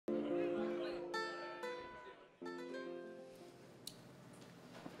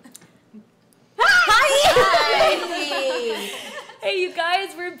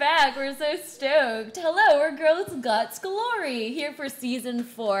back. We're so stoked. Hello, we're Girls Guts Glory here for season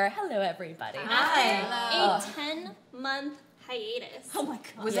 4. Hello, everybody. Hi. A 10-month hiatus. Oh my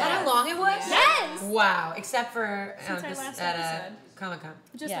god. Was that how long it was? Yes. Wow. Except for Since our last at episode. Comic-Con.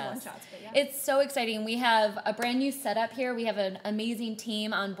 Just the one shots, but yeah. It's so exciting. We have a brand new setup here. We have an amazing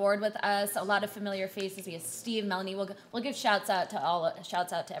team on board with us. A lot of familiar faces. We have Steve, Melanie. We'll give shouts out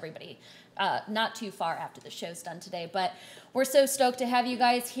to everybody. Not too far after the show's done today, but we're so stoked to have you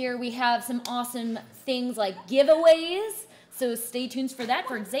guys here. We have some awesome things like giveaways, so stay tuned for that.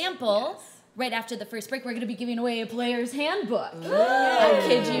 For example, right after the first break, we're going to be giving away a player's handbook. I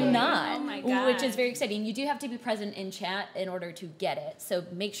kid you not. Oh my God. Which is very exciting. You do have to be present in chat in order to get it, so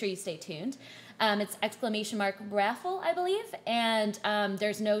make sure you stay tuned. It's ! raffle, I believe, and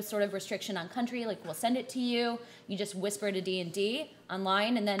there's no sort of restriction on country. Like, we'll send it to you. You just whisper to D&D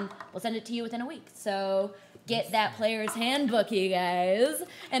online, and then we'll send it to you within a week. So get that player's handbook, you guys,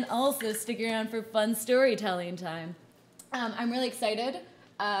 and also stick around for fun storytelling time. I'm really excited.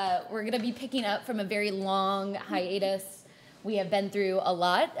 We're going to be picking up from a very long hiatus. We have been through a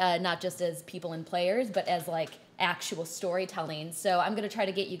lot, not just as people and players, but as, like, actual storytelling. So I'm going to try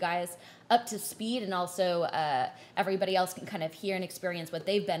to get you guys up to speed, and also everybody else can kind of hear and experience what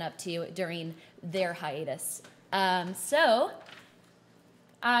they've been up to during their hiatus. So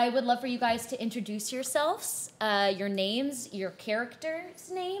I would love for you guys to introduce yourselves, your names, your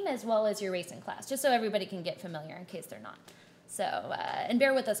character's name, as well as your race and class, just so everybody can get familiar in case they're not. So, and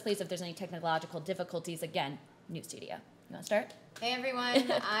bear with us, please, if there's any technological difficulties. Again, new studio. You want to start? Hey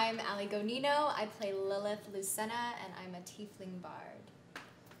everyone, I'm Allie Gonino. I play Lilith Lucena, and I'm a tiefling bard.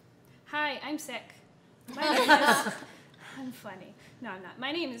 Hi, I'm sick. My name is... I'm funny. No, I'm not.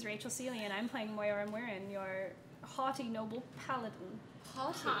 My name is Rachel Seeley, and I'm playing Moira Muirren, your haughty noble paladin.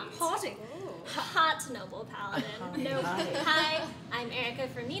 Haughty. Hot noble paladin. Nope. Hi, I'm Erika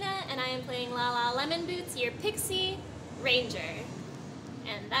Fermina, and I am playing Lala Lemonboots, your pixie ranger.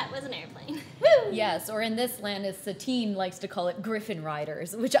 And that was an airplane. Woo! Yes, or in this land, as Satine likes to call it, Griffin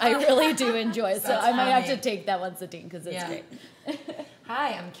Riders, which I really do enjoy. So I might have to take that one, Satine, because it's great.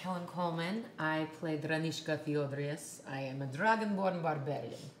 Hi, I'm Kelen Coleman. I play Dranisha Theodrias. I am a dragonborn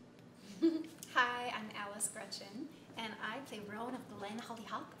barbarian. Hi, I'm Alice Greczyn, and I play Rowan of the Lynne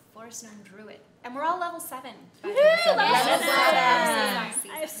Hollyhock, Forest Gnome Druid. And we're all level 7. Level 7.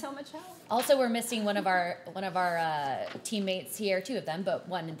 I have so much help. Also, we're missing one of our teammates here, 2 of them, but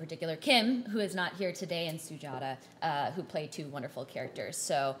one in particular, Kim, who is not here today, and Sujata, who play 2 wonderful characters.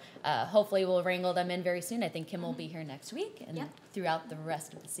 So hopefully we'll wrangle them in very soon. I think Kim will be here next week and throughout the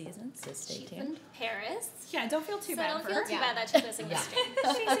rest of the season, so stay tuned. Paris. Yeah, don't feel too bad don't for feel her. too bad that she's missing the stream.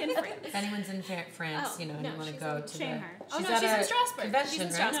 She's in France. If anyone's in France, and you want to go to Shame the... her. Oh, no, she's in Strasbourg. Convention, She's in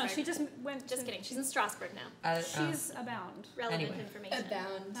right? Strasbourg. No, she just went Just kidding. She's in Strasbourg now. She's abound. Relevant information.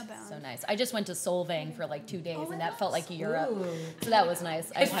 Abound. So nice. I just went to Solvang for like 2 days, and that felt like Europe. Ooh. So that was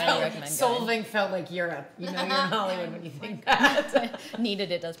nice. I highly recommend going. Solvang felt like Europe. You know, you're in Hollywood when you think that.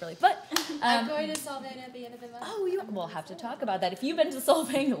 Needed it desperately. But I'm going to Solvang at the end of the month. oh, we'll have to talk about that. If you've been to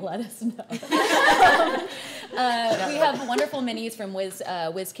Solvang, let us know. We have wonderful minis from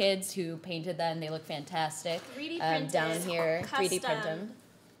Wiz Kids who painted them. They look fantastic. 3D printed. Down here, 3D print custom. them.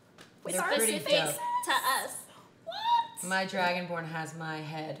 With They're pretty specifics dope. to us. What? My dragonborn has my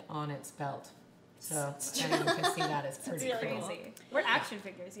head on its belt. So anyone can see that. It's pretty really cool. Crazy. We're action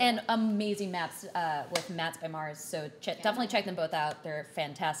figures. And amazing maps with Mats by Mars. So definitely check them both out. They're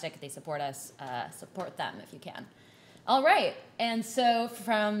fantastic. They support us. Support them if you can. All right. And so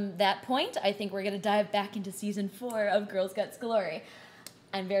from that point, I think we're going to dive back into season 4 of Girls Guts Glory.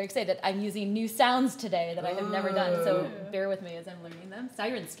 I'm very excited. I'm using new sounds today that I have never done, so bear with me as I'm learning them.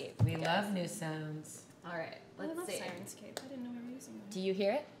 Sirenscape. We love new sounds. All right, I let's love see. Sirenscape. I didn't know we were using them. Do you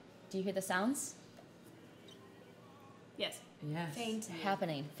hear it? Do you hear the sounds? Yes. Yes. It's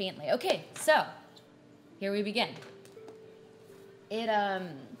happening faintly. Okay, so here we begin. It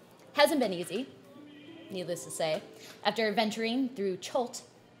hasn't been easy, needless to say. After venturing through Cholt,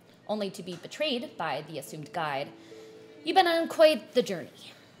 only to be betrayed by the assumed guide, you've been on quite the journey.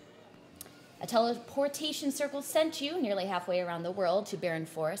 A teleportation circle sent you nearly halfway around the world to barren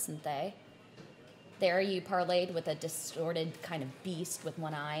forests and Thay. There you parlayed with a distorted kind of beast with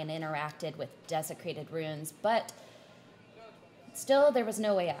one eye and interacted with desecrated runes, but still there was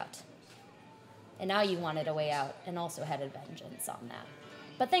no way out. And now you wanted a way out and also had a vengeance on that.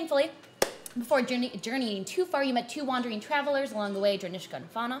 But thankfully, before journeying too far, you met 2 wandering travelers along the way, Dranisha and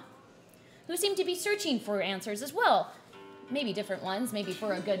Fauna, who seemed to be searching for answers as well. Maybe different ones, maybe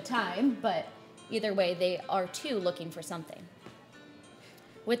for a good time, but either way, they are too looking for something.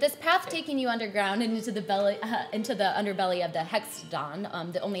 With this path taking you underground and into the underbelly of the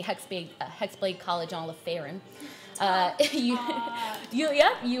Hexdon, the only Hexblade college in all of Faerun,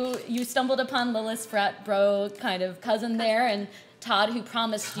 you stumbled upon Lilith's frat bro kind of cousin there, and Todd, who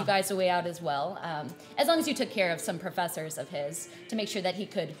promised you guys a way out as well, as long as you took care of some professors of his to make sure that he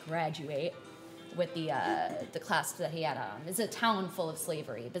could graduate with the class that he had on. It's a town full of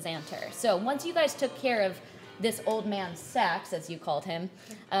slavery, Byzanter. So once you guys took care of this old man Sax, as you called him,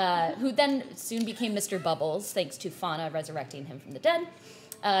 who then soon became Mr. Bubbles, thanks to Fauna resurrecting him from the dead,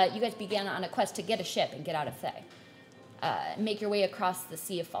 you guys began on a quest to get a ship and get out of Thay. Make your way across the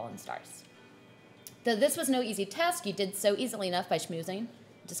Sea of Fallen Stars. Though this was no easy task, you did so easily enough by schmoozing,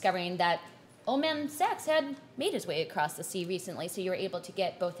 discovering that old man Sax had made his way across the sea recently, so you were able to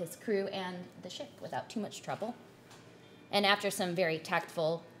get both his crew and the ship without too much trouble. And after some very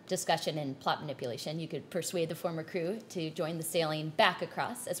tactful discussion and plot manipulation, you could persuade the former crew to join the sailing back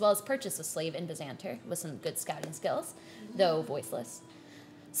across, as well as purchase a slave in Byzanter with some good scouting skills, though voiceless.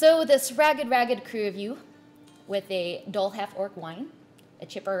 So this ragged crew of you, with a dull half-orc wine, a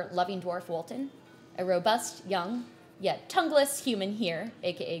chipper, loving dwarf Walton, a robust, young, yet tongueless human here,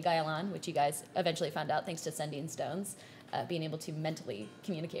 a.k.a. Gailan, which you guys eventually found out thanks to sending stones, being able to mentally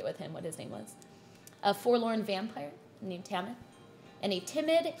communicate with him what his name was, a forlorn vampire named Tamith, and a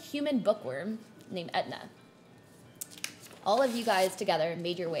timid human bookworm named Etna. All of you guys together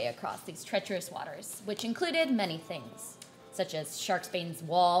made your way across these treacherous waters, which included many things, such as Sharksbane's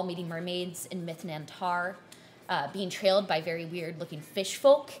Wall, meeting mermaids in Mithnan Tar, being trailed by very weird-looking fish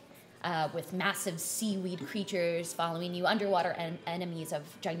folk, with massive seaweed creatures following you, underwater enemies of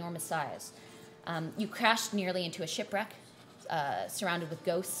ginormous size. You crashed nearly into a shipwreck, surrounded with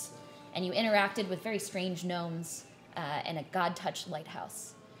ghosts, and you interacted with very strange gnomes, and a god-touched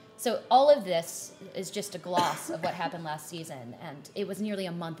lighthouse. So all of this is just a gloss of what happened last season, and it was nearly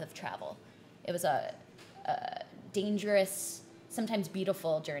a month of travel. It was a dangerous, sometimes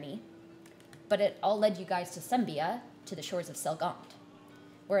beautiful journey, but it all led you guys to Sembia, to the shores of Selgant,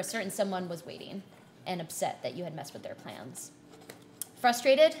 where a certain someone was waiting and upset that you had messed with their plans.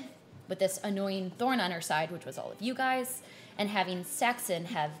 Frustrated with this annoying thorn on her side, which was all of you guys, and having Saxon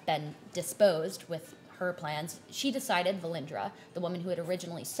have been disposed with her plans, she decided Valindra, the woman who had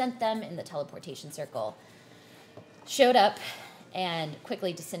originally sent them in the teleportation circle, showed up and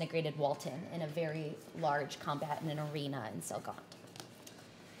quickly disintegrated Walton in a very large combat in an arena in Selgant.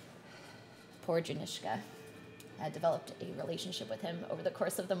 Poor Dranisha had developed a relationship with him over the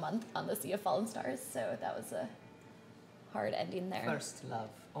course of the month on the Sea of Fallen Stars, so that was a hard ending there. First love,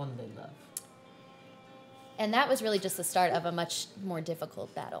 only love. And that was really just the start of a much more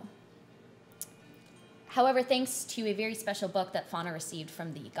difficult battle. However, thanks to a very special book that Fauna received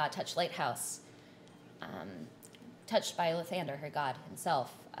from the God-touched lighthouse, touched by Lathander, her god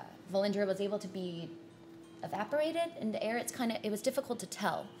himself, Valindra was able to be evaporated into air. It was difficult to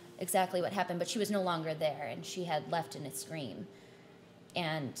tell exactly what happened, but she was no longer there, and she had left in a scream.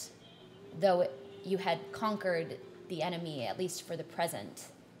 And though you had conquered the enemy, at least for the present,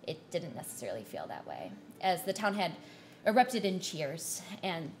 it didn't necessarily feel that way, as the town had erupted in cheers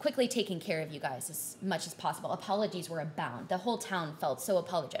and quickly taking care of you guys as much as possible. Apologies were abound. The whole town felt so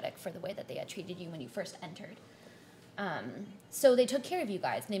apologetic for the way that they had treated you when you first entered. So they took care of you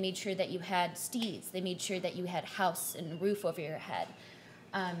guys. They made sure that you had steeds. They made sure that you had house and roof over your head.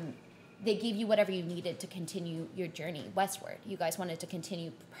 They gave you whatever you needed to continue your journey westward. You guys wanted to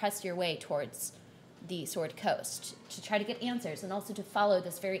continue, press your way towards the Sword Coast to try to get answers and also to follow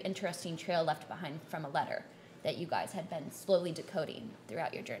this very interesting trail left behind from a letter that you guys had been slowly decoding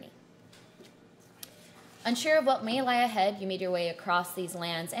throughout your journey. Unsure of what may lie ahead, you made your way across these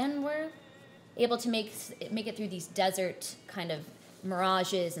lands and were able to make it through these desert kind of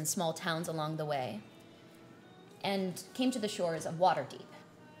mirages and small towns along the way, and came to the shores of Waterdeep.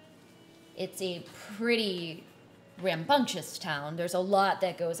 It's a pretty rambunctious town. There's a lot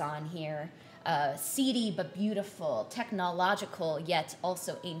that goes on here. Seedy but beautiful, technological yet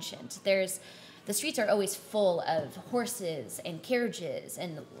also ancient. The streets are always full of horses and carriages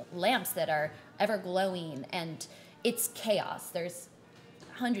and lamps that are ever glowing, and it's chaos. There's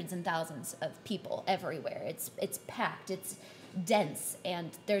hundreds and thousands of people everywhere. It's packed, it's dense,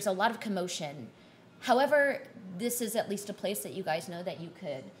 and there's a lot of commotion. However, this is at least a place that you guys know that you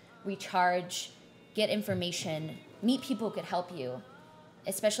could recharge, get information, meet people who could help you,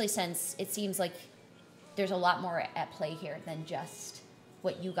 especially since it seems like there's a lot more at play here than just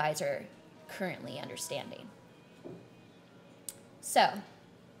what you guys are currently understanding. So,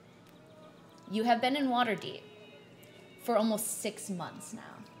 you have been in Waterdeep for almost 6 months now.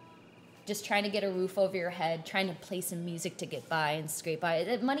 just trying to get a roof over your head, trying to play some music to get by and scrape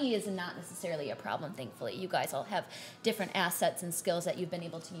by. Money is not necessarily a problem, thankfully. You guys all have different assets and skills that you've been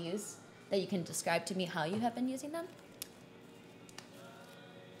able to use, that you can describe to me how you have been using them.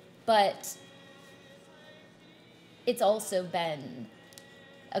 But it's also been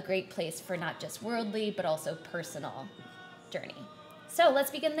a great place for not just worldly, but also personal journey. So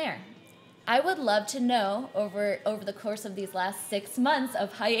let's begin there. I would love to know, over the course of these last 6 months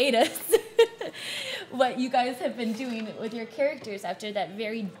of hiatus, what you guys have been doing with your characters after that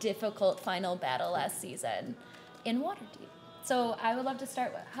very difficult final battle last season in Waterdeep. So I would love to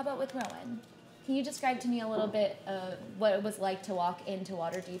start with, how about with Rowan? Can you describe to me a little bit what it was like to walk into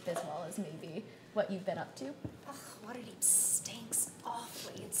Waterdeep, as well as maybe what you've been up to? Ugh, Waterdeep stinks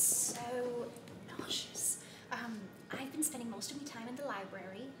awfully. It's so nauseous. I've been spending most of my time in the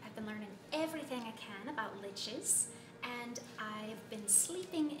library. I've been learning everything I can about liches, and I've been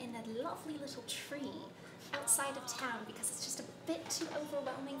sleeping in a lovely little tree outside of town because it's just a bit too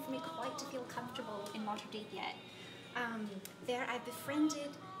overwhelming for me quite to feel comfortable in Waterdeep yet. There I befriended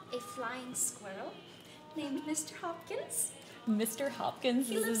a flying squirrel named Mr. Hopkins. Mr. Hopkins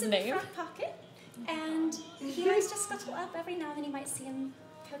He is lives his in name. the front pocket, and he likes to scuttle up every now and then. You might see him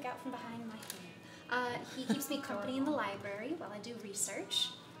poke out from behind my hand. He keeps me company in the library while I do research,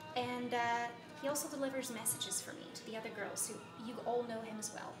 and he also delivers messages for me to the other girls, who you all know him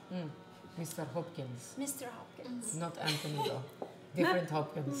as well. Mr. Hopkins. Mr. Hopkins. Not Anthony, though. Different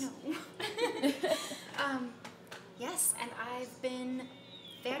Hopkins. No. Yes, and I've been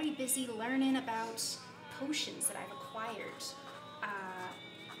very busy learning about potions that I've acquired.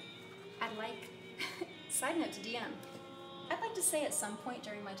 Side note to DM, I'd like to say at some point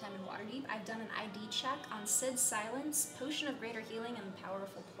during my time in Waterdeep, I've done an ID check on Sid's Silence, Potion of Greater Healing, and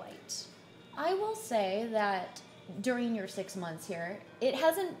Powerful Plight. I will say that during your 6 months here, it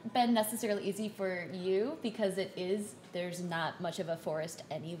hasn't been necessarily easy for you because there's not much of a forest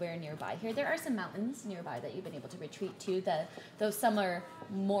anywhere nearby here. There are some mountains nearby that you've been able to retreat to, though some are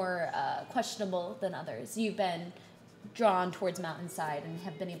more questionable than others. You've been drawn towards mountainside and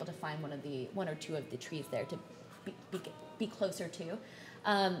have been able to find one or two of the trees there to be closer to.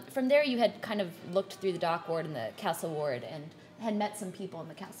 From there, you had kind of looked through the dock ward and the castle ward and had met some people in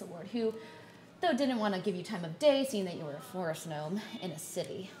the castle ward who, though didn't want to give you time of day, seeing that you were a forest gnome in a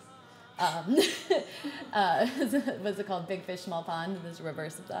city. What's it called? Big fish, small pond. There's a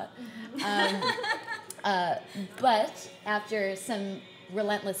reverse of that. But after some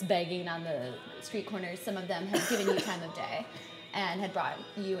relentless begging on the street corners, some of them had given you time of day and had brought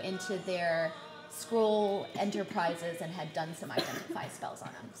you into their scroll enterprises and had done some identify spells on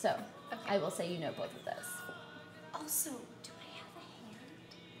them. So okay. I will say you know both of those. Also, do I have a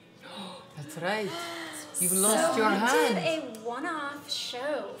hand? That's right. You've lost your hand. We did a one-off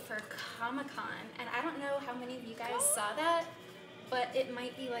show for Comic-Con, and I don't know how many of you guys saw that, but it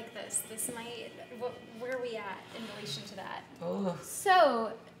might be like this. Where are we at in relation to that? Oh.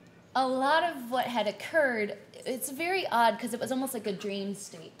 So, a lot of what had occurred, it's very odd because it was almost like a dream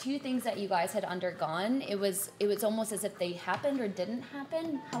state. Two things that you guys had undergone, it was almost as if they happened or didn't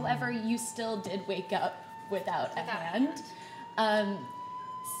happen. However, you still did wake up without a hand.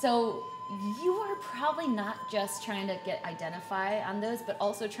 So you are probably not just trying to identify on those, but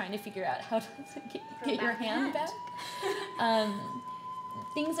also trying to figure out how to get your hand back.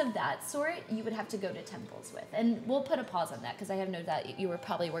 Things of that sort you would have to go to temples with. And we'll put a pause on that because I have noted that you were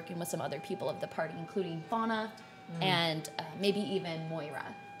probably working with some other people of the party, including Fauna and maybe even Moira,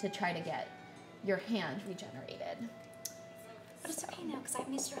 to try to get your hand regenerated. But it's okay now because I have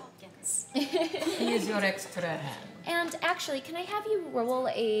Mr. Hopkins. He is your extra hand. And actually, can I have you roll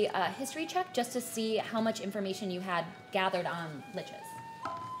a history check just to see how much information you had gathered on liches?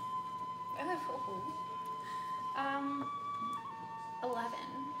 11.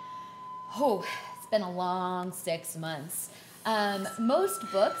 Oh, it's been a long 6 months. Most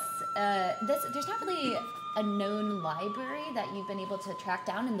books, there's not really a known library that you've been able to track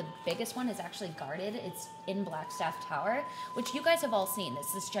down, and the biggest one is actually guarded. It's in Blackstaff Tower, which you guys have all seen.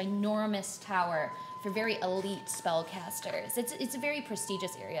 It's this ginormous tower for very elite spellcasters. It's a very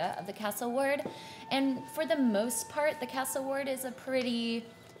prestigious area of the Castle Ward, and for the most part, the Castle Ward is a pretty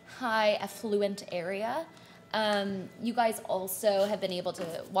high affluent area. You guys also have been able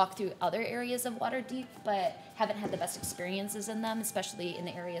to walk through other areas of Waterdeep, but haven't had the best experiences in them, especially in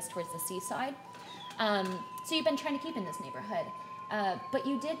the areas towards the seaside. So you've been trying to keep in this neighborhood, but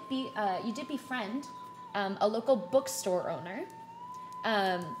you did befriend a local bookstore owner.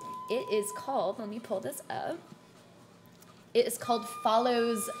 It is called. Let me pull this up. It is called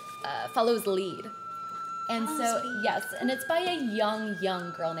Follows Lead, And so, yes, and it's by a young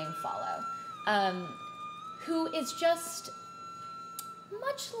girl named Follow, who is just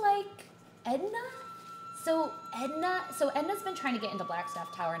much like Edna. So Edna's been trying to get into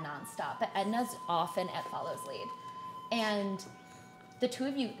Blackstaff Tower nonstop, but Edna's often at Follow's lead. And the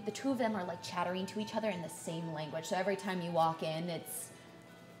two of them are like chattering to each other in the same language. So every time you walk in, it's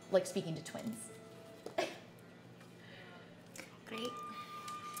like speaking to twins. Great.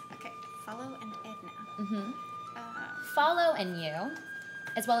 Okay, Follow and Edna. Mm-hmm. Follow and you,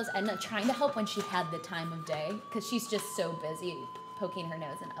 as well as Edna trying to help when she had the time of day, because she's just so busy poking her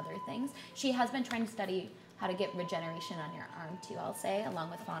nose in other things. She has been trying to study how to get regeneration on your arm too, I'll say, along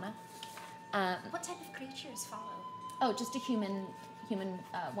with Fauna. What type of creatures Follow? Oh, just a human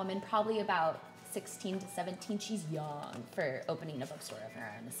woman, probably about 16 to 17. She's young for opening a bookstore of her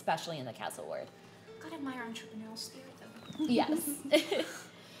own, especially in the Castle Ward. God admire entrepreneurial spirit, though. Yes.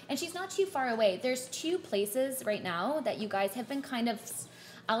 And she's not too far away. There's two places right now that you guys have been kind of,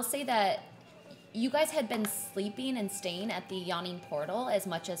 I'll say that you guys had been sleeping and staying at the Yawning Portal as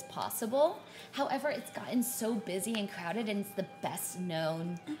much as possible. However, it's gotten so busy and crowded, and it's the best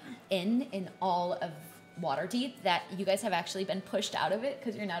known inn in all of Waterdeep that you guys have actually been pushed out of it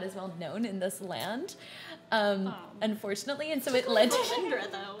because you're not as well known in this land, unfortunately. And so it led to... Indra,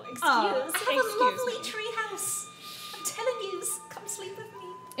 though. Excuse. I have a lovely tree house. I'm telling you, come sleep with me.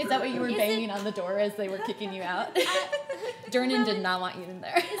 Is that what you were banging on the door as they were kicking you out? Durnan did not want you in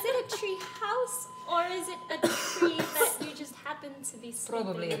there. Is it a tree house, or is it a tree that you just happen to be sleeping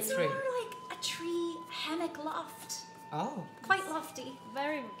Probably in? a tree. More like a tree hammock loft. Oh. Quite lofty.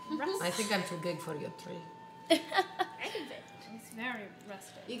 Very rustic. I think I'm too big for your tree. It's very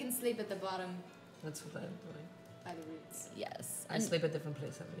rustic. You can sleep at the bottom That's what I'm doing. by the roots. Yes. I sleep at a different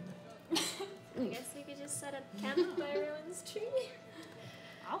place every night. I guess we could just set up camp by Rowan's tree.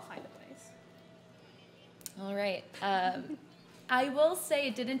 I'll find a place. All right. I will say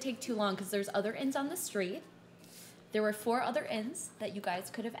it didn't take too long because there's other inns on the street. There were 4 other inns that you guys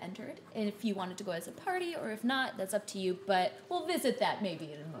could have entered. And if you wanted to go as a party or if not, that's up to you. But we'll visit that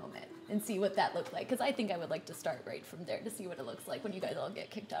maybe in a moment and see what that looked like. Because I think I would like to start right from there to see what it looks like when you guys all get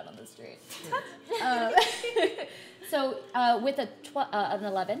kicked out on the street. So with an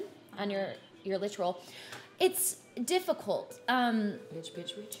 11 on your lich roll, it's difficult.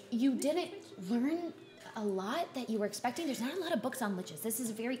 Bitch. You didn't learn a lot that you were expecting. There's not a lot of books on liches. This is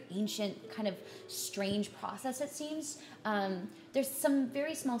a very ancient, kind of strange process, it seems. There's some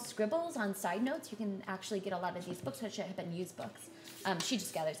very small scribbles on side notes. You can actually get a lot of these books, which have been used books. She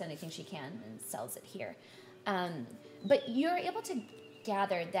just gathers anything she can and sells it here. But you're able to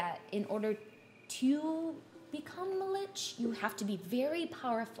gather that in order to become a lich, you have to be very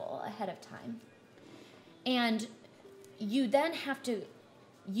powerful ahead of time. And you then have to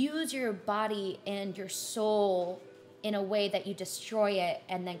use your body and your soul in a way that you destroy it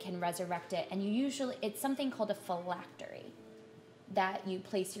and then can resurrect it. And it's something called a phylactery that you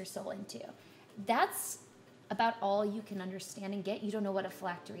place your soul into. That's about all you can understand and get. You don't know what a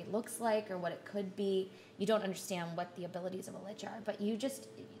phylactery looks like or what it could be. You don't understand what the abilities of a lich are, but you get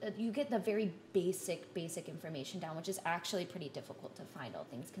the very basic information down, which is actually pretty difficult to find, all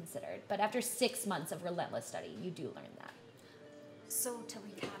things considered. But after 6 months of relentless study, you do learn that. So to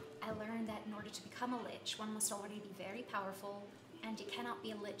recap, I learned that in order to become a lich, one must already be very powerful, and you cannot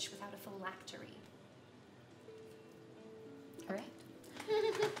be a lich without a phylactery. Correct.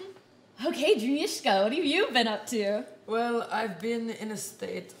 Okay, Dranisha, what have you been up to? Well, I've been in a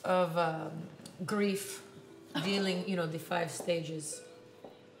state of grief, dealing, the 5 stages.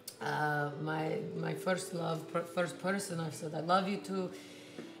 My first love, first person I've said I love you to,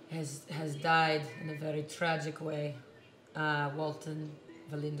 has died in a very tragic way. Walton,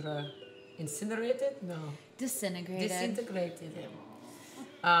 Valindra, incinerated? No. Disintegrated.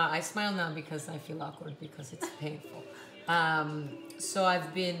 I smile now because I feel awkward because it's painful. So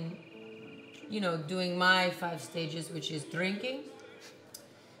I've been, doing my 5 stages, which is drinking,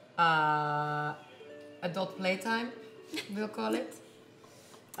 adult playtime, we'll call it.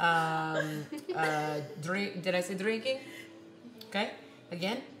 Did I say drinking? Okay,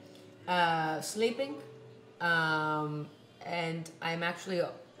 again. Sleeping. And I'm actually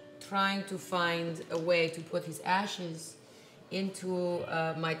trying to find a way to put his ashes into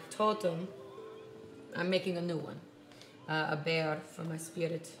my totem. I'm making a new one, a bear for my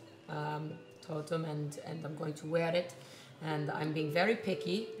spirit totem, and I'm going to wear it. And I'm being very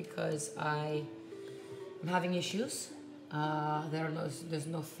picky because I'm having issues. There's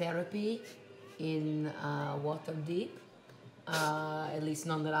no therapy in Waterdeep, at least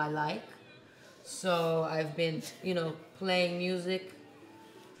none that I like. So I've been, playing music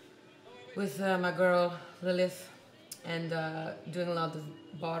with my girl Lilith, and doing a lot of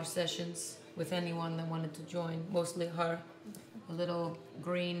bar sessions with anyone that wanted to join. Mostly her, a little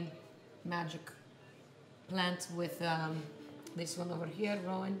green magic plant with this one over here,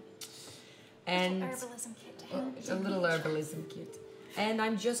 Rowan, and Herbalism kit. a little herbalism kit. And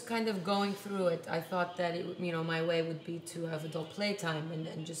I'm just kind of going through it. I thought that my way would be to have adult playtime, and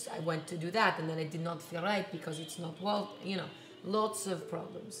then I went to do that, and then it did not feel right because it's not lots of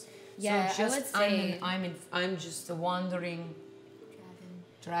problems. Yeah, so just, I would say I'm just a wandering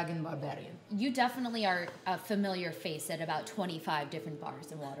dragon barbarian. you definitely are a familiar face at about 25 different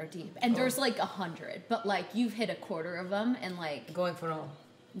bars in Waterdeep, and there's like 100, but like you've hit a quarter of them, and like Going for all.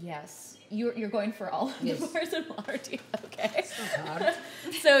 yes, you're going for all of Yes. the bars in Waterdeep. Okay. It's not hard.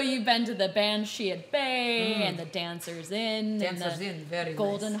 So you've been to the Banshee at Bay and the Dancers Inn, Dancers and the Inn, very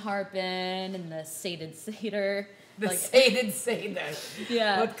Golden nice. Harp Inn, and the Sated Satyr. The Like- sated satyr.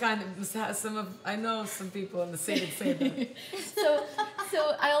 Yeah. What kind of I know some people in the sated satyr.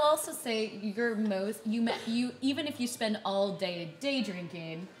 So I'll also say you even if you spend all day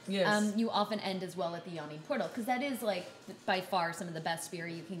drinking, Yes. you often end as well at the Yawning Portal, because that is like by far some of the best beer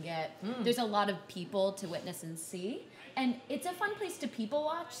you can get. There's a lot of people to witness and see, and it's a fun place to people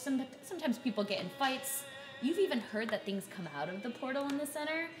watch. Sometimes people get in fights. You've even heard that things come out of the portal in the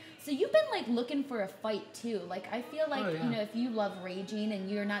center. So you've been like looking for a fight too. Like I feel like, Oh, yeah. if you love raging and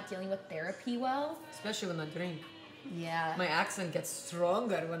you're not dealing with therapy well, Especially when I drink. yeah. My accent gets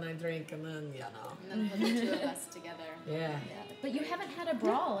stronger when I drink, and then, And then put the two of us together. Yeah. Yeah, but you haven't had a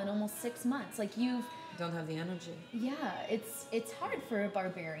brawl in almost 6 months. Like Don't have the energy. it's hard for a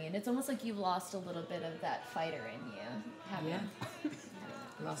barbarian. It's almost like you've lost a little bit of that fighter in you. Yeah.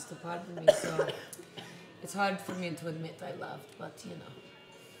 Lost a part of me, so it's hard for me to admit I loved, but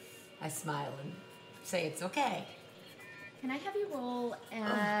I smile and say it's okay. Can I have you roll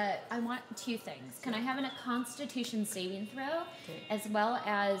at, I want 2 things. Can I have a Constitution saving throw, Okay. as well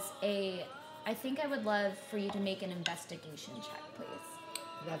as I think I would love for you to make an investigation check, please.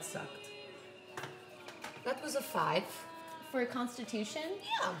 That sucked. That was a 5. For Constitution?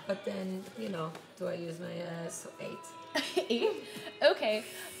 Yeah, but then, do I use my 8? 8? Okay.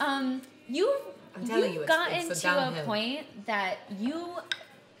 You've telling you, it's gotten a to downhill. a point that you...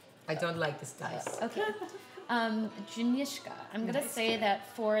 I don't like this dice. Okay. Janishka, I'm going to say that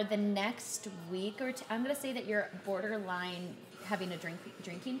for the next week or two, I'm going to say that you're borderline having a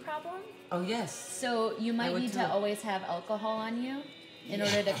drinking problem. Oh, yes. So you might would need too. to always have alcohol on you in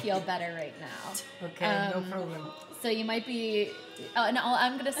order to feel better right now. Okay, no problem. So you might be, and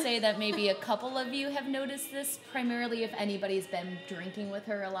I'm going to say that maybe a couple of you have noticed this, primarily if anybody's been drinking with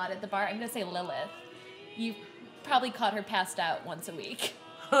her a lot at the bar. I'm going to say Lilith. You probably caught her passed out once a week.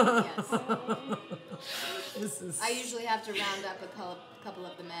 Yes. This is... I usually have to round up a couple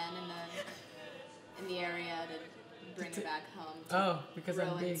of the men in the area to bring her back home to Oh, because I'm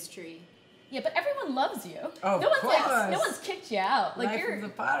big. Rowan's tree. Yeah, but everyone loves you. Oh, no one's of course. no one's kicked you out. Like Life of the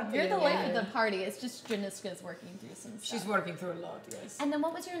party, You're the life yeah. of the party. It's just Janiska's working through some stuff. She's working through a lot, yes. And then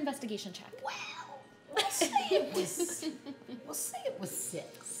what was your investigation check? Well, we'll say it was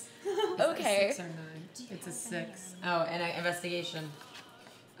 6. Okay. 6 or 9. It's a 6. Oh, and investigation.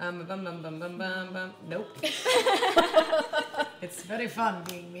 Bum, bum, bum, bum, bum, bum. Nope. It's very fun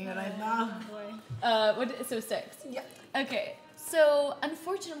being me right now. So 6. Yeah. Okay. So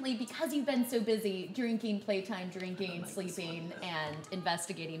unfortunately, because you've been so busy drinking, playtime, drinking, like sleeping, and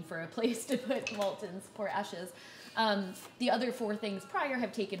investigating for a place to put Walton's poor ashes, the other 4 things prior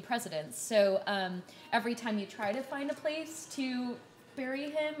have taken precedence. So every time you try to find a place to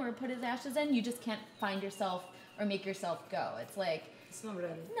bury him or put his ashes in, you just can't find yourself or make yourself go. It's like, It's not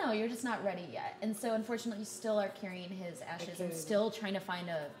ready. no, you're just not ready yet. And so unfortunately, you still are carrying his ashes and Okay. still trying to find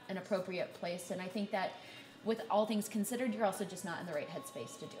an appropriate place. And I think that with all things considered, you're also just not in the right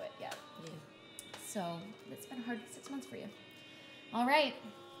headspace to do it yet. Yeah. So it's been a hard 6 months for you. All right,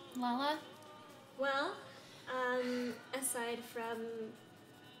 Lala. Well, aside from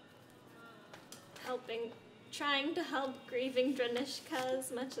trying to help grieving Dranishka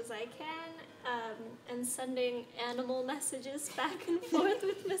as much as I can, and sending animal messages back and forth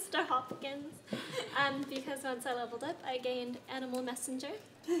with Mr. Hopkins, because once I leveled up, I gained Animal Messenger,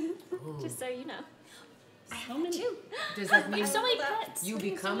 just so you know. So many. Two. Does that mean So many pets. you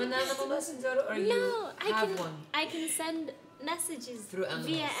become an animal messenger or No, you have one? I can send messages Through animals.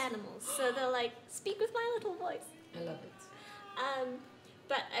 via animals, so they'll like speak with my little voice. I love it.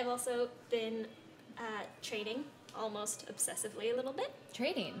 But I've also been training almost obsessively a little bit.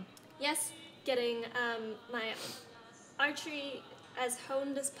 Trading. Yes, getting my archery as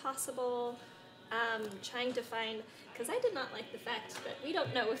honed as possible. Trying to find, because I did not like the fact that we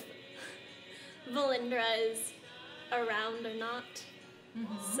don't know if Valindra is around or not.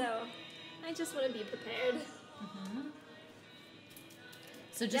 So I just want to be prepared.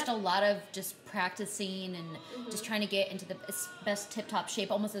 So just a lot of just practicing and just trying to get into the best tip-top shape,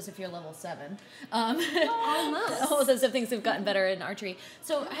 almost as if you're level 7. Almost as if things have gotten better in archery.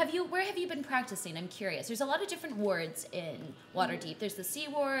 So where have you been practicing? I'm curious. There's a lot of different wards in Waterdeep. There's the Sea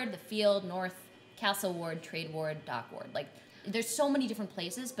Ward, the Field, North, Castle Ward, Trade Ward, Dock Ward. Like, there's so many different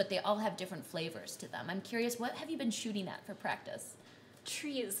places, but they all have different flavors to them. I'm curious, what have you been shooting at for practice?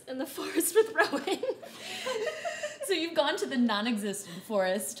 Trees in the forest with Rowan. So you've gone to the non-existent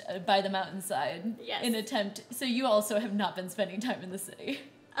forest by the mountainside in attempt. So you also have not been spending time in the city.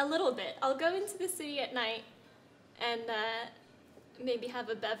 A little bit. I'll go into the city at night and maybe have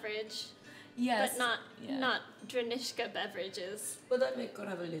a beverage. Yes. But not Dranishka beverages. But I could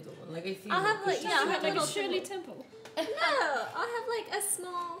have a little one, like a thimble. I'll have like I'll have Like little a Shirley Temple. No, I'll have like a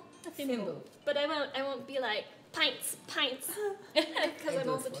small thimble. But I won't be like pints, because I'm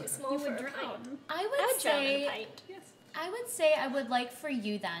also too small for a pint. I would drown in a say pint. Yes. I would say I would like for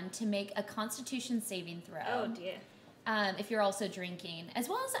you then to make a Constitution saving throw. Oh dear. If you're also drinking, as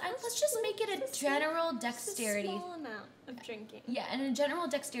well as let's just make it a general dexterity. Just a small amount of drinking. Yeah, and a general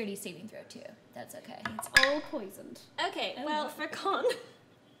dexterity saving throw too. That's okay. It's all poisoned. Okay, Oh, well no. for con.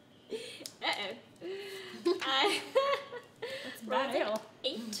 I Bad rolled an ale.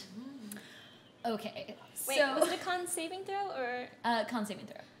 8. Okay. Wait, so was it a con saving throw or? con saving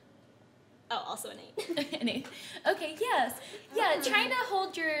throw. Oh, also an 8. An 8. Okay. Yes. Yeah. Trying to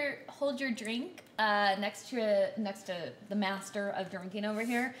hold your drink next to the master of drinking over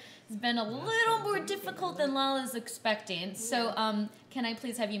here has been a little more difficult than Lala's expecting. So can I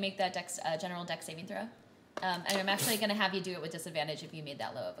please have you make that general dex saving throw? And I'm actually going to have you do it with disadvantage if you made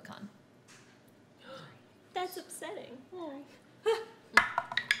that low of a con. That's upsetting.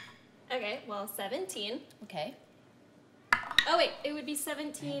 Okay, well 17. Okay. Oh wait, it would be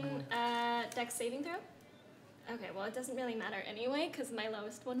 17 dex saving throw? Okay, well it doesn't really matter anyway, because my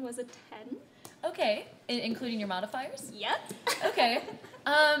lowest one was a 10. Okay. Including your modifiers? Yep. Okay.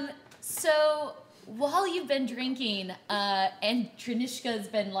 So while you've been drinking, and Dranishka's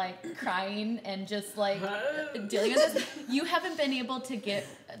been like crying and just like dealing with this, you haven't been able to get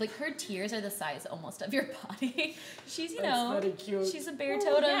like her tears are the size almost of your body. She's very cute. she's a bear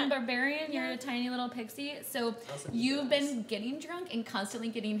totem barbarian. You're a tiny little pixie. So you've been getting drunk and constantly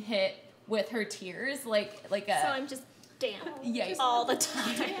getting hit with her tears, like a. So I'm just damn Yeah, all the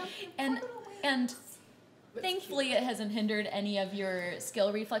time. and thankfully it hasn't hindered any of your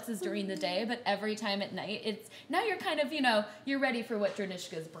skill reflexes during the day, but every time at night it's now you're kind of you're ready for what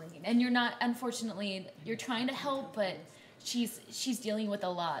Dranishka's bringing, and you're not, unfortunately, you're trying to help, but she's dealing with a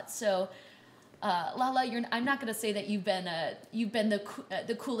lot. So Lala, I'm not going to say that you've been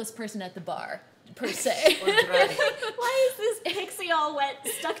the coolest person at the bar per se. Why is this pixie all wet,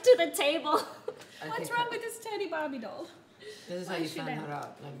 stuck to the table? What's wrong with this tiny Barbie doll? This is how you find her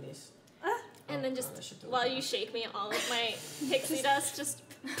out, like this. And then I just should do while it. you shake me, all of my pixie dust just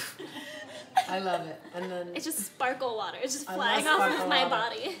I love it. And then it's just sparkle water. It's just I flying love off of sparkle my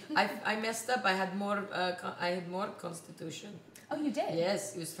water. body. I messed up. I had more. I had more constitution. Oh, you did?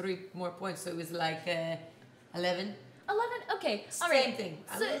 Yes, it was 3 more points, so it was like 11. 11. Okay. All Same right. thing.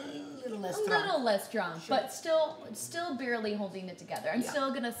 So, a little less a strong. little less strong, Sure. but still barely holding it together. I'm Yeah.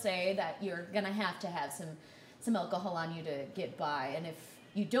 still gonna say that you're gonna have to have some alcohol on you to get by, and if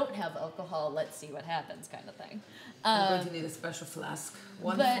you don't have alcohol, let's see what happens, kind of thing. I'm going to need a special flask.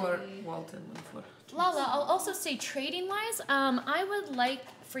 One but- for Walton, one for. Lala, I'll also say trading wise, I would like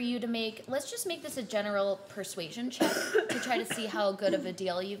for you to let's just make this a general persuasion check to try to see how good of a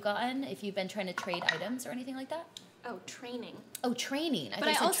deal you've gotten, if you've been trying to trade items or anything like that. Oh, training. Oh, training. But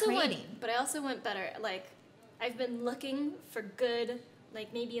I thought you also said went. trading. But I also went better. Like, I've been looking for good,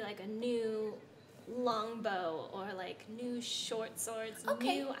 like maybe like a new longbow or like new short swords.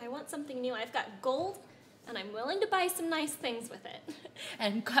 Okay. I want something new. I've got gold, and I'm willing to buy some nice things with it.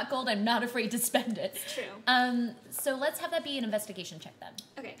 And got gold, I'm not afraid to spend it. It's true. So let's have that be an investigation check then.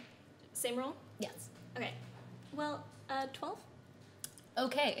 Okay. Same roll. Yes. Okay. Well, 12.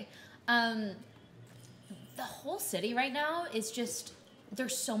 Okay. The whole city right now is just,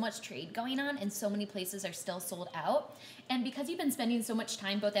 there's so much trade going on and so many places are still sold out. And because you've been spending so much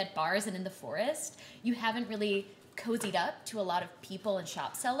time both at bars and in the forest, you haven't really cozied up to a lot of people and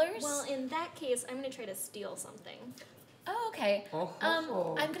shop sellers. Well, in that case, I'm gonna try to steal something. Oh, okay.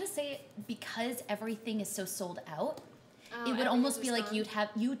 Oh. I'm gonna say because everything is so sold out, Oh, it would everything almost be was like gone.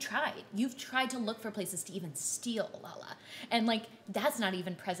 you've tried to look for places to even steal Lala, and like that's not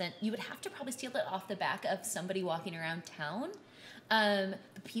even present. You would have to probably steal it off the back of somebody walking around town. But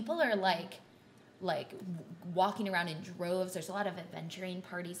people are like like walking around in droves. There's a lot of adventuring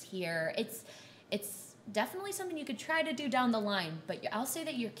parties here. It's definitely something you could try to do down the line, but I'll say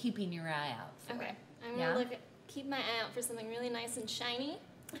that you're keeping your eye out for Okay. it. I'm going to keep my eye out for something really nice and shiny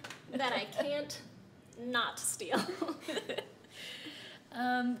that I can't not steal.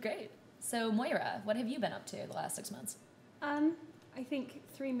 Great. So, Moira, what have you been up to the last 6 months? I think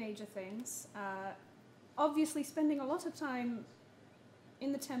 3 major things. Obviously spending a lot of time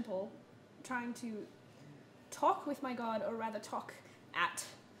in the temple trying to talk with my god, or rather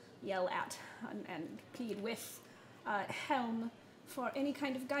yell at, and plead with Helm for any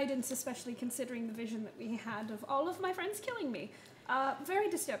kind of guidance, especially considering the vision that we had of all of my friends killing me. Very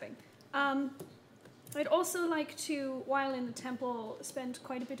disturbing. I'd also like to, while in the temple, spend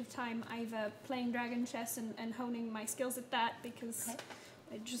quite a bit of time either playing dragon chess and honing my skills at that, because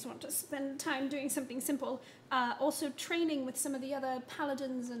I just want to spend time doing something simple. Also training with some of the other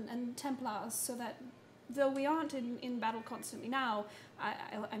paladins and templars, so that though we aren't in battle constantly now,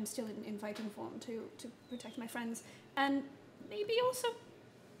 I'm still in fighting form to protect my friends. And maybe also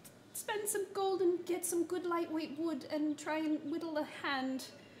spend some gold and get some good lightweight wood and try and whittle a hand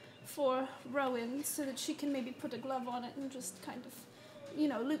for Rowan, so that she can maybe put a glove on it and just kind of,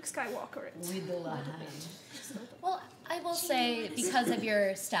 Luke Skywalker it. Whittle a hand. Well, I will say, because of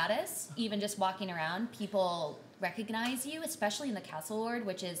your status, even just walking around, people recognize you, especially in the Castle Ward,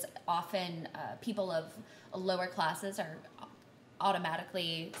 which is often people of lower classes are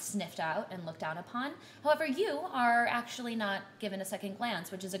automatically sniffed out and looked down upon. However, you are actually not given a second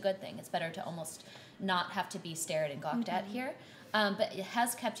glance, which is a good thing. It's better to almost not have to be stared and gawked at here. But it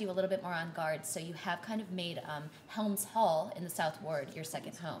has kept you a little bit more on guard, so you have kind of made Helm's Hall in the South Ward your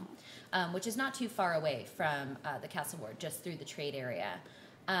second home, which is not too far away from the Castle Ward, just through the trade area.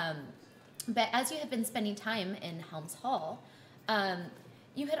 But as you have been spending time in Helm's Hall,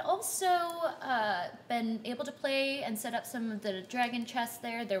 you had also been able to play and set up some of the dragon chests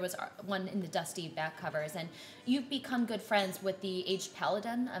there. There was one in the dusty back covers, and you've become good friends with the aged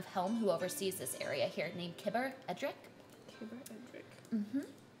paladin of Helm who oversees this area here, named Kibber Edric.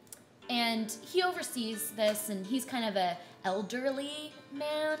 And he oversees this, and he's kind of a elderly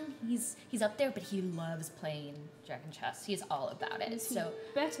man. He's up there, but he loves playing dragon chess. He's all about it. Is he so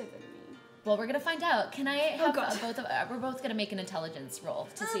better than me? Well, we're gonna find out. Can I have both of? We're both gonna make an intelligence roll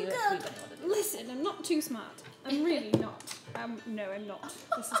to see if we've been able to do. Listen, I'm not too smart. I'm really not. No, I'm not.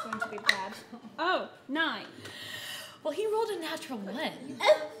 This is going to be bad. Oh, 9. Well, he rolled a natural 1.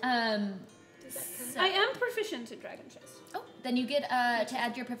 I am proficient at dragon chess. Oh, then you get to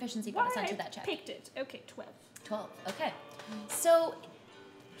add your proficiency bonus onto that check. Picked it. Okay, 12. 12. Okay. So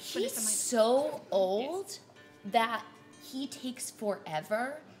he's so old that he takes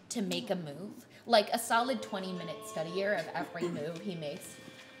forever to make a move. Like a solid 20-minute studier of every move he makes.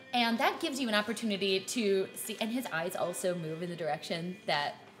 And that gives you an opportunity to see, and his eyes also move in the direction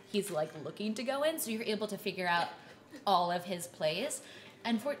that he's like looking to go in, so you're able to figure out all of his plays.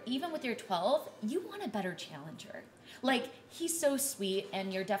 And for even with your 12, you want a better challenger. Like, he's so sweet,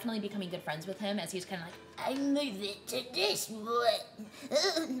 and you're definitely becoming good friends with him as he's kind of like, I move it to this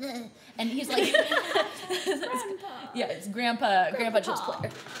one. And he's like, Grandpa. Yeah, it's Grandpa chess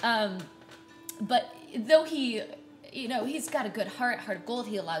player. But though he, he's got a good heart of gold,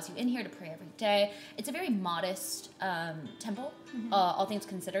 he allows you in here to pray every day. It's a very modest temple, all things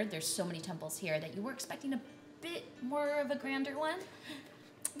considered. There's so many temples here that you were expecting a bit more of a grander one.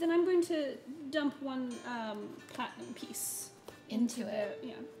 Then I'm going to dump one platinum piece into it.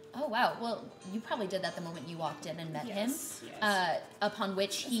 Yeah. Oh wow! Well, you probably did that the moment you walked in and met him. Yes. Upon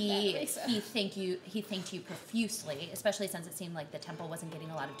which he thanked you profusely, especially since it seemed like the temple wasn't getting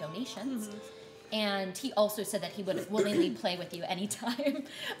a lot of donations. And he also said that he would willingly play with you anytime,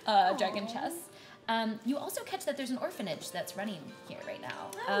 dragon chess. You also catch that there's an orphanage that's running here right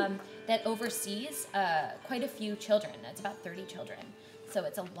now that oversees quite a few children. It's about 30 children. So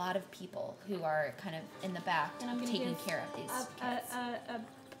it's a lot of people who are kind of in the back taking care of these kids. A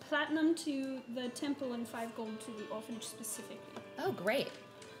platinum to the temple and 5 gold to the orphanage specifically. Oh, great.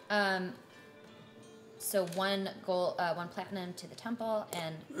 So 1 gold, 1 platinum to the temple,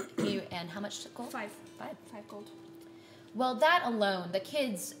 and how much gold? 5 gold. Well, that alone, the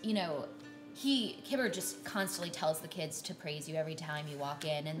kids, Kibber just constantly tells the kids to praise you every time you walk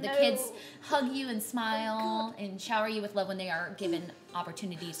in, and the kids hug you and smile and shower you with love when they are given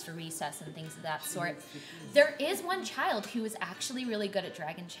opportunities for recess and things of that sort. There is one child who is actually really good at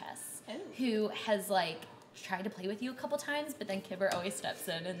dragon chess, who has tried to play with you a couple times, but then Kibber always steps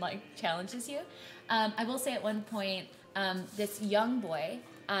in and challenges you. I will say at one point, this young boy,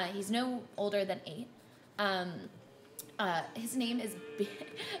 he's no older than 8. His name is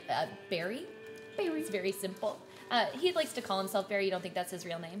Barry. It's very simple. He likes to call himself Barry. You don't think that's his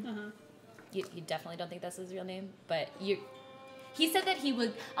real name? You definitely don't think that's his real name, but he said that he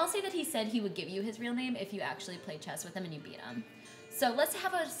would. I'll say that he said he would give you his real name if you actually play chess with him and you beat him. So let's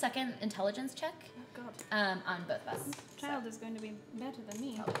have a second intelligence check. Oh God. On both of us. This child is going to be better than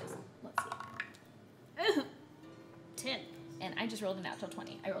me. Probably is. Let's see. 10. And I just rolled a natural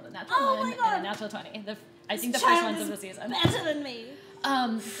 20. I rolled a natural 1 and a natural 20. I think the Child first ones is of the season. Better than me.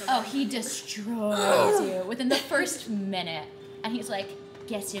 He destroys you within the first minute. And he's like,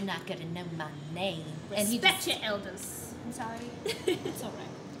 guess you're not gonna know my name. And he Respect your elders. I'm sorry. It's alright.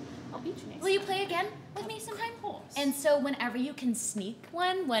 I'll beat you next Will you play again with me sometime? Of course. And so whenever you can sneak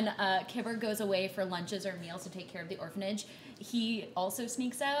one, when Kibber goes away for lunches or meals to take care of the orphanage, he also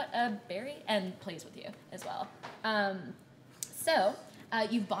sneaks out a berry and plays with you as well. So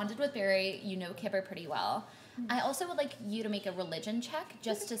you've bonded with Barry, you know Kibber pretty well. I also would like you to make a religion check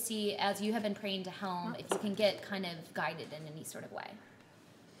just to see, as you have been praying to Helm, if you can get kind of guided in any sort of way.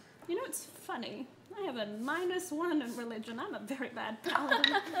 You know, it's funny. I have a -1 in religion. I'm a very bad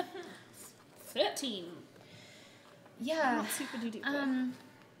paladin. 13. Yeah. Not super duper.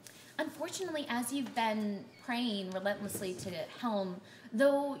 Unfortunately, as you've been praying relentlessly to Helm,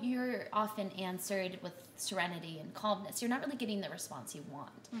 though you're often answered with serenity and calmness, you're not really getting the response you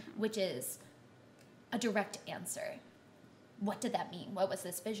want, which is a direct answer. What did that mean? What was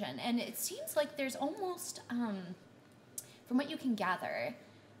this vision? And it seems like there's almost, from what you can gather,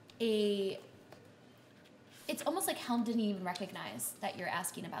 it's almost like Helm didn't even recognize that you're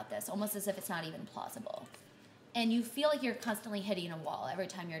asking about this, almost as if it's not even plausible. And you feel like you're constantly hitting a wall every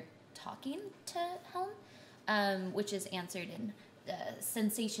time you're talking to Helm, which is answered in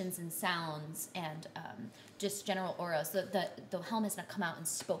sensations and sounds and just general auras. The Helm has not come out and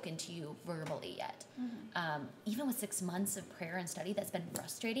spoken to you verbally yet. Even with 6 months of prayer and study, that's been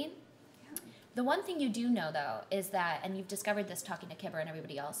frustrating. The one thing you do know, though, is that, and you've discovered this talking to Kibber and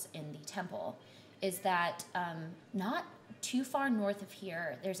everybody else in the temple, is that not too far north of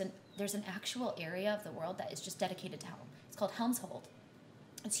here, there's an actual area of the world that is just dedicated to Helm. It's called Helm's Hold.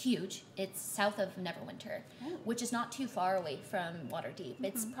 It's huge. It's south of Neverwinter, which is not too far away from Waterdeep.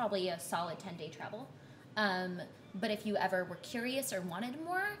 It's probably a solid 10-day travel. But if you ever were curious or wanted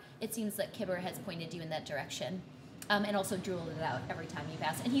more, it seems that Kibber has pointed you in that direction. And also drooled it out every time you've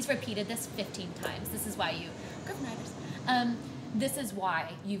asked. And he's repeated this 15 times. This is why you... this is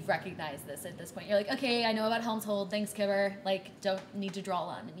why you've recognized this at this point. You're like, okay, I know about Helm's Hold. Thanks, Kibber. Like, don't need to draw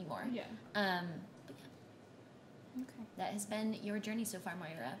on anymore. Yeah. But yeah. Okay. That has been your journey so far,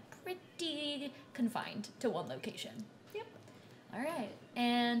 Moira. Pretty confined to one location. Yep. All right.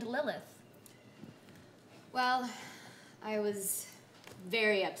 And Lilith. Well, I was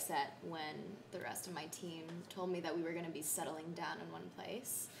very upset when the rest of my team told me that we were going to be settling down in one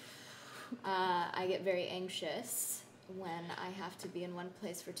place. I get very anxious when I have to be in one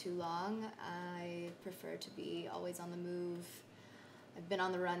place for too long. I prefer to be always on the move. I've been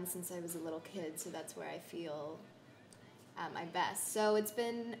on the run since I was a little kid, so that's where I feel at my best. So it's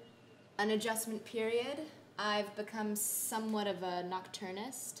been an adjustment period. I've become somewhat of a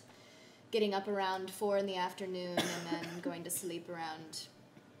nocturnist, getting up around 4 in the afternoon and then going to sleep around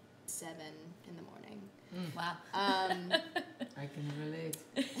 7 in the morning. Wow. I can relate.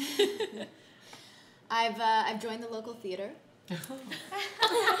 I've joined the local theater. Of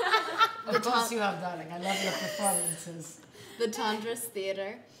course you have, darling. I love your performances. The Tandras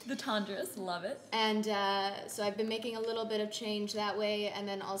Theater. The Tandras, love it. And so I've been making a little bit of change that way, and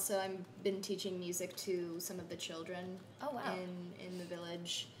then also I've been teaching music to some of the children in the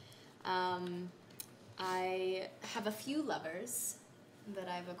village. I have a few lovers that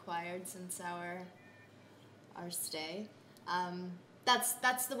I've acquired since our stay.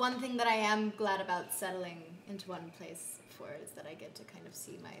 That's the one thing that I am glad about settling into one place for, is that I get to kind of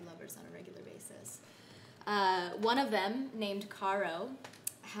see my lovers on a regular basis. One of them, named Caro,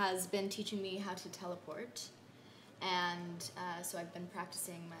 has been teaching me how to teleport, and so I've been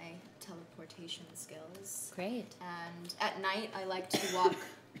practicing my teleportation skills. Great. And at night, I like to walk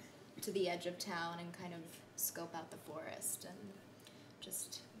to the edge of town and kind of scope out the forest and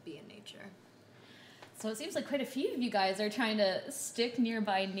just be in nature. So it seems like quite a few of you guys are trying to stick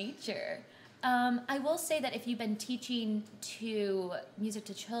nearby nature. I will say that if you've been teaching music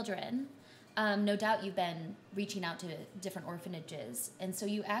to children, no doubt you've been reaching out to different orphanages, and so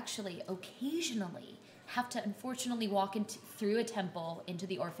you actually occasionally have to unfortunately walk through a temple into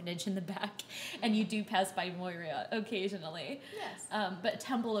the orphanage in the back, and you do pass by Moira occasionally. Yes. But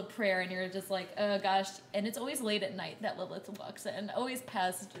temple of prayer, and you're just like, oh gosh, and it's always late at night that Lilith walks in, always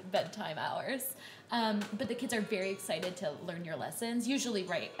past bedtime hours. But the kids are very excited to learn your lessons, usually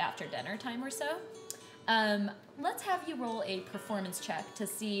right after dinner time or so. Let's have you roll a performance check to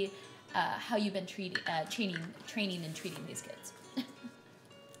see how you've been training and treating these kids.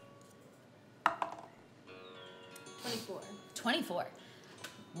 24.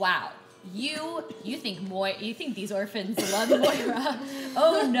 Wow. You think these orphans love Moira.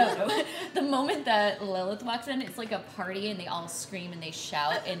 Oh no. The moment that Lilith walks in, it's like a party and they all scream and they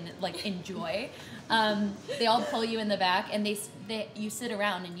shout and like enjoy. They all pull you in the back and you sit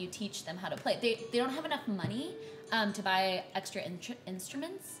around and you teach them how to play. They don't have enough money to buy extra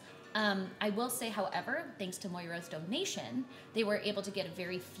instruments. I will say, however, thanks to Moira's donation, they were able to get a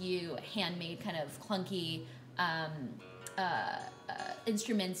very few handmade kind of clunky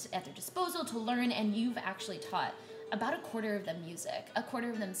instruments at their disposal to learn, and you've actually taught about a quarter of them music, a quarter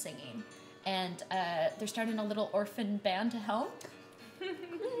of them singing, and they're starting a little orphan band to help.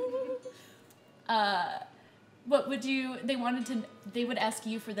 What would you? They would ask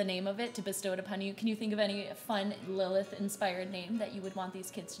you for the name of it to bestow it upon you. Can you think of any fun Lilith-inspired name that you would want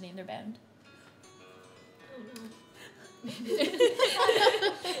these kids to name their band?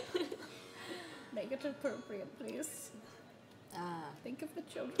 Make it appropriate, please. Think of the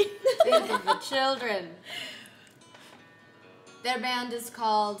children. Think of the children. Their band is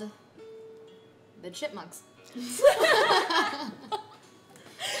called the Chipmunks.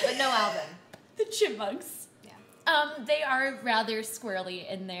 But no album. The Chipmunks. Yeah. They are rather squirrely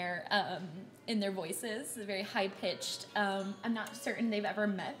in their voices, very high pitched. I'm not certain they've ever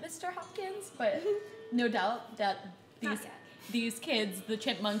met Mr. Hopkins, but no doubt that these kids, the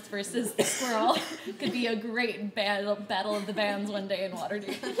Chipmunks versus the Squirrel, could be a great battle of the bands one day in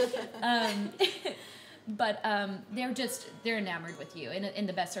Waterdeep. But they're enamored with you in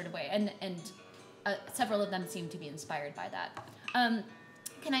the best sort of way, and several of them seem to be inspired by that.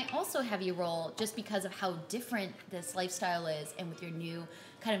 Can I also have you roll, just because of how different this lifestyle is and with your new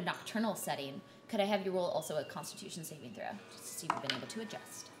kind of nocturnal setting, could I have you roll also a Constitution saving throw, just to see if you've been able to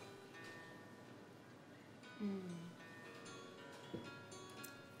adjust?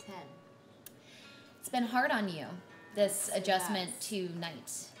 10. It's been hard on you, this adjustment to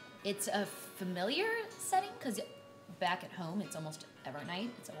night. It's a familiar setting, because back at home, it's almost ever night.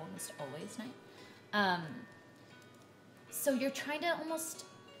 It's almost always night. So you're trying to almost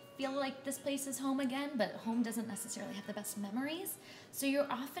feel like this place is home again, but home doesn't necessarily have the best memories. So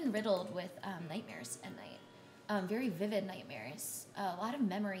you're often riddled with nightmares at night, very vivid nightmares, a lot of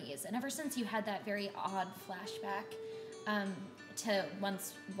memories. And ever since you had that very odd flashback to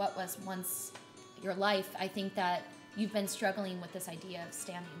what was once your life, I think that you've been struggling with this idea of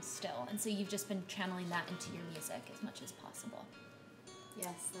standing still. And so you've just been channeling that into your music as much as possible.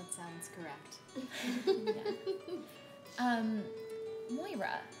 Yes, that sounds correct. Yeah.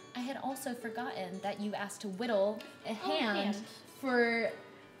 Moira, I had also forgotten that you asked to whittle a hand for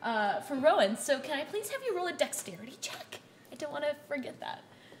Rowan. So can I please have you roll a dexterity check? I don't want to forget that.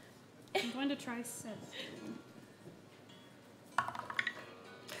 I'm going to try 7.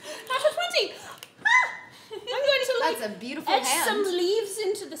 Not a 20! I'm going to That's a beautiful Edge hand. some leaves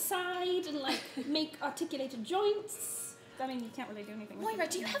into the side and make articulated joints. I mean, you can't really do anything with Moira,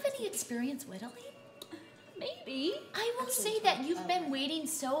 it. do you have any experience whittling? Maybe. I will say that you've been waiting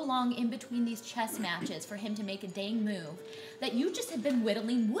so long in between these chess matches for him to make a dang move that you just have been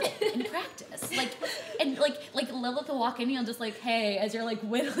whittling wood in practice. Like Lilith will walk in and you'll just hey, as you're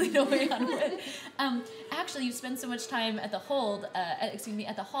whittling away on wood. Actually, you've spent so much time at the hold, at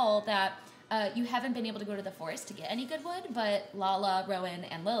the hall that you haven't been able to go to the forest to get any good wood, but Lala, Rowan,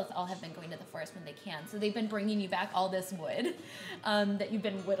 and Lilith all have been going to the forest when they can. So they've been bringing you back all this wood that you've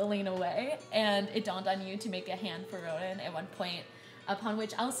been whittling away, and it dawned on you to make a hand for Rowan at one point, upon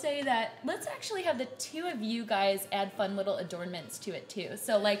which I'll say that let's actually have the two of you guys add fun little adornments to it too.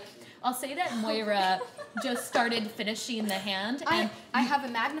 So I'll say that Moira just started finishing the hand. And I have a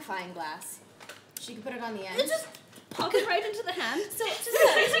magnifying glass. She can put it on the end. Pop it right into the hand. So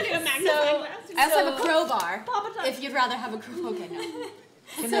Basically a magnifying glass. I also have a crowbar. Pop it up. If you'd rather have a crowbar. Okay,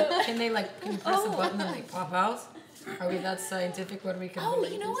 no. Can they press a button and pop out? Are we that scientific? What we can Oh,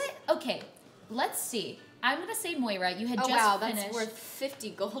 relate you know this? what? Okay, let's see. I'm gonna say Moira. You had Oh just wow, finished. that's worth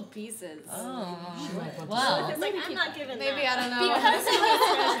 50 gold pieces. Oh, She might want to wow. sell it. I'm not giving Maybe that.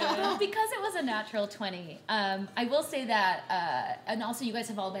 I don't know. Because it was a natural 20. I will say that, and also you guys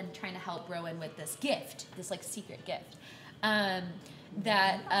have all been trying to help Rowan with this gift, this secret gift. that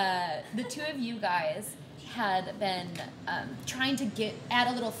the two of you guys had been trying to add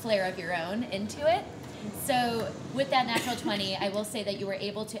a little flair of your own into it. So with that natural 20, I will say that you were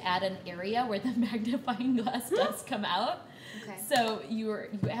able to add an area where the magnifying glass does come out. Okay. So you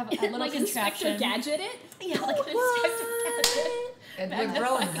have a little like contraption. Inspector Gadget it? Yeah, like an Inspector Gadget. And with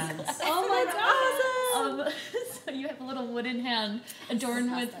Rowan hands. Oh my god! So you have a little wooden hand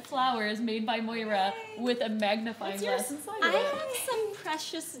adorned with flowers made by Moira with a magnifying glass inside I of it. have some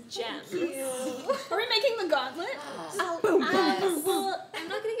precious gems. Are we making the gauntlet? Well, I'm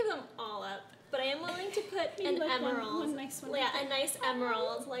not going to give them all up, but I am willing to put an like emerald. one nice one. Yeah, a nice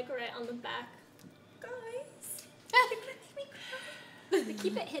emerald, like right on the back. Guys.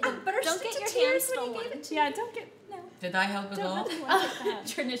 Keep it hidden. Burst Don't get into your tears hands when you stolen. gave it to Yeah, don't get... Did I help at Don't all? let anyone take the hand.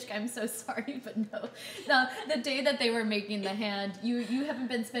 Tranishka, I'm so sorry, but no. No, the day that they were making the hand, you haven't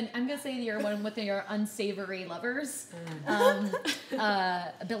been spending. I'm gonna say you're one with your unsavory lovers.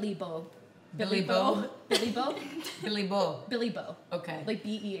 Billy Bo. Billy Bo? Billy Bo? Billy Bo. Billy Bo. Okay. Like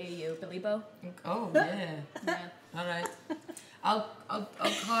Beau. Billy Bo. Oh, yeah. Yeah. All right. I'll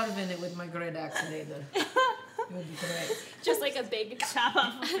carve in it with my great axe later. It would be great. Just like a big Chop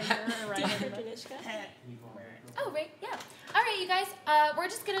off a finger right for in the Dranisha. Oh, right, yeah. All right, you guys, we're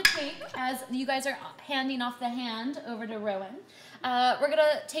just going to take, as you guys are handing off the hand over to Rowan, we're going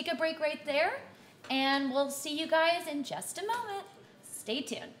to take a break right there, and we'll see you guys in just a moment. Stay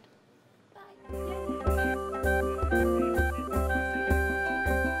tuned. Bye.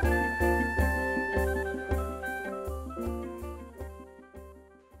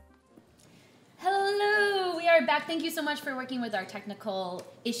 Hello, we are back. Thank you so much for working with our technical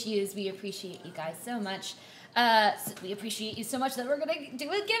issues. We appreciate you guys so much. We appreciate you so much that we're going to do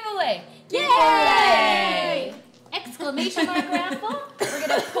a giveaway. Yay! Exclamation mark raffle. We're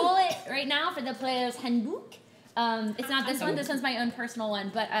going to pull it right now for the player's handbook. It's not this one. This one's my own personal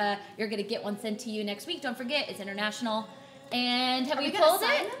one, but you're going to get one sent to you next week. Don't forget, it's international. And have we pulled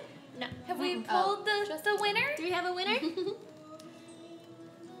it? No. Have we pulled the winner? Do we have a winner?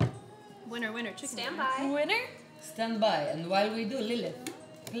 Winner, winner, chicken. Stand by. Winner? Stand by, and while we do, Lilith,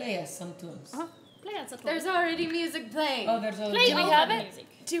 play us some tunes. Play us a There's already music playing. Oh, there's already Do we have it?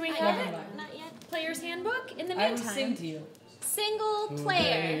 Do we have Never it? mind. Not yet. Player's handbook? In the I will meantime. sing to you. Single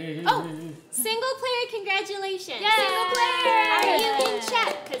player. Oh, Single player, congratulations. Yay! Single player. Are you in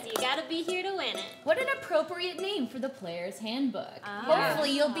chat? Because you got to be here to win it. what an appropriate name for the player's handbook. Ah.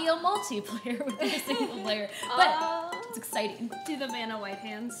 Hopefully you'll be a multiplayer with your single player. But Oh. it's exciting. Do the Vanna White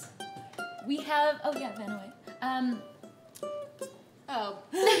hands. We have, oh yeah, Vanna White. Oh,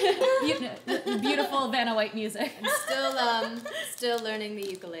 Beautiful Vanna White music. still learning the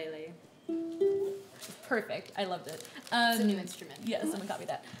ukulele. Perfect. I loved it. It's a new instrument. Yeah, someone copy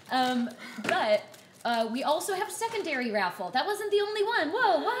that. But we also have a secondary raffle. That wasn't the only one.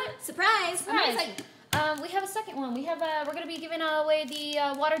 Whoa, what? Surprise. Surprise. We have a second one. We have we're going to be giving away the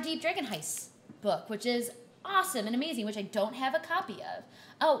Waterdeep Dragon Heist book, which is awesome and amazing, which I don't have a copy of.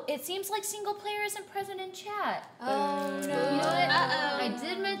 Oh, it seems like single player isn't present in chat. Oh, no. You know what? Uh-oh. I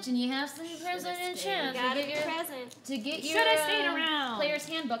did mention you have to be present in chat Got to to get be your present. Should have stayed around. Player's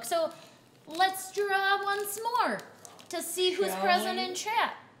handbook. So let's draw once more to see who's Shall present we? in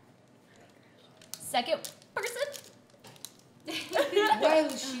chat. Second person. While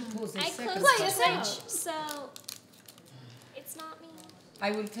she pulls a I second closed Play the us song, out. switch, so it's not me.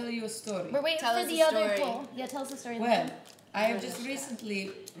 I will tell you a story. We're waiting Tell for us the the other story. poll. Yeah, tell us the story. Well, I have just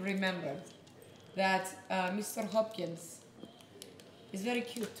recently remembered that Mr. Hopkins is very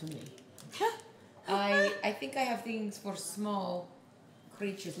cute to me. I think I have things for small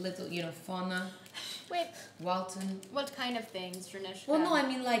creatures, little, Fauna, Wait, Walton. What kind of things, Dranisha? Well, no, I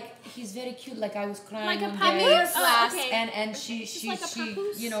mean like he's very cute. Like I was crying Like a one puppy day, or flask. okay. and she like a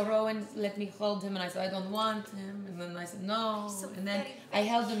papoose? Rowan let me hold him, and I said I don't want him, and then I said no, So and then very, I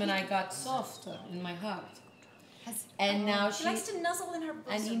held him, and I got softer in my heart. Has- And now She she likes to nuzzle in her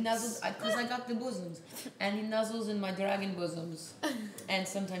bosom. and he nuzzles because I got the bosoms, and he nuzzles in my dragon bosoms, and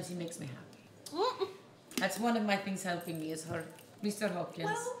sometimes he makes me happy. That's one of my things helping me is her, Mr. Hopkins.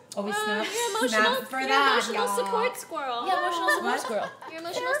 Well, Always your snap emotional, for your that. emotional y'all. support squirrel. Yeah, emotional support What? squirrel. Your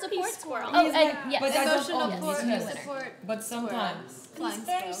emotional support squirrel. Oh, He's and my- yes. but I don't Emotional own him, he's support- hers. support. But sometimes He's Flying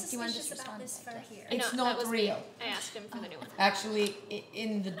very squirrel. Do you wanna suspicious just about respond this to fur that? here. it's No, that was not me. real. I asked him for the new one. Actually,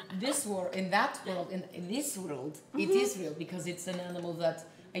 in this world, in that world, in this world, it is real because it's an animal that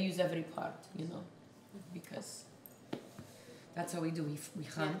I use every part, because that's how we do. We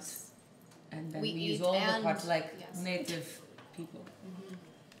hunt, Yes. and then We we use eat all the and- parts like yes. native people.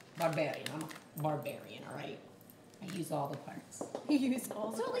 Barbarian. I'm a barbarian, all right. I use all the parts. You use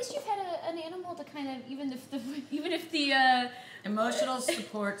all So at least you've had an animal to kind of, even if the Emotional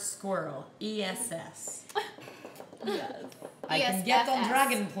support squirrel, ESS. yes. I can get on ESFS.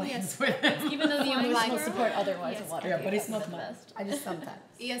 dragon planes with him. Even though the emotional Flying support otherwise Yes. a water. Yeah, but it's the not mine. best. I just sometimes.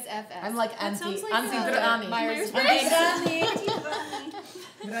 ESFS. I'm like That sounds like anti-Drani. Myers-Briggs.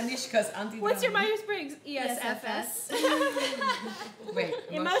 Dranishka's anti-Drani. What's your Myers-Briggs? ESFS. Wait.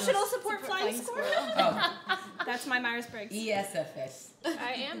 Emotional support flying squirrel. Oh, That's my Myers-Briggs. ESFS.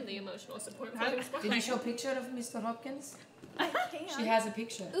 I am the emotional support. Did you show a picture of Mr. Hopkins? I can't. She has a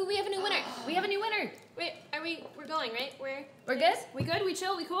picture. Ooh, we have a new winner. We have a new winner. Wait, we're going, right? We're good? We good? We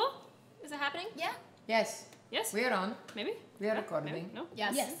chill? We cool? Is it happening? Yeah. Yes, Yes? we're on. Maybe? We're recording. Maybe? No?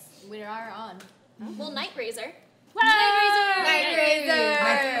 Yes. Yes. We are on. Well, Night Razor. Night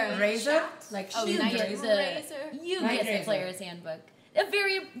Razor. Like razor? Like Oh, shield Night razor. Razor. You Night get the Razor. player's handbook. A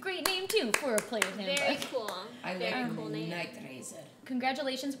very great name too for a player's Very handbook. cool. I Very like cool name. night razor.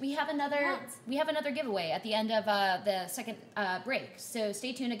 Congratulations! We have another giveaway at the end of the second break. So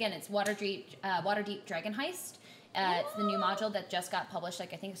stay tuned again. It's Waterdeep Dragon Heist. It's the new module that just got published.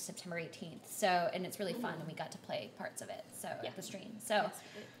 Like I think it's September 18th. So and it's really fun, and we got to play parts of it. So at the stream. So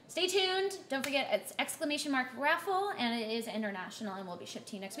stay tuned. Don't forget it's ! raffle, and it is international, and will be shipped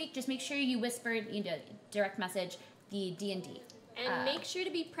to you next week. Just make sure you direct message the D&D. And make sure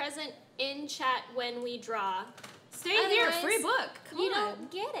to be present in chat when we draw. Stay here. Otherwise, Free book. Come You on.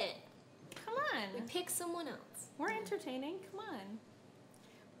 don't get it. Come We on. pick someone else. We're entertaining. Come on.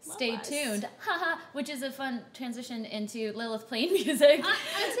 Stay us. tuned, haha, which is a fun transition into Lilith playing music.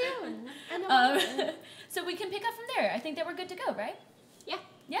 So we can pick up from there. I think that we're good to go, right? Yeah.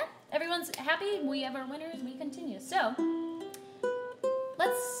 Yeah, everyone's happy. We have our winners. We continue. So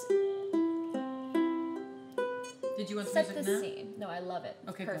let's Did you want set music the now? scene. No, I love it. It's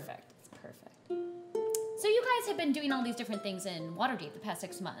Okay, go. perfect. It's perfect. So you guys have been doing all these different things in Waterdeep the past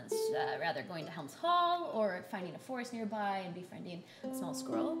 6 months, rather going to Helm's Hall, or finding a forest nearby and befriending a small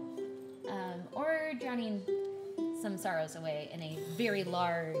squirrel, or drowning some sorrows away in a very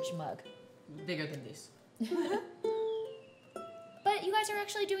large mug. Bigger than this. But you guys are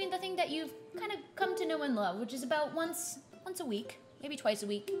actually doing the thing that you've kind of come to know and love, which is about once a week, maybe twice a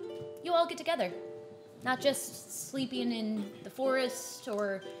week, you all get together. Not just sleeping in the forest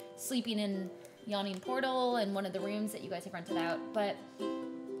or sleeping in Yawning Portal in one of the rooms that you guys have rented out, but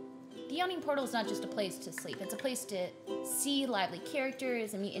the Yawning Portal is not just a place to sleep. It's a place to see lively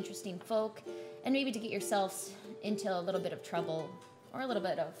characters and meet interesting folk, and maybe to get yourselves into a little bit of trouble or a little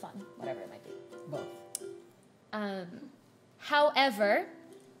bit of fun, whatever it might be. Both. However,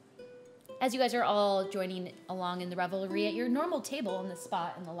 as you guys are all joining along in the revelry at your normal table in the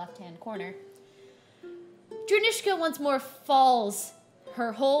spot in the left-hand corner, Dranisha once more falls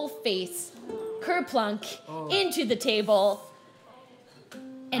her whole face, kerplunk, into the table,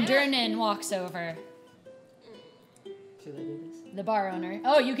 and Durnan walks over. Should I do this? The bar owner.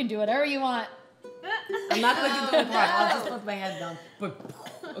 Oh, you can do whatever you want. I'm not going to do the part. I'll just put my head down. But,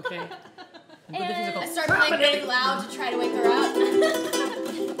 okay. And put the physical. I start playing really loud to try to wake her up.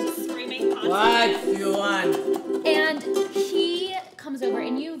 Screaming. What do you want? And he comes over,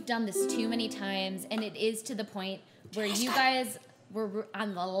 and you've done this too many times, and it is to the point where you guys were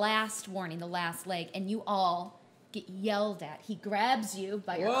on the last warning, the last leg, and you all get yelled at. He grabs you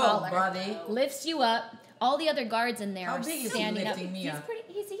by your Whoa, collar, buddy. lifts you up. All the other guards in there How are big is he standing up. lifting me up?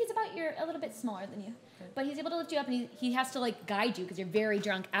 He's about a little bit smaller than you, but he's able to lift you up, and he has to like guide you because you're very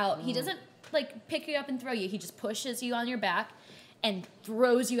drunk out. He doesn't like pick you up and throw you. He just pushes you on your back and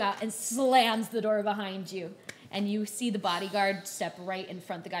throws you out and slams the door behind you. And you see the bodyguard step right in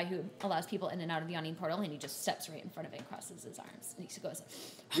front, the guy who allows people in and out of the Yawning Portal, and he just steps right in front of it and crosses his arms. And he goes,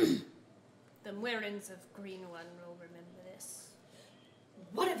 The Muirrens of Green One will remember this.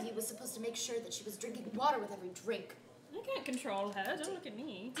 One of you was supposed to make sure that she was drinking water with every drink. I can't control her. Don't look at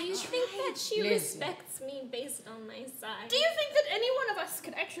me. Do you think that she Liz. respects me based on my size? Do you think that any one of us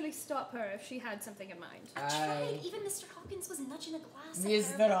could actually stop her if she had something in mind? Tried. Even Mr. Hopkins was nudging a glass at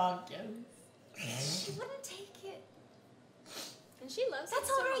Mr. her. Hopkins. She wouldn't take it. And she loves That's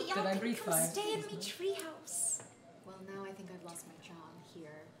it all so right. much. Y'all Did I can breathe come fire? stay in me treehouse. Well, now I think I've lost my job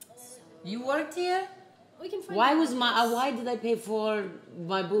here. So You worked here? We can find Why out was about my? this. Why did I pay for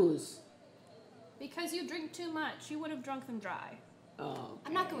my booze? Because you drink too much. You would have drunk them dry. Oh.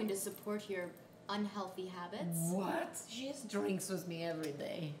 I'm not going to support your unhealthy habits. What? She just drinks with me every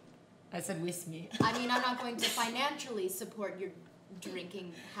day. I said with me. I mean, I'm not going to financially support your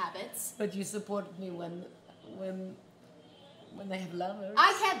drinking habits. But you support me when they have lovers.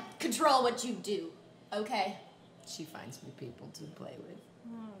 I can't control what you do, okay? She finds me people to play with.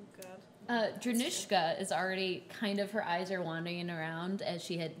 Oh, God. Dranisha is already kind of, her eyes are wandering around as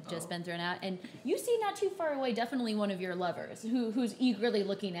she had just been thrown out, and you see not too far away definitely one of your lovers who's eagerly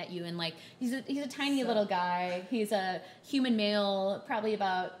looking at you, and like he's a tiny little guy. He's a human male, probably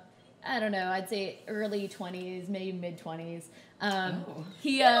about, I don't know, I'd say early 20s, maybe mid 20s.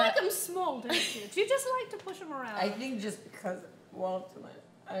 He You like them small, don't you? Do you just like to push them around? I think just because Walter,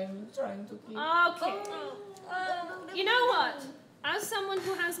 I'm trying to keep. Okay. You know what? As someone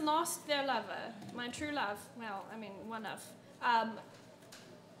who has lost their lover, my true love, well, I mean, one of,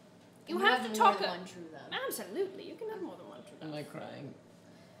 you have to talk. More than one true love. Absolutely, you can have more than one true Am love. I crying?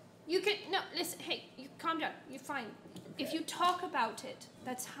 You can listen. Hey, you calm down. You're fine. Okay. If you talk about it,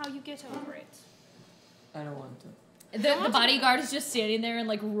 that's how you get over it. I don't want to. the bodyguard is just standing there and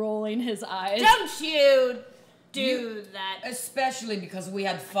like rolling his eyes. Don't you do that? Especially because we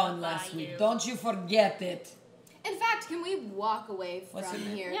had fun last week. Don't you forget it. In fact, can we walk away from What's your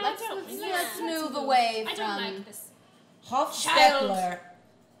name? here? Yeah, Let's move away I from. don't like this. Hofstetler.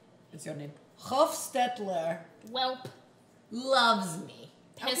 What's your name? Hofstetler Whelp. loves me.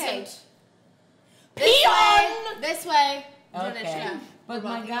 Okay. Peon! This way. Okay. Dranisha. But We're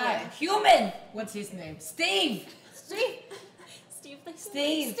my walking guy, away. human. What's his name? Steve. Steve. Steve the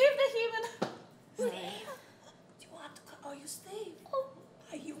Steve. Steve the human. Do you want to come? Are you Steve? Oh,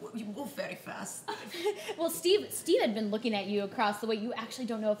 you move very fast. Well, Steve had been looking at you across the way. You actually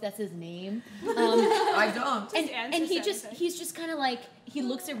don't know if that's his name. I don't. And he's just kind of like, he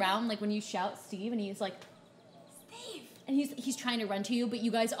looks around like when you shout Steve, and he's like, Steve, and he's trying to run to you, but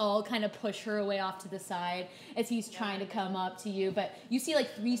you guys all kind of push her away off to the side as he's trying to come up to you. But you see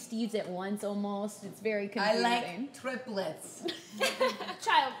like 3 Steves at once almost. It's very I confusing. like triplets.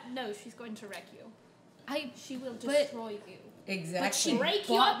 Child, no, she's going to wreck you. She will destroy you. Exactly. But she Break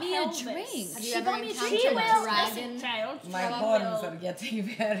bought your me a pelvis. drink. Have She you ever bought me a encountered drink. She a will, dragon? listen, child. My She horns will are getting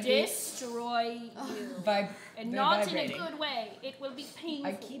very destroy you. they're And not vibrating. in a good way. It will be painful.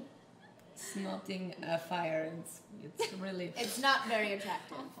 I keep snotting fire, and it's really. It's not very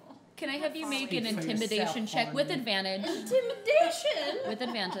attractive. Can I have you make an Speak for intimidation yourself, check with Fauna. advantage? Intimidation? With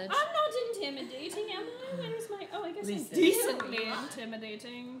advantage. I'm not intimidating, am I? Where's my... Oh, I guess Listen. I'm decently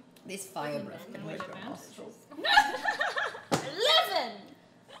intimidating. This fire breath can With hurt your advantage. nostrils. 11!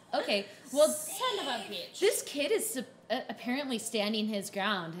 Okay, well, Son of a bitch. this kid is apparently standing his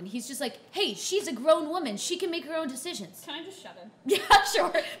ground, and he's just like, hey, she's a grown woman. She can make her own decisions. Can I just shut him? Yeah,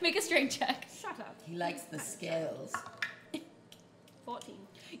 sure. Make a strength check. Shut up. He likes the scales. 14.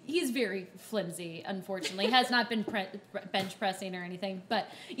 He's very flimsy, unfortunately. Has not been bench pressing or anything. But,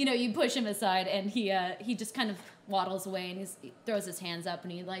 you know, you push him aside, and he just kind of waddles away, and he throws his hands up,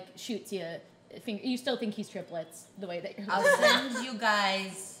 and he, like, shoots you a finger. You still think he's triplets, the way that you're I'll send you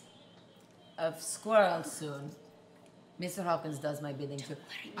guys a squirrel soon. Mr. Hawkins does my bidding too.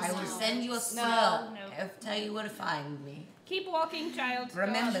 I will send you a squirrel. No. I'll tell you where to find me. Keep walking, child.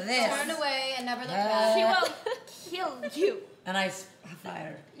 Remember God. this. Turn away and never look She back. will kill you. And I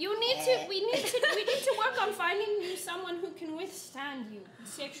fire. You need to. We need to work on finding you someone who can withstand you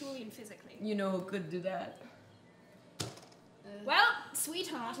sexually and physically. You know who could do that? Well,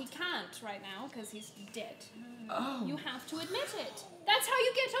 sweetheart, he can't right now because he's dead. Oh. You have to admit it. That's how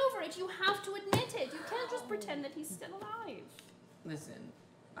you get over it. You have to admit it. You can't just pretend that he's still alive. Listen,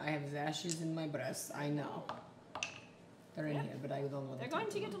 I have ashes in my breasts. I know. They're in here, but I don't want They're to. going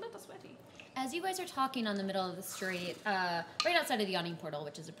to get a little sweaty. As you guys are talking on the middle of the street, right outside of the Yawning Portal,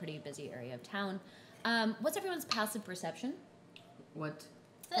 which is a pretty busy area of town, what's everyone's passive perception? What?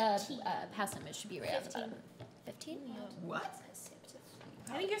 Passive, it should be right at the bottom. 15? What?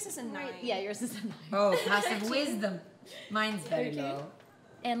 I think yours is a 9. Yeah, yours is a 9. Oh, passive wisdom. Mine's very 13. low.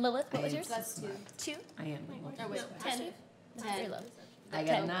 And Lilith, what was I am yours? That's 2. 2? I am. Or wait, 10. Very low. I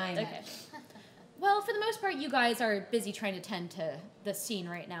got 9. Okay. Well, for the most part, you guys are busy trying to tend to the scene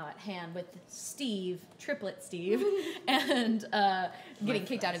right now at hand with Steve, triplet Steve, and getting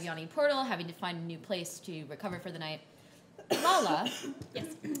kicked out of Yawning Portal, having to find a new place to recover for the night. Lala,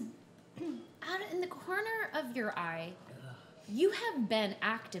 yes. Out in the corner of your eye, you have been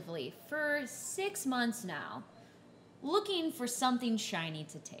actively, for 6 months now, looking for something shiny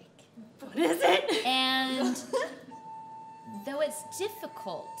to take. What is it? And though it's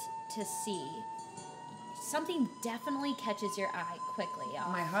difficult to see, something definitely catches your eye quickly.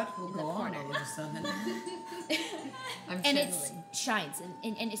 My heart will in the go on corner. all of a sudden. I'm And it channeling. shines,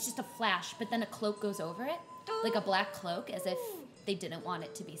 and it's just a flash, but then a cloak goes over it, like a black cloak, as if they didn't want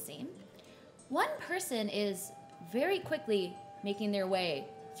it to be seen. One person is very quickly making their way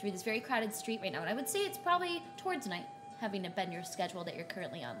through this very crowded street right now, and I would say it's probably towards night, having it been your schedule that you're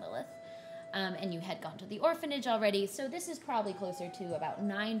currently on, Lilith. and you had gone to the orphanage already, so this is probably closer to about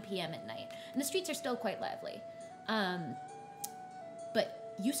 9 p.m. at night. And the streets are still quite lively.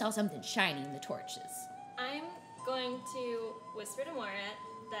 But you saw something shiny in the torches. I'm going to whisper to Moira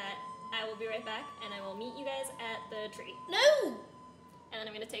that I will be right back, and I will meet you guys at the tree. No! And then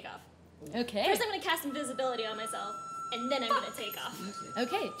I'm going to take off. Okay. First, I'm going to cast invisibility on myself, and then I'm going to take off.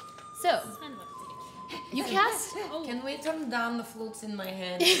 Okay, so you cast. Can we turn down the flutes in my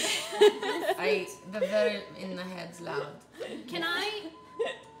head? The very in the head's loud. Can I,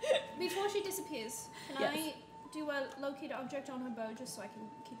 before she disappears, can Yes. I do a locate object on her bow just so I can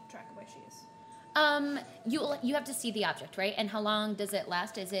keep track of where she is? You have to see the object, right? And how long does it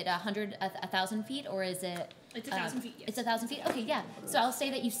last? Is it 1,000 feet, or is it? It's 1,000 feet, yes. It's 1,000 feet. Okay, yeah. So I'll say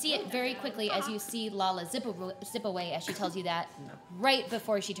that you see it very quickly as you see Lala zip away as she tells you that, right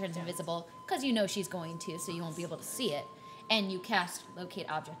before she turns invisible, because you know she's going to, so you won't be able to see it. And you cast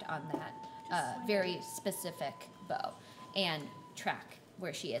locate object on that very specific bow, and track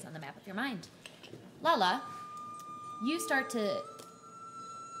where she is on the map of your mind. Lala, you start to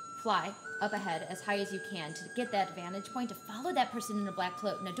fly up ahead as high as you can to get that vantage point, to follow that person in a black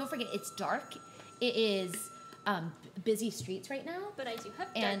cloak. Now, don't forget, it's dark. It is busy streets right now. But I do have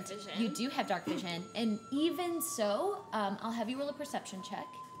And dark vision. you do have dark vision. And even so, I'll have you roll a perception check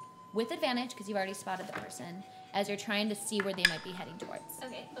with advantage, because you've already spotted the person, as you're trying to see where they might be heading towards.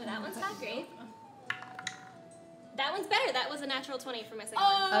 Okay, oh, that one's not great. That one's better. That was a natural 20 for my second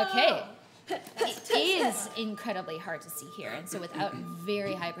one. Okay. It is incredibly hard to see here, and so without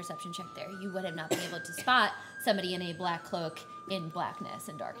very high perception check there, you would have not been able to spot somebody in a black cloak in blackness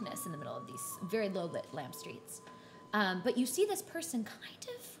and darkness in the middle of these very low-lit lamp streets. But you see this person kind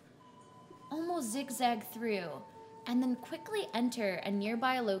of almost zigzag through and then quickly enter a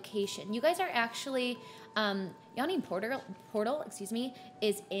nearby location. You guys are actually, Yawning Portal,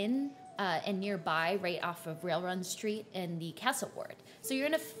 is in and nearby, right off of Railrun Street in the Castle Ward. So you're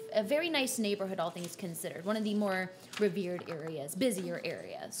in a very nice neighborhood, all things considered, one of the more revered areas, busier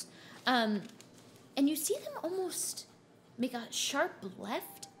areas. And you see them almost make a sharp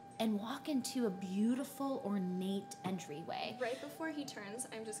left and walk into a beautiful, ornate entryway. Right before he turns,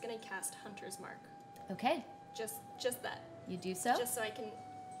 I'm just going to cast Hunter's Mark. Okay, Just that. you do so. Just so I can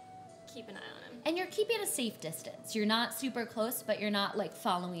keep an eye on him. And you're keeping a safe distance. You're not super close, but you're not, like,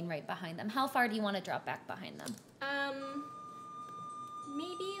 following right behind them. How far do you want to drop back behind them?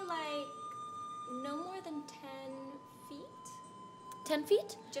 Maybe like no more than 10 feet. 10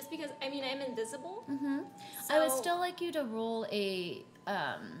 feet? Just because, I mean, I'm invisible. Mm-hmm. So I would still like you to roll a,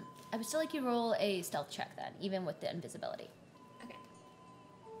 stealth check then, even with the invisibility. Okay.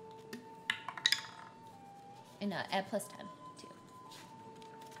 And add plus 10, too.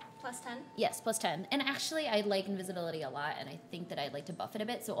 Plus 10? Yes, plus 10. And actually, I like invisibility a lot, and I think that I'd like to buff it a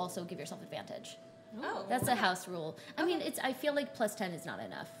bit, so also give yourself advantage. Oh. That's a house rule. I mean, I feel like plus 10 is not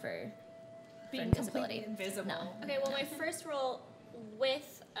enough for Being invisibility. completely invisible. No. Okay, well, my first roll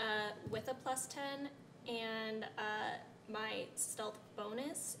with a plus 10 and my stealth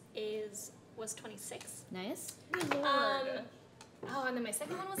bonus was 26. Nice. And then my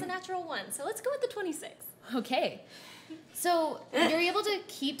second one was a natural 1. So let's go with the 26. Okay. So you're able to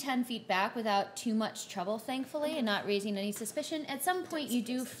keep 10 feet back without too much trouble, thankfully, and not raising any suspicion. At some point, you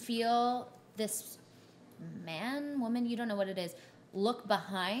do feel this woman, you don't know what it is, look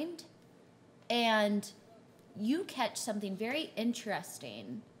behind, and you catch something very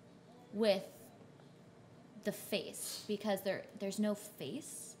interesting with the face, because there's no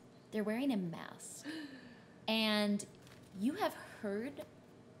face. They're wearing a mask. And you have heard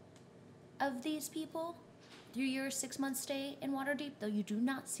of these people through your 6-month stay in Waterdeep, though you do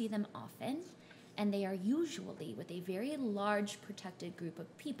not see them often. And they are usually with a very large protected group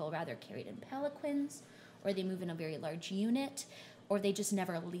of people, rather carried in palanquins, or they move in a very large unit, or they just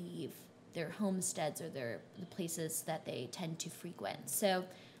never leave their homesteads or the places that they tend to frequent. So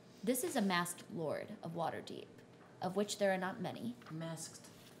this is a masked lord of Waterdeep, of which there are not many. Masked.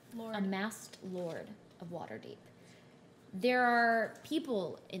 Lord. A masked lord of Waterdeep. There are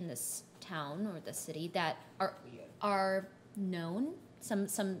people in this town or the city that are known. Some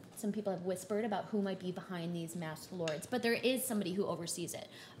people have whispered about who might be behind these masked lords, but there is somebody who oversees it,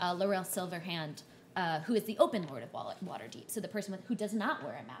 Laurel Silverhand, who is the open lord of Waterdeep, so the person who does not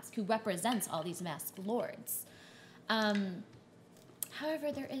wear a mask, who represents all these masked lords.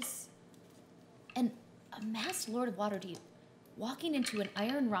 However, there is a masked lord of Waterdeep walking into an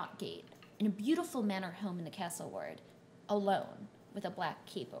iron rock gate in a beautiful manor home in the castle ward, alone, with a black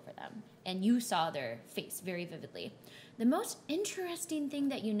cape over them, and you saw their face very vividly. The most interesting thing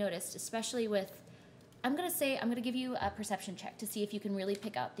that you noticed, especially with I'm gonna give you a perception check to see if you can really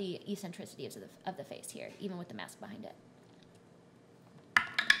pick out the eccentricities of the face here, even with the mask behind it.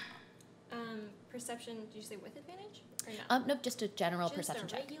 Perception, did you say with advantage? Or no? Nope, just a general perception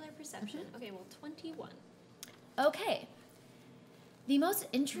Just a check. regular perception. Okay, well, 21. Okay. The most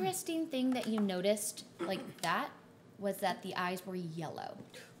interesting thing that you noticed, like that, was that the eyes were yellow,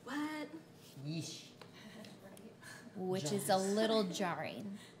 What? Yeesh. which is a little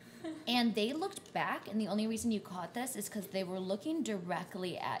jarring. And they looked back, and the only reason you caught this is because they were looking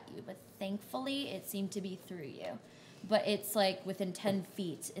directly at you, but thankfully it seemed to be through you. But it's like within 10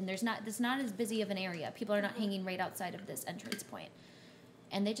 feet, and it's not as busy of an area. People are not hanging right outside of this entrance point.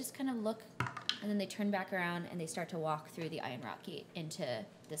 And they just kind of look, and then they turn back around, and they start to walk through the Iron Rock Gate into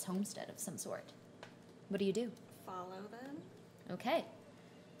this homestead of some sort. What do you do? Follow them. Okay.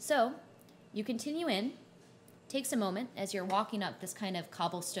 So, you continue in. Takes a moment as you're walking up this kind of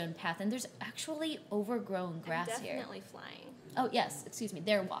cobblestone path, and there's actually overgrown grass I'm here. definitely flying. Oh, yes, excuse me.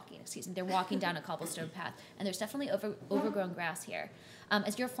 They're walking down a cobblestone path, and there's definitely overgrown grass here.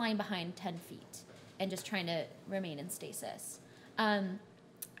 As you're flying behind 10 feet and just trying to remain in stasis.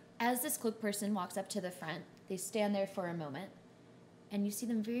 As this cloaked person walks up to the front, they stand there for a moment, and you see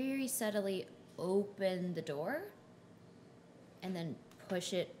them very subtly open the door and then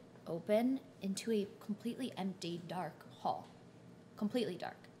push it open into a completely empty, dark hall. Completely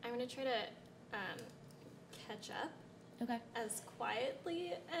dark. I'm going to try to catch up. Okay. As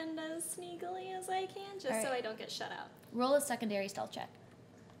quietly and as sneakily as I can, just All so right. I don't get shut out. Roll a secondary stealth check.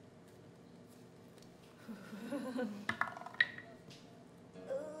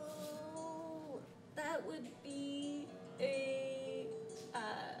 Oh, that would be a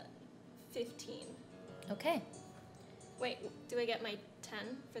 15. Okay. Wait, do I get my 10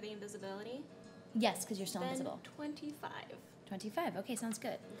 for the invisibility? Yes, because you're still Then invisible. 25. 25. Okay, sounds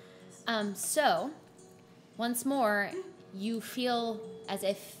good. So, once more, you feel as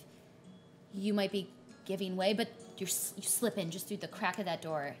if you might be giving way, but you slip in just through the crack of that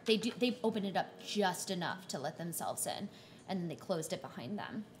door. They opened it up just enough to let themselves in, and then they closed it behind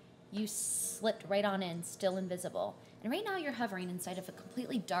them. You slipped right on in, still invisible. And right now you're hovering inside of a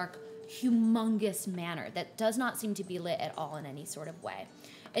completely dark, humongous manor that does not seem to be lit at all in any sort of way.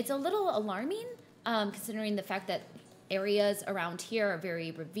 It's a little alarming, considering the fact that areas around here are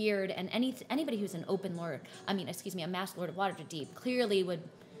very revered, and anybody who's an a masked Lord of Waterdeep clearly would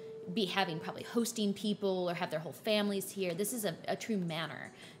be having probably hosting people or have their whole families here. This is a true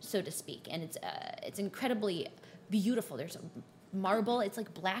manor, so to speak, and it's incredibly beautiful. There's marble. It's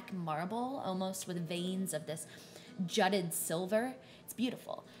like black marble, almost with veins of this jutted silver. It's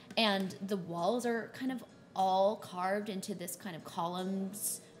beautiful, and the walls are kind of all carved into this kind of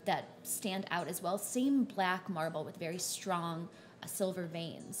columns that stand out as well. Same black marble with very strong silver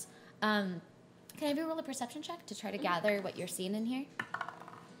veins. Can I have you roll a perception check to try to gather what you're seeing in here?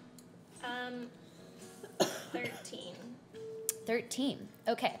 13. 13.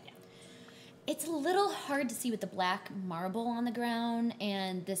 Okay. Yeah. It's a little hard to see with the black marble on the ground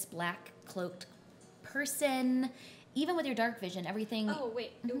and this black cloaked person. Even with your dark vision, everything... Oh,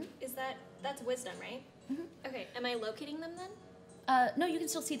 wait. That's wisdom, right? Mhm. Okay, am I locating them then? No, you can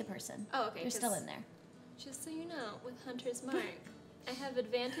still see the person. Oh, okay. They're still in there. Just so you know, with Hunter's Mark, I have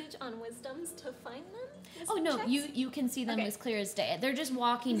advantage on wisdoms to find them? Oh, Wisdom no, checks? you can see them Okay. as clear as day. They're just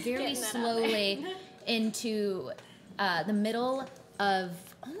walking very Getting that out slowly there. into the middle of,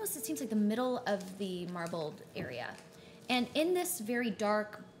 almost it seems like the middle of the marbled area. And in this very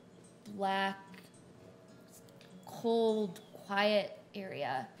dark, black, cold, quiet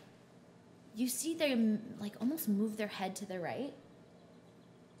area, you see them like almost move their head to the right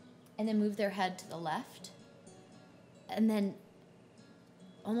and then move their head to the left and then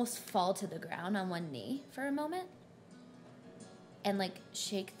almost fall to the ground on one knee for a moment and like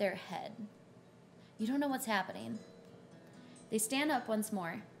shake their head. You don't know what's happening. They stand up once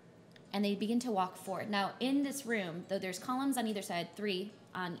more and they begin to walk forward. Now in this room, though there's columns on either side, 3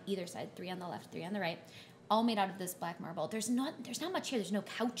 on either side, 3 on the left, 3 on the right, all made out of this black marble. There's not much here. There's no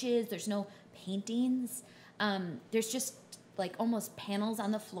couches, there's no paintings. There's just like almost panels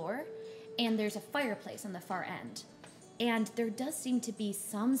on the floor, and there's a fireplace on the far end. And there does seem to be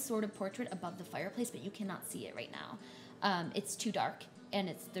some sort of portrait above the fireplace, but you cannot see it right now. It's too dark,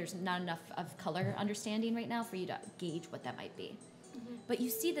 and there's not enough of color understanding right now for you to gauge what that might be. Mm-hmm. But you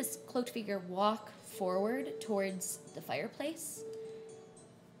see this cloaked figure walk forward towards the fireplace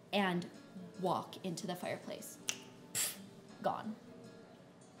and walk into the fireplace. Gone.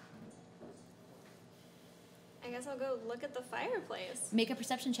 I guess I'll go look at the fireplace. Make a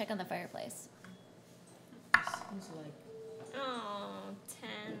perception check on the fireplace. Seems like Oh,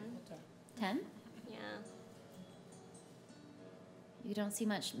 10. 10? Yeah. You don't see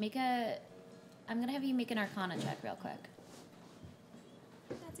much. I'm going to have you make an Arcana check real quick.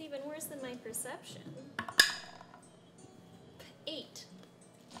 That's even worse than my perception. 8.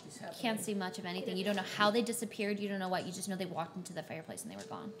 Can't see much of anything. You don't know how they disappeared. You don't know what. You just know they walked into the fireplace and they were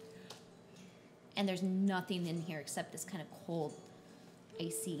gone. And there's nothing in here except this kind of cold,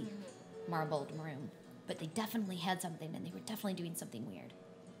 icy, marbled room. But they definitely had something, and they were definitely doing something weird.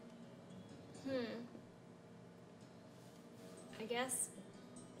 I guess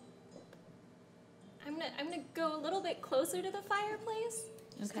I'm gonna go a little bit closer to the fireplace.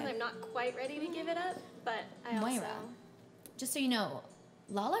 Just because I'm not quite ready to give it up, but I also... Moira, just so you know,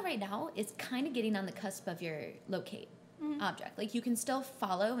 Lala right now is kind of getting on the cusp of your locate object. Like, you can still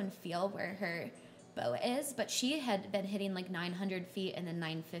follow and feel where her bow is, but she had been hitting like 900 feet and then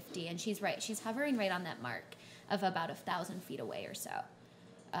 950, and she's hovering right on that mark of about 1,000 feet away or so.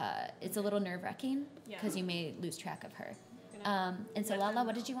 It's a little nerve-wracking because you may lose track of her. And so, Lala,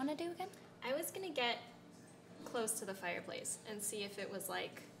 what did you want to do again? I was gonna get close to the fireplace and see if it was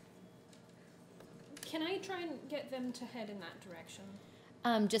like... Can I try and get them to head in that direction?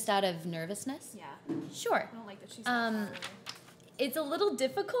 Just out of nervousness? Yeah. Sure. I don't like that she's that far away. It's a little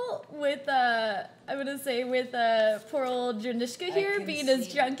difficult with, I'm going to say, with poor old Dranisha here being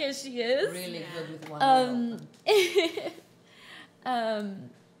as drunk as she is. Really good with one eye open. Can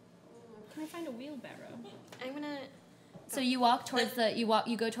I find a wheelbarrow? I'm gonna... So you walk towards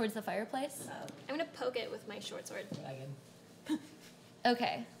you go towards the fireplace? I'm gonna poke it with my short sword.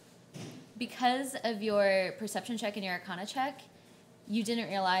 Okay. Because of your perception check and your arcana check, you didn't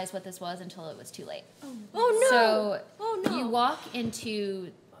realize what this was until it was too late. Oh no! So oh no! you walk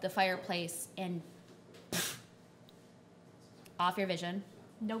into the fireplace and off your vision.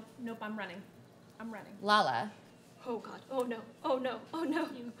 Nope, I'm running. Lala. Oh god, oh no, oh no, oh no.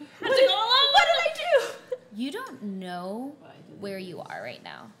 What did I do? You don't know where you are right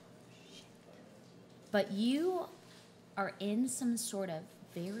now. But you are in some sort of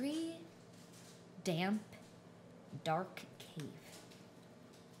very damp, dark cave.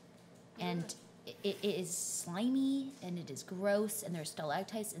 And it is slimy, and it is gross, and there's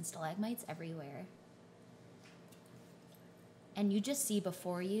stalactites and stalagmites everywhere. And you just see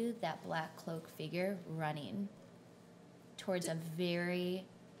before you that black cloak figure running towards a very,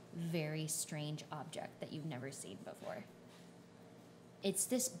 very strange object that you've never seen before. It's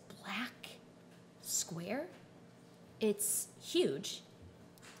this black square. It's huge.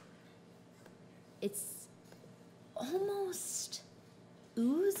 It's almost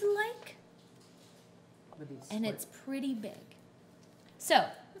ooze-like, and it's pretty big. So,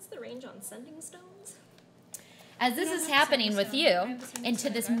 What's the range on sending stones? as this is happening with you, into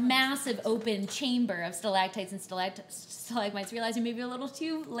this massive open chamber of stalactites and stalagmites, realizing maybe a little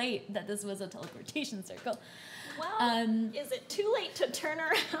too late that this was a teleportation circle. Well, is it too late to turn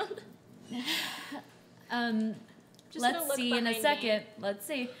around? Let's see in a second. Let's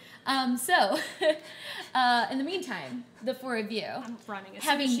see. In the meantime, the four of you, I'm running. As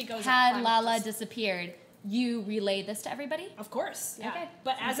having soon as she goes had up, Lala disappeared, you relay this to everybody? Of course. Yeah. Okay.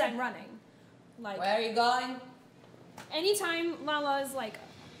 But as I'm running, like Where are you going? anytime Lala is like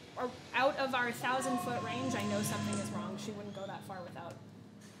out of our 1,000-foot range, I know something is wrong. She wouldn't go that far without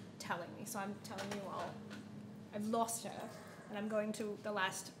telling me. So I'm telling you all, I've lost her, and I'm going to the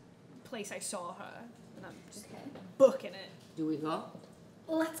last place I saw her, and I'm just booking it. Do we go?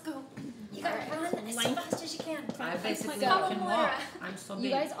 Let's go. You gotta run as fast as you can. I basically Go, can Moira. walk. I'm so big.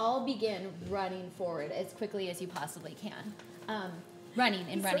 You guys all begin running forward as quickly as you possibly can. Running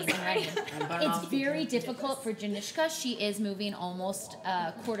and running and running. It's very difficult for Dranisha. She is moving almost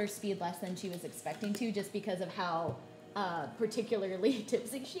quarter speed less than she was expecting to, just because of how particularly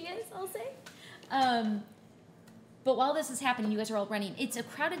tipsy she is, I'll say. But while this is happening, you guys are all running. It's a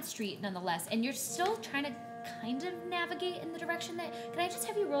crowded street nonetheless, and you're still trying to kind of navigate in the direction that... Can I just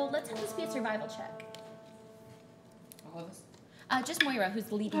have you roll? Let's have this be a survival check. All of us? Just Moira,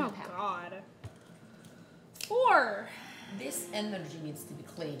 who's leading the pack. God. 4. This energy needs to be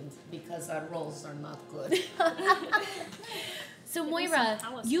cleaned because our rolls are not good. So Moira,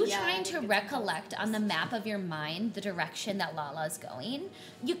 you Yeah, trying to recollect on the map of your mind the direction that Lala's going,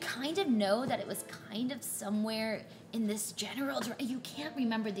 you kind of know that it was kind of somewhere in this general direction. You can't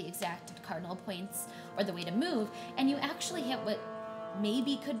remember the exact cardinal points or the way to move, and you actually hit what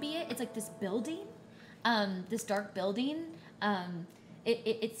maybe could be it. It's like this building, this dark building.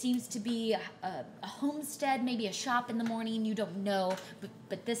 It seems to be a homestead, maybe a shop in the morning. You don't know,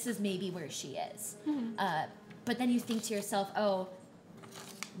 but this is maybe where she is. But then you think to yourself, oh,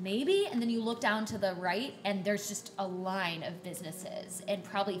 maybe? And then you look down to the right, and there's just a line of businesses, and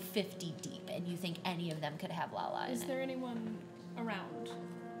probably 50 deep, and you think any of them could have Lala in Is it. there anyone around?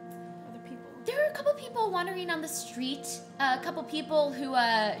 Other people? There are a couple people wandering on the street. A couple people who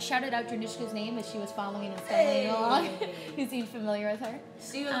shouted out Dranishka's name as she was following and stumbling along. Who seemed familiar with her.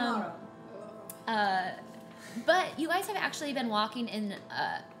 See you tomorrow. But you guys have actually been walking in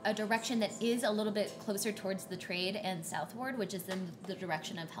a direction that is a little bit closer towards the trade and southward, which is in the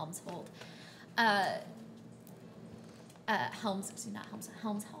direction of Helmsfold. Helms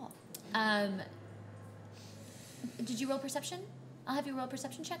Hall. Did you roll perception? I'll have you roll a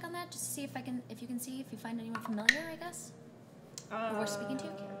perception check on that, just to see if you can see if you find anyone familiar, I guess. Who we're speaking to.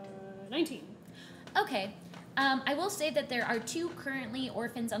 19. Okay. I will say that there are 2 currently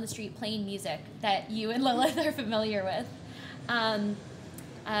orphans on the street playing music that you and Lilith are familiar with.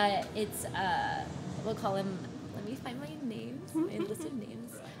 It's we'll call him. Let me find my names. My list of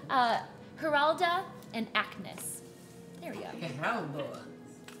names. Geralda and Agnes. There we go. Hidalgo.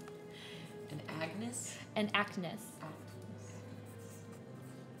 And Agnes? And Agnes.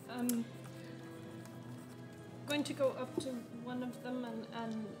 Going to go up to one of them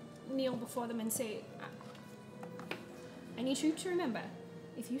and kneel before them and say, I need you to remember,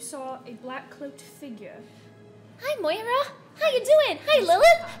 if you saw a black-cloaked figure... Hi, Moira. How you doing? Hi,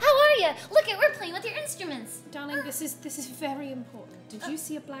 Lilith. How are you? Look, we're playing with your instruments. Darling, this is very important. Did you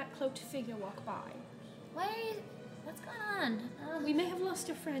see a black-cloaked figure walk by? Why are you... What's going on? We may have lost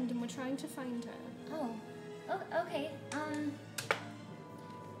a friend and we're trying to find her. Oh, okay.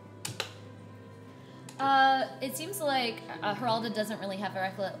 It seems like Geralda doesn't really have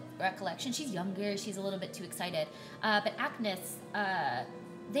a recollection. She's younger. She's a little bit too excited. But Agnes,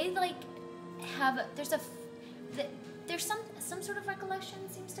 they have. There's some sort of recollection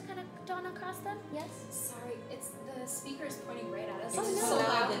seems to kind of dawn across them. Yes. Sorry, it's the speaker's pointing right at us. Oh, It's no. so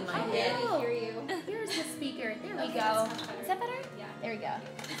loud in my I head. barely hear you. Here's the speaker. There we Okay, go. that's much better. Is that better? Yeah. There we go.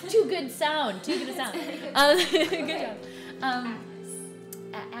 Too good sound. Good a sound. Good job.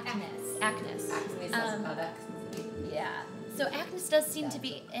 Agnes. Agnes. Yeah. So Agnes does seem to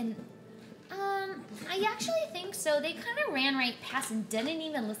be in. I actually think so. They kind of ran right past and didn't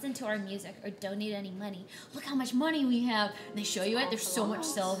even listen to our music or donate any money. Look how much money we have. And they show you it. There's so much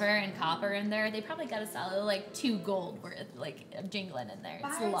silver and copper in there. They probably got a solid 2 gold worth of jingling in there.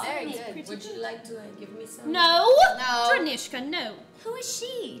 It's a lot. Very good. Would you like to give me some? No! No. Dranishka, no. Who is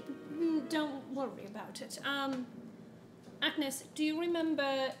she? Don't worry about it. Agnes, do you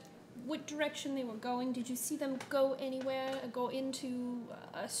remember what direction they were going? Did you see them go anywhere? Go into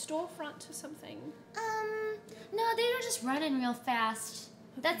a storefront or something? No, they were just running real fast.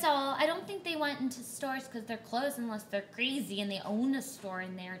 That's all. I don't think they went into stores because they're closed unless they're crazy and they own a store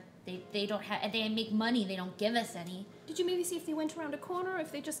in there. They don't have. They make money. They don't give us any. Did you maybe see if they went around a corner or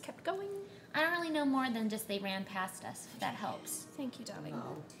if they just kept going? I don't really know more than just they ran past us. If that helps. Thank you, darling.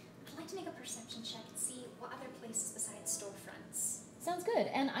 I'd like to make a perception check and see what other places besides storefronts. Sounds good.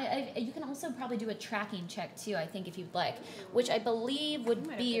 And you can also probably do a tracking check too. I think if you'd like, which I believe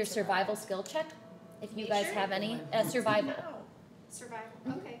would be your survival skill check. If you guys have any survival. Survival.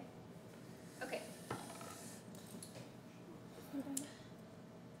 Okay. Okay.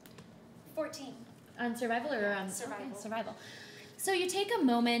 14. On survival or on Survival. Okay, survival. So you take a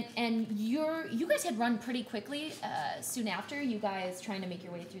moment, and you guys had run pretty quickly. Soon after, you guys trying to make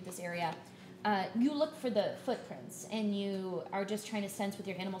your way through this area, you look for the footprints, and you are just trying to sense with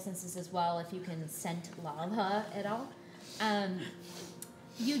your animal senses as well if you can scent lava at all.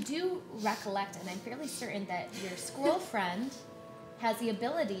 You do recollect, and I'm fairly certain that your squirrel friend has the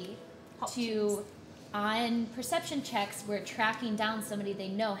ability to, on perception checks, where tracking down somebody they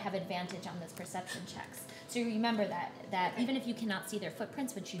know, have advantage on those perception checks. So you remember that even if you cannot see their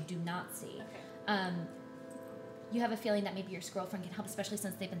footprints, which you do not see, you have a feeling that maybe your squirrel friend can help, especially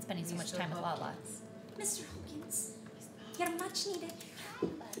since they've been spending so much time with Lala. Mr. Hopkins, you're much needed.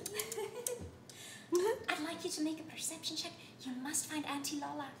 I'd like you to make a perception check. You must find Auntie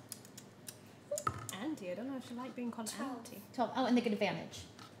Lala. Auntie, I don't know if you like being called 12. Auntie. 12. Oh, and they get advantage.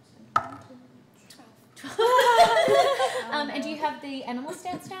 12. And do you have the animal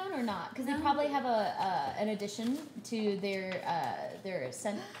stats down or not? Because they probably have an addition to their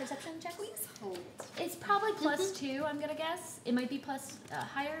scent perception check. Please hold. It's probably plus 2, I'm gonna guess. It might be plus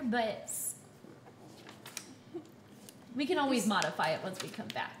higher, but we can always modify it once we come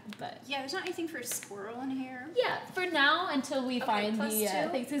back. But Yeah, there's not anything for a squirrel in here. yeah, for now until we find plus the 2.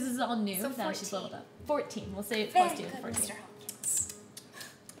 things. This is all new. So Now she's 14. leveled up. 14. We'll say it's Very plus 2. good, 14. Mr. Hopkins.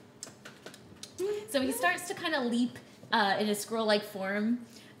 So he starts to kind of leap in a squirrel-like form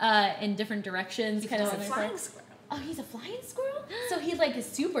in different directions. Kind of He's a flying squirrel. Oh, he's a flying squirrel? So he is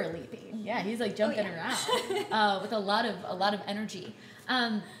super leaping. Yeah, he's jumping around with a lot of energy.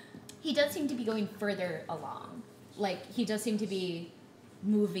 He does seem to be going further along. like he does seem to be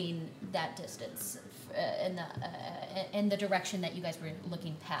moving that distance in the direction that you guys were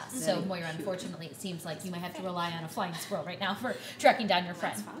looking past. So Moira, unfortunately, it seems like you might have to rely on a flying squirrel right now for tracking down your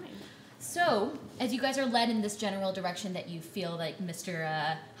friend. That's fine. So, as you guys are led in this general direction that you feel like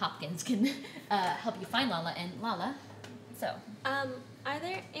Mr. Hopkins can help you find Lala and Lala. So, Are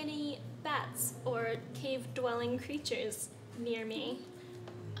there any bats or cave-dwelling creatures near me?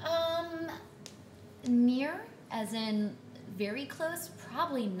 Near, as in very close,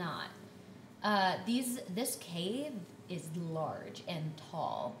 probably not. This cave is large and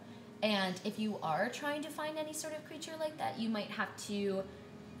tall, and if you are trying to find any sort of creature like that, you might have to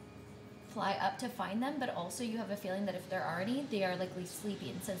fly up to find them, but also you have a feeling that if there are any, they are likely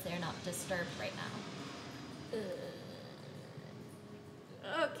sleeping since they're not disturbed right now.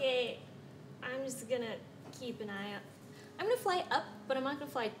 Okay, I'm just gonna keep an eye out. I'm gonna fly up, but I'm not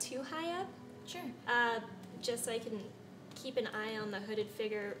gonna fly too high up. Sure. Just so I can keep an eye on the hooded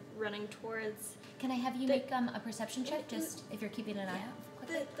figure running towards. Can I have you make a perception check, just if you're keeping an eye out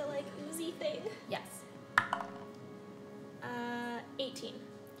quickly? The like oozy thing. Yes. 18.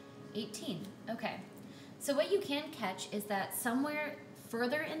 18. Okay. So what you can catch is that somewhere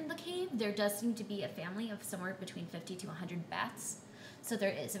further in the cave, there does seem to be a family of somewhere between 50 to 100 bats. So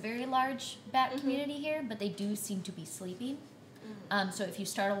there is a very large bat community here, but they do seem to be sleeping. So if you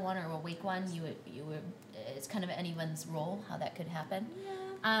startle one or awake one, you would it's kind of anyone's role how that could happen.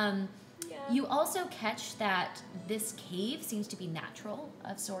 Yeah. You also catch that this cave seems to be natural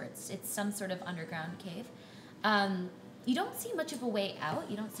of sorts. It's some sort of underground cave. You don't see much of a way out.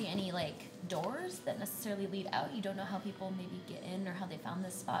 You don't see any like doors that necessarily lead out. You don't know how people maybe get in or how they found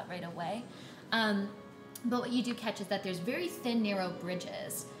this spot right away. But what you do catch is that there's very thin, narrow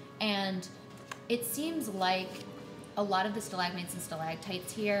bridges, and it seems like a lot of the stalagmites and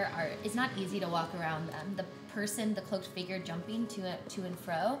stalactites here it's not easy to walk around them. The cloaked figure jumping to and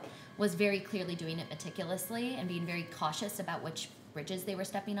fro was very clearly doing it meticulously and being very cautious about which bridges they were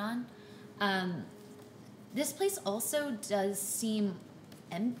stepping on. This place also does seem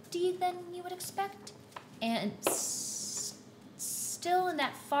empty than you would expect, and still in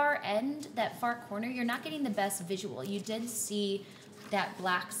that far end, that far corner, you're not getting the best visual. You did see that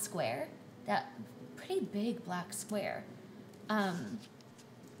black square, that pretty big black square.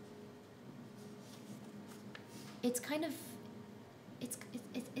 It's kind of,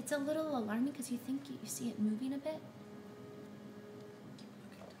 it's a little alarming because you think you see it moving a bit.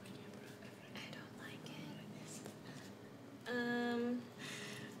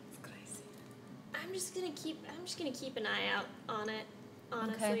 I'm just gonna keep an eye out on it.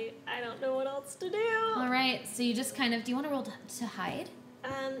 Honestly, Okay. I don't know what else to do. All right, so you just kind of, do you want to roll to hide?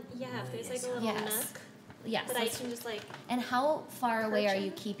 Yeah, if there's like a little Yes. nook Yes. that I let's- can just like. And how far away are Perch you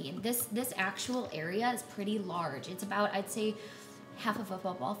in? keeping? This actual area is pretty large. It's about, I'd say, half of a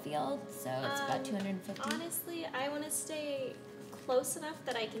football field, so it's about 250. Honestly, I want to stay close enough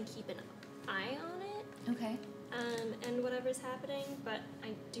that I can keep an eye on it. Okay. And whatever's happening, but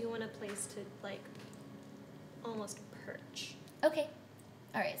I do want a place to like almost perch. Okay.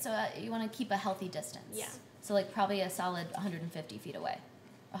 All right, so you want to keep a healthy distance. Yeah. So like probably a solid 150 feet away,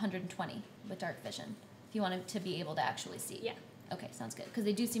 120 with dark vision, if you want to be able to actually see. Yeah. Okay, sounds good, because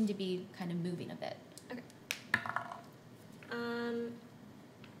they do seem to be kind of moving a bit. Okay.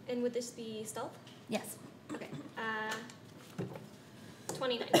 And would this be stealth? Yes. Okay.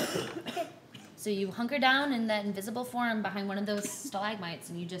 29. Okay. So you hunker down in that invisible form behind one of those stalagmites,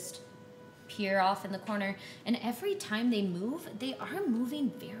 and you just peer off in the corner. And every time they move, they are moving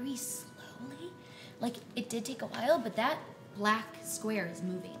very slowly. Like, it did take a while, but that black square is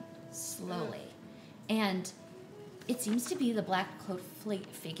moving slowly. And it seems to be the black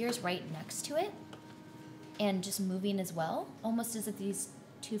cloaked figures right next to it, and just moving as well, almost as if these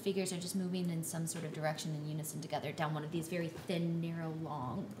two figures are just moving in some sort of direction in unison together down one of these very thin, narrow,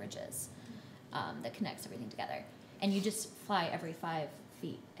 long bridges that connects everything together. And you just fly every 5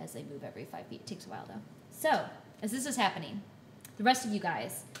 feet as they move every 5 feet. It takes a while, though. So, as this is happening, the rest of you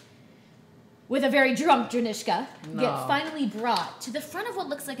guys, with a very drunk Dranishka, get finally brought to the front of what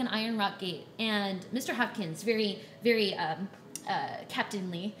looks like an iron rock gate. And Mr. Hopkins, very, very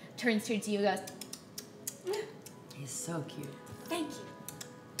captainly, turns towards you and goes, He's so cute. Thank you.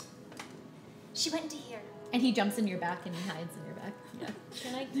 She went into here. and he jumps in your back and he hides in your back. Yeah.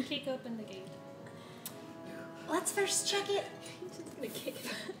 Can I kick open the gate? Let's first check it. Just gonna kick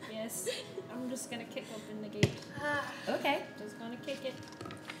it. Yes. I'm just gonna kick open the gate. Okay. Just gonna kick it.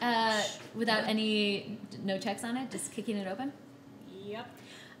 Without no checks on it, just kicking it open? Yep.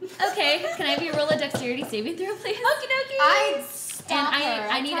 Okay, can I have you roll a dexterity saving throw, please? I'd stop And her.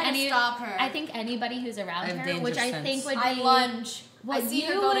 I trying to stop her. I think anybody who's around I have her, which danger I think sense. would be. I lunge. Well, I see you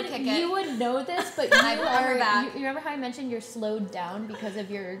her go would, to kick it. You would know this, but you I pull her back. You remember how I mentioned you're slowed down because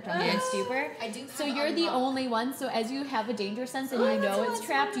of your drunken stupor? I do. So have you're the unlock. only one. So as you have a danger sense and you know it's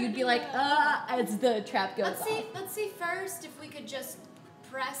trapped, you'd be like, as the trap goes off. Let's see first if we could just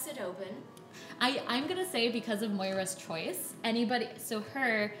press it open. I'm gonna say because of Moira's choice, anybody. So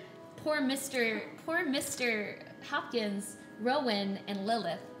her, poor Mr. Hopkins, Rowan, and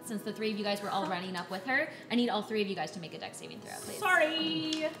Lilith. Since the three of you guys were all running up with her, I need all three of you guys to make a dex saving throw, please.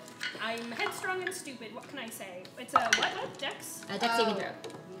 Sorry. I'm headstrong and stupid. What can I say? It's a what? Dex? A dex saving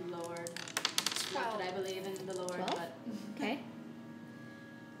throw. Lord. Not that I believe in the Lord, 12? but Okay.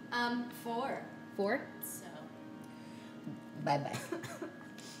 4. 4. So Bye-bye.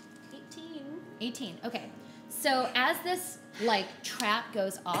 18. Okay. So as this trap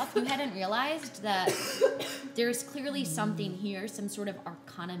goes off, you hadn't realized that there's clearly something here, some sort of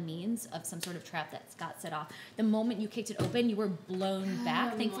arcana means of some sort of trap that's got set off. The moment you kicked it open, you were blown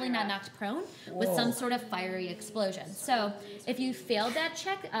back, thankfully not knocked prone, with some sort of fiery explosion. So if you failed that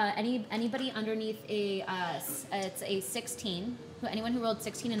check, anybody underneath it's a 16. Anyone who rolled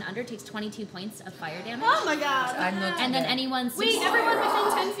 16 and under takes 22 points of fire damage. Oh my god. I'm not. And then anyone. Wait, everyone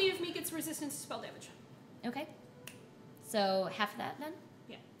within 10 feet of me gets resistance to spell damage. Okay. So half of that then?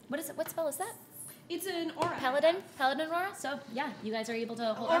 Yeah. What is it? What spell is that? It's an aura. Paladin aura. So yeah, you guys are able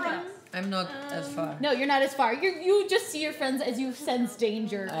to hold on to that. I'm not as far. No, you're not as far. You just see your friends as you sense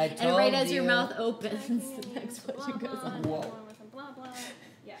danger, I and right told as your you. mouth opens, the explosion goes on. Whoa. Blah blah.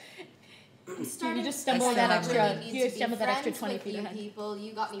 Yeah. You just stumble I that still extra. have You just stumble that extra 20 feet you ahead. people.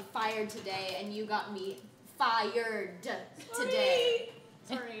 You got me fired today, and you got me fired today.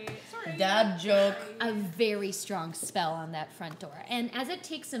 Sorry. Dad joke. A very strong spell on that front door, and as it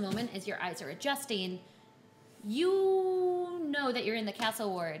takes a moment, as your eyes are adjusting, you know that you're in the castle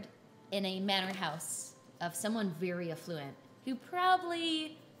ward in a manor house of someone very affluent who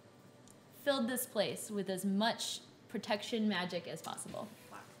probably filled this place with as much protection magic as possible.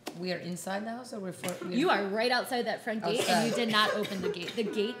 We are inside the house, or we're You are right outside that front gate, and you Outside. did not open the gate. The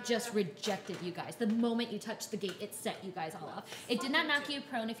gate just rejected you guys. The moment you touched the gate, it set you guys all off. It did not knock you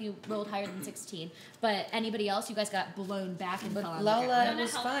prone if you rolled higher than 16, but anybody else, you guys got blown back and fell on But the Lala ground.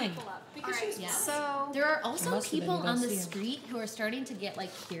 was fine. Yeah. So There are also Must have been, people you don't on the see 'em. street who are starting to get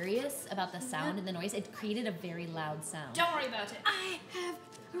curious about the sound and the noise. It created a very loud sound. Don't worry about it. I have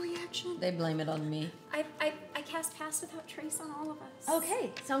a reaction. They blame it on me. I cast Pass Without Trace on all of us.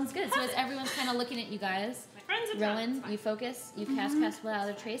 Okay, sounds good. So as everyone's kind of looking at you guys, My friends are Rowan, you focus, you cast without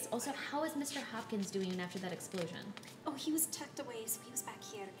a trace. Also, how is Mr. Hopkins doing after that explosion? Oh, he was tucked away, so he was back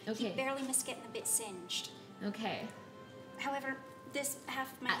here. Okay. He barely missed getting a bit singed. Okay. However, this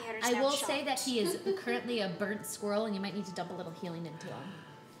half of my hair is I now will chopped. say that he is currently a burnt squirrel, and you might need to dump a little healing into him.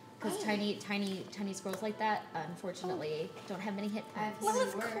 Because tiny squirrels like that, unfortunately, don't have many hit I have points.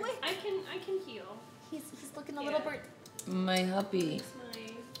 healing word. quick. I can heal. He's looking a little Yeah. burnt. My hubby. It's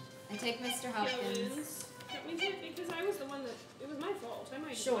my I take Mr. Hopkins. feelings. That means it because I was the one that it was my fault. I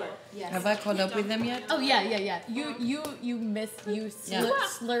might as Sure. well. Yes. Have I caught up with them yet? Oh yeah. You missed. You Yeah.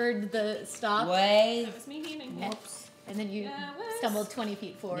 slurred the stop, Wait. That was me healing. Whoops. and then you Yeah, what? stumbled 20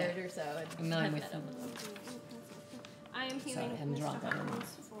 feet forward Yeah. or so. And And now I'm had with that them. I am healing. Sorry, I'm Mr. drunk, I don't know.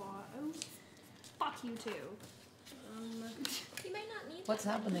 Hopkins for fuck you too. You might not need What's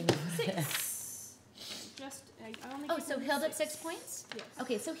that. happening over there? Just I only. Oh, give so him healed up 6. 6 points. Yes.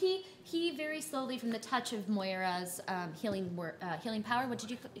 Okay, so he very slowly, from the touch of Moira's healing power. What did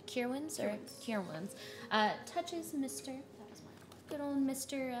you cure wounds or cure wounds? Touches Mr. Good old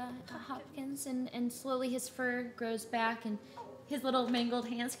Mr. Hopkins, and slowly his fur grows back, and his little mangled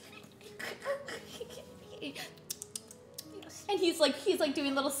hands. And he's like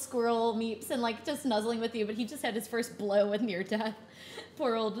doing little squirrel meeps and just nuzzling with you, but he just had his first blow with near death.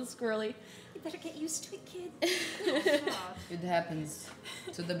 Poor old squirrely. You better get used to it, kid. It happens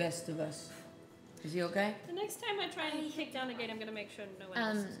to the best of us. Is he okay? The next time I try and take down a gate, I'm gonna make sure no one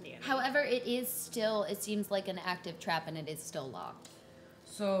else is near me. However, it seems like an active trap, and it is still locked.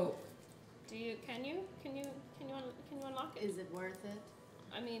 So, Can you unlock it? Is it worth it?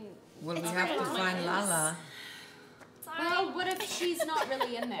 I mean, will we It's have to really find nice. Lala? Well, what if she's not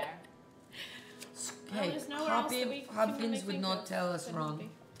really in there? Hey, there's nowhere else that we can Hopkins really would think not of tell us that wrong. would be.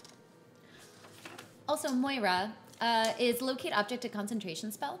 Also, Moira is locate object a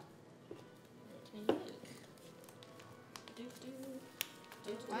concentration spell.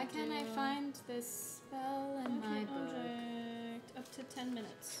 Why can't I find this spell in my book? Object up to 10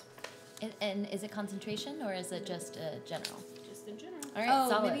 minutes. And is it concentration or is it just general? Just in general. All right, Oh,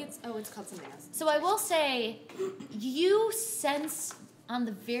 solid. maybe it's called something else. So I will say, you sense on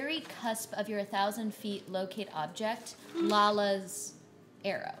the very cusp of your 1,000 feet locate object, Lala's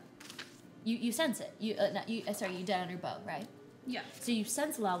arrow. You sense it. You down your bow, right? Yeah. So you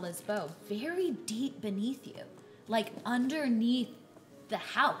sense Lala's bow very deep beneath you, like underneath the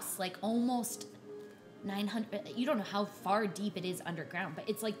house, like almost 900. You don't know how far deep it is underground, but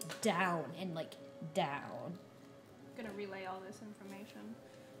it's like down and like down. I'm gonna relay all this information.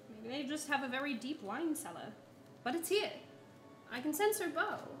 Maybe they just have a very deep wine cellar, but it's here. I can sense her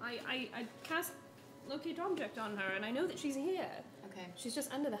bow. I cast locate object on her, and I know that she's here. Okay. She's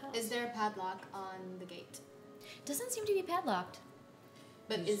just under the house. Is there a padlock on the gate? Doesn't seem to be padlocked.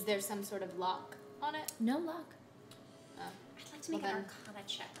 But is there some sort of lock on it? No lock. Oh. I'd like to make an Arcana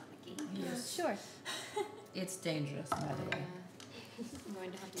check on the gate. Yes. Sure. It's dangerous, by the way. I'm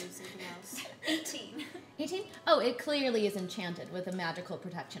going to have to use something else. 18. 18? Oh, it clearly is enchanted with a magical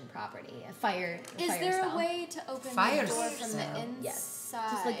protection property. A fire Is fire there spell. a way to open Fire the door from spell. the inside? Yes.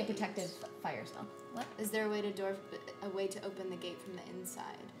 Just like a protective fire spell. What? Is there a way to open the gate from the inside?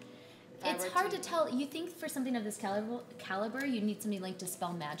 If I It's were hard to tell. You think for something of this caliber, you need something like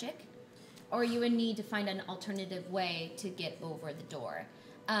Dispel Magic, or you would need to find an alternative way to get over the door.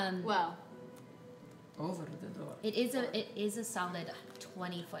 Well, Over the door. It is a solid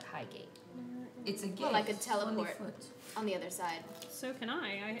 20-foot high gate. It's a gate. well, I could teleport 20 foot. on the other side. So can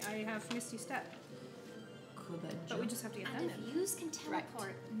I. I have Misty Step, Could I but we jump? just have to get And them in. if yous can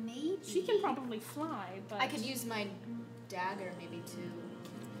teleport, maybe. She can probably fly, but I could use my dagger maybe to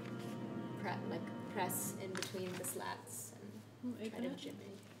press in between the slats and try open to it. jimmy.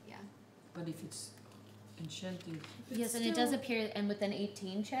 Yeah. But if it's enchanting, Yes, and it does appear, and with an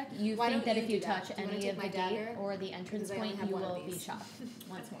 18 check, you Why think don't that you if you do that? touch Do you wanna any take of my the gate dagger? or the entrance Because I only point, have you one of will be these. shot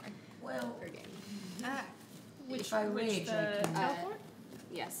once more. well, Per game. if I rage, I the can. teleport?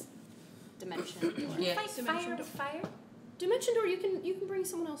 Yes. Dimension. Yeah. Fight fire with fire? Dimension door, you can bring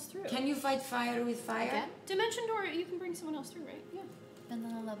someone else through. Can you fight fire with fire? Again? Dimension door, you can bring someone else through, right? Yeah. Depends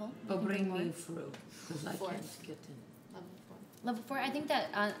on the level. Or You can bring more. me through, because I 4. can't get in. Level 4. Level 4, I think that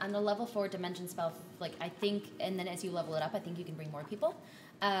on the level 4 dimension spell, like I think, and then as you level it up, I think you can bring more people.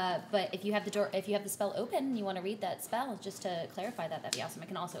 But if you have the spell open and you want to read that spell, just to clarify that, that'd be awesome. I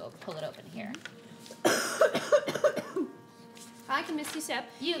can also pull it open here. I can Misty Step.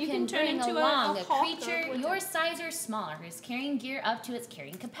 You turn can bring into along a hawk creature or your size or smaller who is carrying gear up to its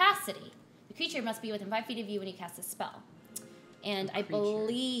carrying capacity. The creature must be within 5 feet of you when you cast a spell. And I creature.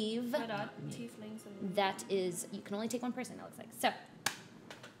 believe tieflings and that is, you can only take one person, it looks like. So,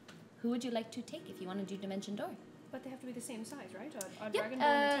 who would you like to take if you want to do Dimension Door? but they have to be the same size, right? Are Yep, Dragonborn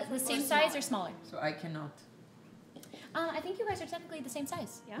and the tieflings same or size or smaller. So I cannot. I think you guys are technically the same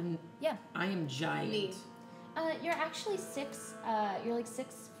size. Yeah. Yeah. I am giant. Me. You're actually 6, you're like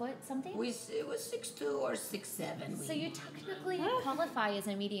 6 foot something. It was 6'2" or 6'7". So you technically qualify as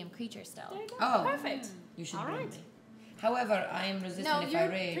a medium creature still. There you go. Oh, Perfect. you should All bring right. me. However, I am resistant No, if I you're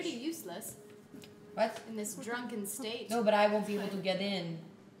rage. pretty useless What? in this drunken state. No, but I won't be able to get in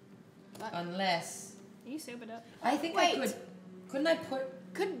What? unless. You sobered up. I think Wait. I could. Couldn't I put?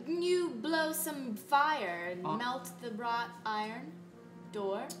 Couldn't you blow some fire and Oh. melt the wrought iron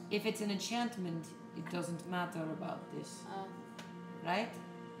door? If it's an enchantment, it doesn't matter about this, right?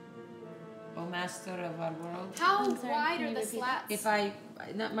 O master of our world. How I'm sorry, wide can are you the repeat slats?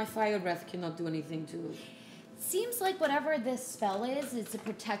 If my fire breath cannot do anything to. Seems like whatever this spell is, it's a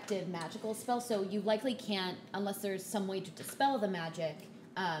protective magical spell, so you likely can't, unless there's some way to dispel the magic,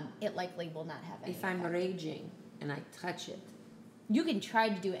 it likely will not have any If I'm effect. raging and I touch it. You can try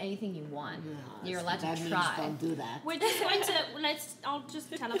to do anything you want. You're allowed that to means try. don't do that. We're just going to I'll just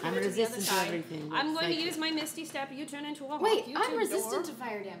teleport I'm to the other resistant to side. everything. I'm going to Like- use my Misty Step. You turn into a hawk. Wait, you I'm to resistant door. to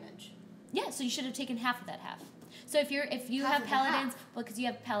fire damage. Yeah, so you should have taken half of that half. So if you Half have of the paladins, half. well, because you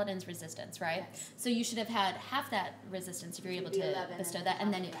have paladins resistance, right? Yes. So you should have had half that resistance if you're able Should be to 11 bestow and that,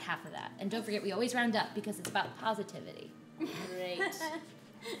 and then half of that. half of that. And don't forget, we always round up because it's about positivity. Great.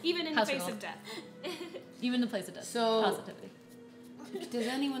 Even in House the face rules. of death. Even the place it does. So- Positivity. Does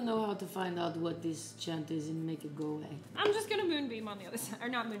anyone know how to find out what this chant is and make it go away? I'm just going to Moonbeam on the other side. Or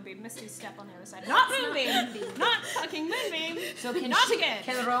not Moonbeam, Misty Step on the other side. Not Moonbeam! Not fucking Moonbeam! So can Not she, again!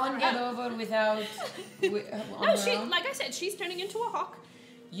 Can Rowan get over without? On No, her she, own? like I said, she's turning into a hawk.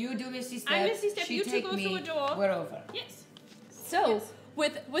 You do Misty Step. I'm Misty Step, She you two take go me. through a door. We're over. Yes. So, Yes.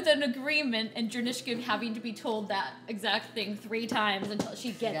 with an agreement and Dranishka having to be told that exact thing 3 times until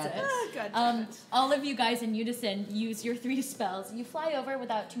she gets Got it. it. Oh, good. All of you guys in unison use your 3 spells. You fly over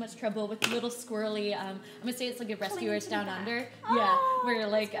without too much trouble with little squirrely, I'm gonna say it's like a Rescuers Down Under. Yeah, where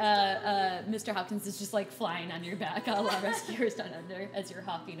like Mr. Hopkins is just like flying on your back, a la Rescuers Down Under as you're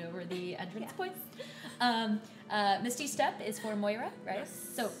hopping over the entrance points. Misty Step is for Moira, right? Yes.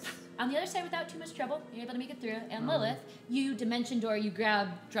 So on the other side without too much trouble, you're able to make it through. And Lilith, you Dimension Door, you grab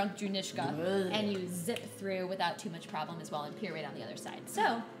drunk Dranisha, and you zip through without too much problem as well and peer right on the other side.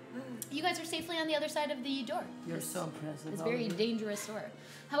 So you guys are safely on the other side of the door. You're so impressive. It's a very dangerous door.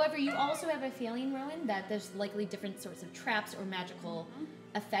 However, you also have a feeling, Rowan, that there's likely different sorts of traps or magical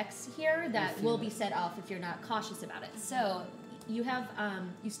effects here that will be set off if you're not cautious about it. So you have,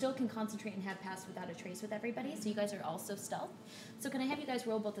 you still can concentrate and have passed without a trace with everybody. So you guys are also stealth. So can I have you guys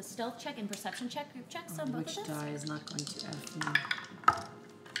roll both a stealth check and perception check, group checks on both Which of those? die is not going to F me?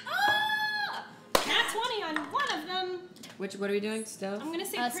 Nat 20 on one of them. What are we doing? Stealth? I'm going to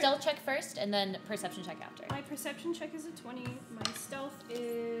say Stealth check first and then perception check after. my perception check is a 20. My stealth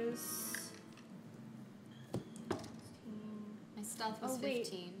is... My stealth was Oh, wait.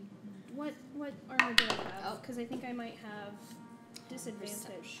 15. What armor do I have? Oh. Because I think I might have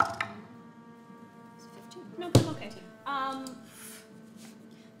disadvantage. It's 15. No, I'm okay.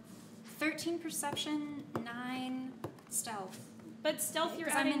 13 perception, 9 stealth. But stealth, you're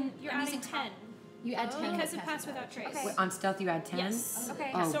 'Cause I'm adding, in- you're I'm adding using 10. You add 10 Because with it passed without trace. Okay. Wait, on stealth you add 10? Yes.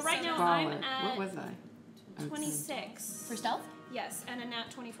 Okay. Oh, So right now baller. I'm at What was I? Okay. 26. For stealth? Yes, and a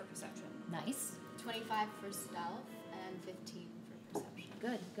nat 20 for perception. Nice. 25 for stealth and 15 for perception.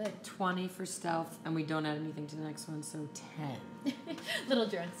 Good. 20 for stealth, and we don't add anything to the next one, so 10. Little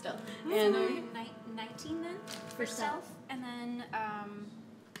drone stealth. And 19 then For for stealth, and then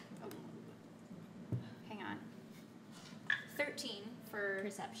hang on, 13 for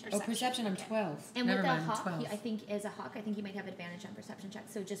Perception. Oh, perception, I'm Okay. 12. And Never with a mind, hawk, 12. I think as a hawk, I think you might have advantage on perception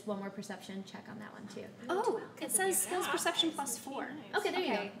checks. So just one more perception check on that one too. Oh, it says skills perception plus 4. Okay, there you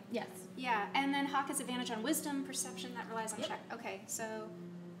go. Okay. Yes. Yeah, and then Hawk has advantage on wisdom, perception that relies on Yep. check. Okay, so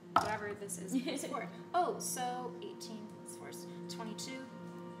whatever this is plus 4. Oh, so 18 plus 4 is 22.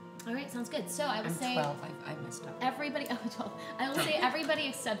 All right, sounds good. So I would I'm say 12. I messed up. everybody. Oh, 12. I will say everybody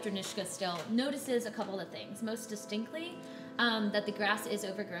except Dranishka still notices a couple of things. Most distinctly, that the grass is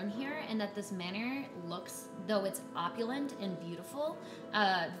overgrown here, and that this manor looks, though it's opulent and beautiful,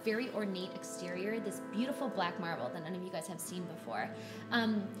 very ornate exterior. This beautiful black marble that none of you guys have seen before.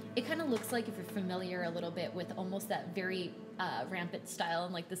 It kind of looks like, if you're familiar a little bit with almost that very rampant style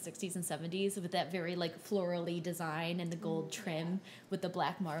in like the 60s and 70s, with that very like florally design and the gold trim with the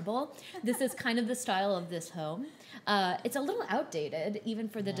black marble. This is kind of the style of this home. It's a little outdated, even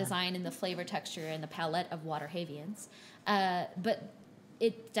for the design and the flavor texture and the palette of Waterhavians. But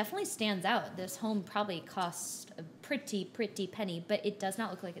it definitely stands out. This home probably cost a pretty penny, but it does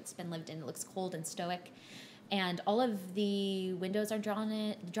not look like it's been lived in. It looks cold and stoic. And all of the windows are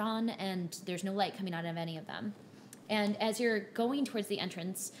drawn, and there's no light coming out of any of them. And as you're going towards the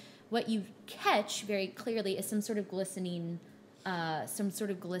entrance, what you catch very clearly is some sort of glistening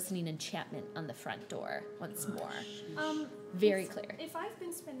enchantment on the front door once more. Very clear. If I've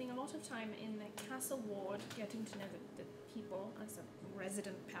been spending a lot of time in the castle ward getting to know the people as a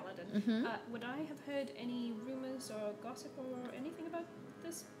resident paladin, would I have heard any rumors or gossip or anything about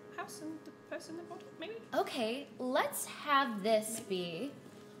this house and the person that bought it, maybe? Okay, let's have this be.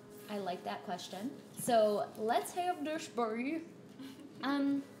 I like that question. So let's have this be.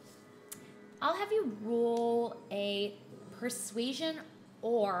 I'll have you roll a persuasion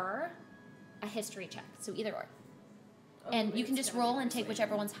or a history check. So either or. And you can just roll and take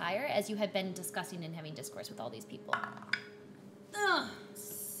whichever one's higher, as you have been discussing and having discourse with all these people.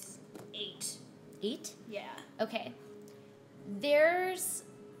 8. 8? Yeah. Okay. There's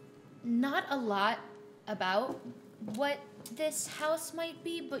not a lot about what this house might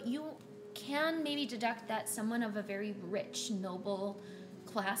be, but you can maybe deduct that someone of a very rich, noble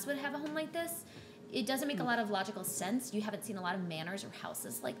class would have a home like this. It doesn't make a lot of logical sense. You haven't seen a lot of manors or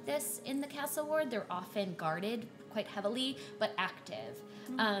houses like this in the castle ward. They're often guarded quite heavily, but active.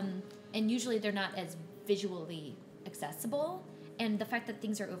 And usually they're not as visually accessible. And the fact that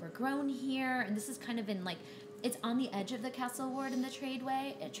things are overgrown here, and this is kind of in like, it's on the edge of the castle ward in the trade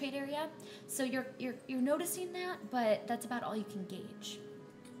area. So you're noticing that, but that's about all you can gauge.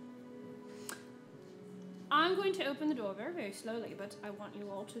 I'm going to open the door very, very slowly, but I want you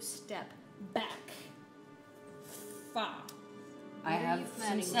all to step back. Far. I have some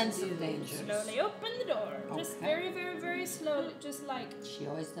planning to sense do? of danger. Slowly open the door. Just Okay. very, very, very slowly. Just like She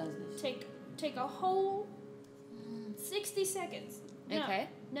always does this. take a whole 60 seconds. No, Okay.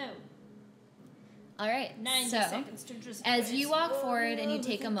 No. All right. 90 so, seconds to just as you walk press forward and you all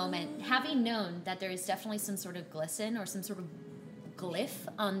take the a moment, having known that there is definitely some sort of glisten or some sort of glyph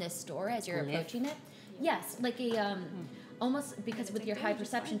on this door as you're Glyph? approaching it. Yes, like a almost because with your high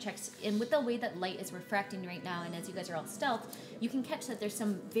perception checks and with the way that light is refracting right now, and as you guys are all stealth, you can catch that there's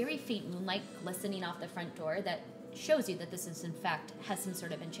some very faint moonlight glistening off the front door that shows you that this is in fact has some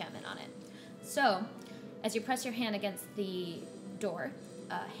sort of enchantment on it. So, as you press your hand against the door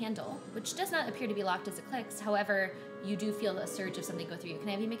handle, which does not appear to be locked as it clicks, however, you do feel a surge of something go through you. Can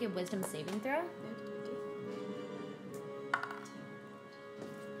I have you make a wisdom saving throw?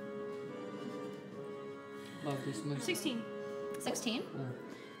 Love this movie. 16. 16?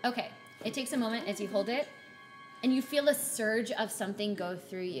 Okay. It takes a moment as you hold it, and you feel a surge of something go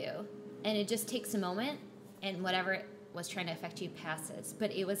through you. And it just takes a moment, and whatever it was trying to affect you passes.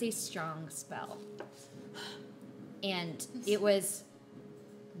 But it was a strong spell. And it was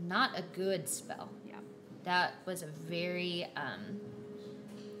not a good spell. Yeah. That was a very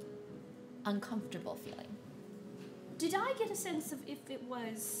uncomfortable feeling. Did I get a sense of if it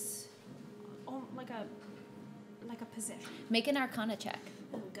was like a possession? Make an Arcana check.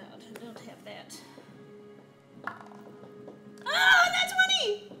 Oh god, I don't have that. Ah, that's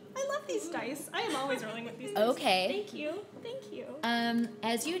 20! I love these dice. I am always rolling with these dice. Okay. Thank you. Thank you.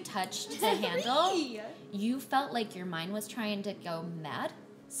 As you touched the handle, you felt like your mind was trying to go mad.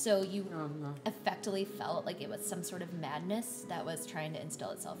 So you effectively felt like it was some sort of madness that was trying to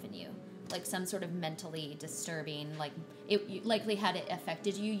instill itself in you. Like some sort of mentally disturbing, like likely had it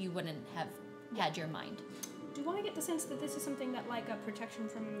affected you, you wouldn't have had your mind. Do I get the sense that this is something that like a protection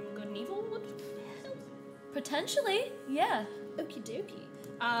from good and evil would help? Potentially, yeah. Okie dokie.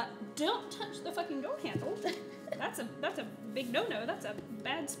 Don't touch the fucking door handle. That's a big no-no. That's a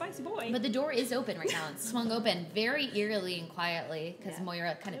bad spicy boy. But the door is open right now. It's swung open very eerily and quietly because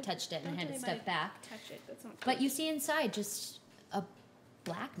Moira kind of touched it and had to step back. Touch it. That's not cool. But you see inside just a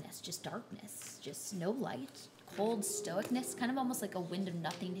blackness, just darkness, just no light, cold stoicness, kind of almost like a wind of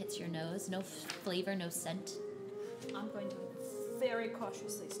nothing hits your nose. No flavor, no scent. I'm going to very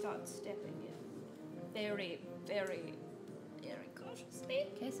cautiously start stepping in. Very, very, very cautiously.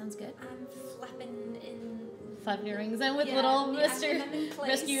 Okay, sounds good. I'm flapping in. Flapping your rings in with little Mr.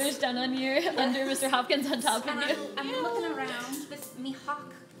 Rescuers down on your under Mr. Hopkins on top of you. I'm looking around with me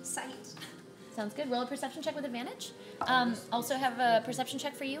hawk sight. Sounds good. Roll a perception check with advantage. Also have a perception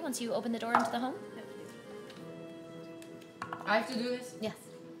check for you once you open the door into the home. I have to do this? Yes.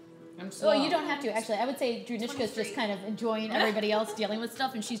 I'm slow. Well, you don't have to, actually. I would say Dranishka's just kind of enjoying everybody else dealing with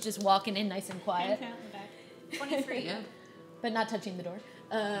stuff, and she's just walking in nice and quiet. 23. Yeah. But not touching the door.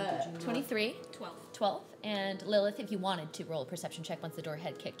 23. 12. And Lilith, if you wanted to roll a perception check once the door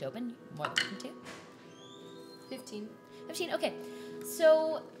had kicked open, more than welcome to. 15. 15, okay.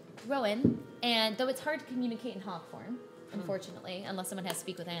 So, Rowan, and though it's hard to communicate in hawk form, unfortunately, unless someone has to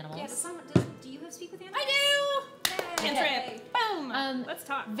speak with animals. Yeah, do you have speak with animals? I do! Cantrip! Boom! Let's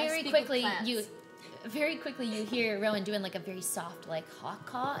talk. Very quickly, you hear Rowan doing like a very soft, like hawk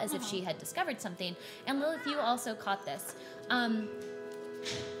caw, as if she had discovered something. And Lilith, you also caught this.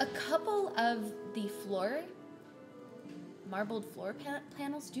 A couple of the marbled floor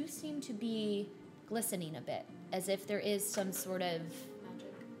panels do seem to be glistening a bit, as if there is some sort of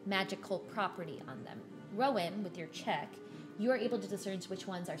magical property on them. Rowan, with your check, you are able to discern which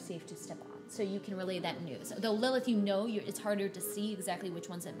ones are safe to step on, so you can relay that news. Though Lilith, it's harder to see exactly which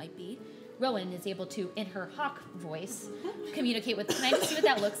ones it might be. Rowan is able to, in her hawk voice, communicate with. Can I just see what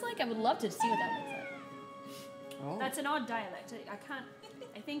that looks like? I would love to see what that looks like. Oh. That's an odd dialect. I can't.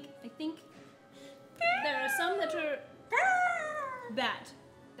 I think there are some that are bad.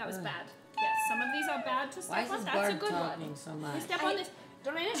 That was bad. Yes, some of these are bad to Why step is on. this That's a bird good talking one. so much? You step on this.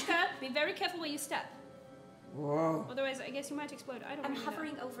 Draniska, be very careful where you step. Whoa. Otherwise, I guess you might explode. I don't I'm really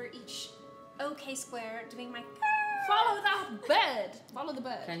hovering over each OK square, doing my. know. Follow the bird. Follow the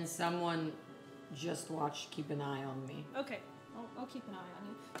bird. Can someone just keep an eye on me? Okay, I'll keep an eye on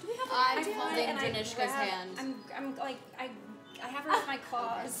you. Do we have? I'm do, holding and I Dranishka's grab- hand. I'm like I have her with my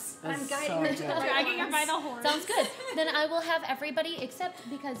claws, and I'm That's guiding so her to the good. right Dragging her ones. by the horns. Sounds good. Then I will have everybody, except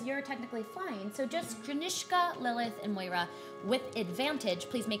because you're technically flying. So just Dranishka, Lilith, and Moira, with advantage,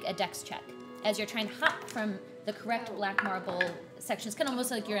 please make a dex check. As you're trying to hop from the correct black marble section. It's kind of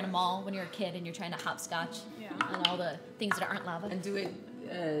almost like you're in a mall when you're a kid and you're trying to hopscotch on all the things that aren't lava. And do it.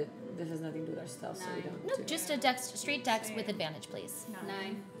 This has nothing to do with our stuff, so we don't. No, do just a dex, straight dex with advantage, please.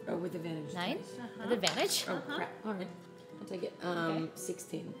 9. Oh, with advantage. 9 with advantage. Oh crap! All right, I'll take it.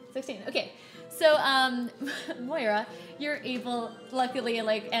 16. 16. Okay. So, Moira, you're able, luckily,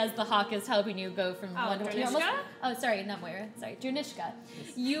 like, as the hawk is helping you go from one to Dranishka? Oh, sorry, not Moira. Sorry, Dranishka.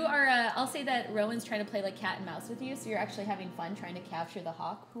 You are, I'll say that Rowan's trying to play, like, cat and mouse with you, so you're actually having fun trying to capture the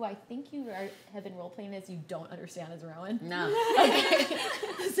hawk, who I think you have been role-playing as you don't understand as Rowan. No, Okay.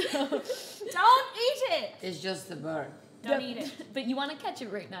 So, Don't eat it. it's just a bird. Don't eat it. But you want to catch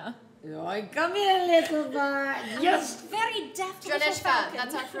it right now. Oh, come here, little bird. Yes, very deft little Dranisha, falcon.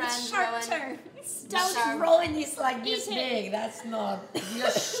 that's our friend, Sharp Rowan. turn. Don't Rowan is like this Eat it. big. That's not. You're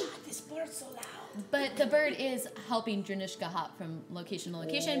shut this bird so loud. But the bird is helping Dranisha hop from location to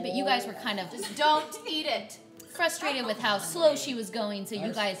location, but you guys were kind of Just don't eat it. frustrated with how slow she was going, so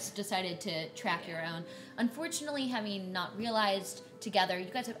you guys decided to track your own. Unfortunately, having not realized together, you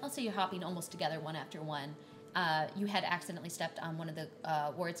guys have, I'll say you're hopping almost together one after one. You had accidentally stepped on one of the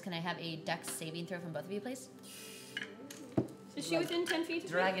wards. Can I have a dex saving throw from both of you, please? Is she within 10 feet of me?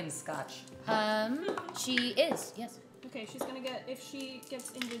 Dragon scotch. She is, yes. Okay, she's gonna get, if she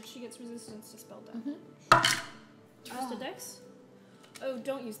gets injured, she gets resistance to spell damage. Just a dex? Oh,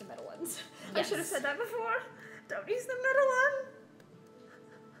 don't use the metal ones. I should have said that before. Don't use the metal one.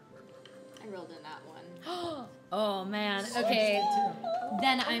 I rolled in that one. Oh man. Okay.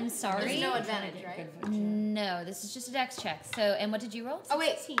 Then I'm sorry. There's no advantage, right? No, this is just a dex check. So, and what did you roll? Oh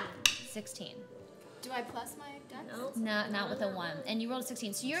wait, 16. do I plus my dex? No, not with a 1. And you rolled a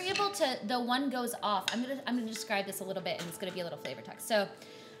 16. So you're able to, the 1 goes off. I'm gonna describe this a little bit, and it's gonna be a little flavor text. So,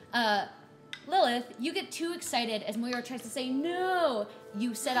 Lilith, you get too excited as Moira tries to say no.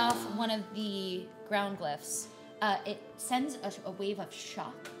 You set off one of the ground glyphs. It sends a wave of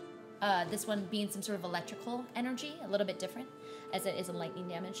shock. This one being some sort of electrical energy, a little bit different, as it is a lightning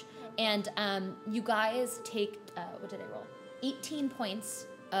damage. And you guys take, what did I roll? 18 points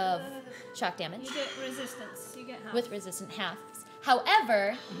of shock damage. You get resistance. You get half. With resistant halves.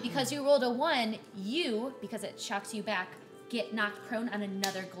 However, because you rolled a 1, you, because it shocks you back, get knocked prone on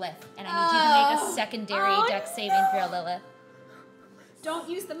another glyph. And I need you to make a secondary dex saving throw, Lilith. Don't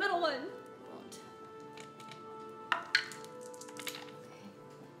use the metal one. Won't.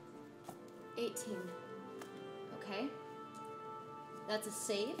 Okay. 18. Okay. That's a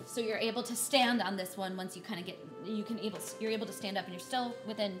save. So you're able to stand on this one once you kind of get, you're able to stand up, and you're still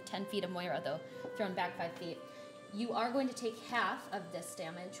within 10 feet of Moira, though, thrown back 5 feet. You are going to take half of this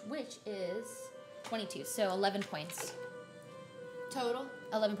damage, which is 22, so 11 points. Total?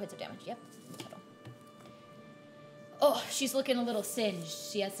 11 points of damage, yep, total. Oh, she's looking a little singed.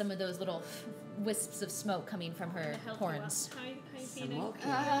 She has some of those little wisps of smoke coming from her horns. How you feeling? Smoke.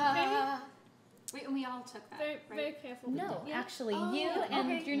 Wait, and we all took that, Very, right? very careful. No, Yeah. actually, you and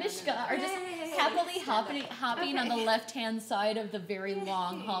okay. Dranisha are just happily hopping on the left-hand side of the very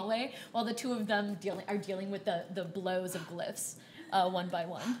long hallway, while the two of them are dealing with the blows of glyphs, one by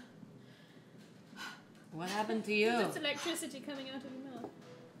one. What happened to you? There's electricity coming out of your mouth.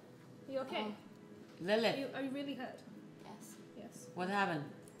 Are you okay? Lilith, Are you really hurt? Yes. Yes. what happened?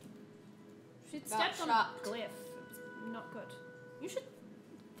 She Got stepped on a shocked. glyph. It's not good. You should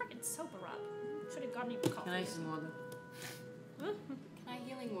freaking sober up. Should have gotten you coffee. Can I some water? Can I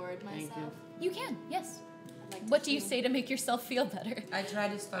healing word Thank myself? You can, yes. I'd like to What do you heal. say to make yourself feel better? I try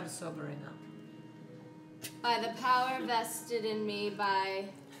to start sober right now. By the power vested in me by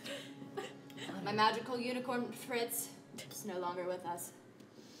my magical unicorn Fritz, is no longer with us.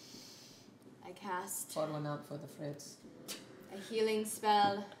 I cast Pour one out for the Fritz. a healing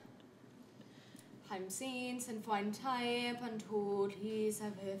spell. I'm seen and find type and told he's a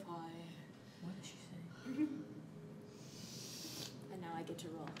verify. What did she say? And now I get to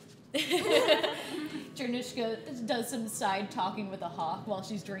roll. Dranisha does some side talking with a hawk while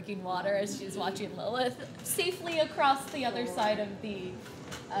she's drinking water as she's watching Lilith safely across the other side of the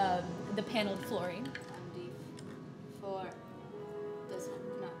paneled flooring. For this one,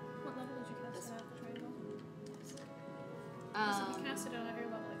 no. What level did you cast it at? The trade level? If you cast it at a higher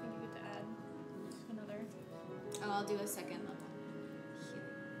level, I think you get to add another. Oh, I'll do a second level.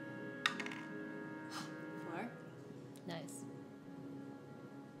 Healing. 4. Nice.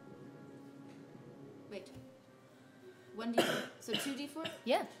 Wait. 1d4. So 2d4?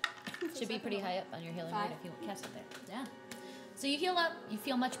 Yeah. Should be pretty high up on your healing rate 5. if you cast it there. Yeah. So you heal up. You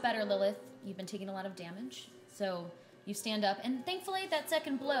feel much better, Lilith. You've been taking a lot of damage. So you stand up, and thankfully that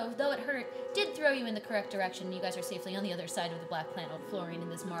second blow, though it hurt, did throw you in the correct direction. You guys are safely on the other side of the black paneled flooring in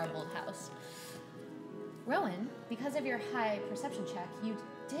this marbled house. Rowan, because of your high perception check, you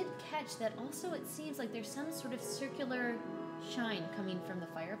did catch that also it seems like there's some sort of circular shine coming from the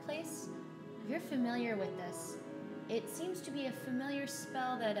fireplace. If you're familiar with this, it seems to be a familiar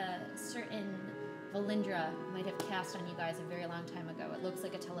spell that a certain Valindra might have cast on you guys a very long time ago. It looks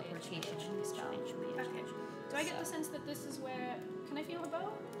like a teleportation spell. Okay. Do I get the sense that this is where... Can I feel the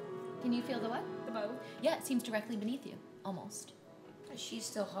bow? Can you feel the what? The bow. Yeah, it seems directly beneath you, almost. Is she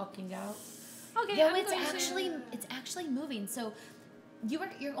still hawking out? Okay, No, I'm it's going to- actually moving. So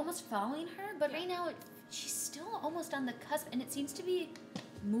you're almost following her, but right now she's still almost on the cusp, and it seems to be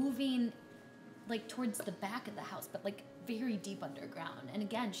moving like towards the back of the house, but like very deep underground. And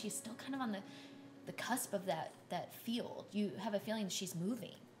again, she's still kind of on the cusp of that field. You have a feeling she's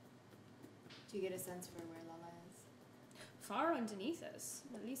moving. Do you get a sense for where Lala is? Far underneath us,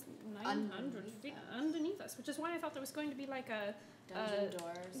 at least 900 feet underneath us, which is why I thought there was going to be like a dungeon door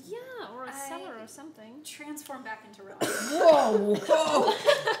or something. Yeah, or a cellar or something. Transform back into Rowan. Whoa! Whoa!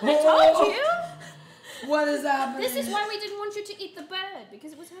 I told you! What is happening? This is why we didn't want you to eat the bird,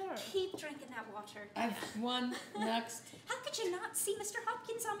 because it was her. Keep drinking that water. I've won next. How could you not see Mr.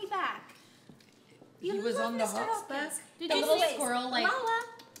 Hopkins on me back? He was love on the Mr. hawk's back? Hopkins. The little Anyways, squirrel, like... Lala,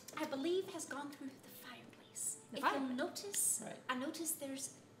 I believe, has gone through the fireplace. The If fireplace? you'll notice, Right. I notice there's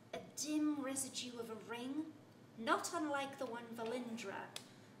a dim residue of a ring, not unlike the one Valindra.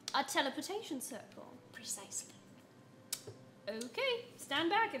 A teleportation circle. Precisely. Okay, stand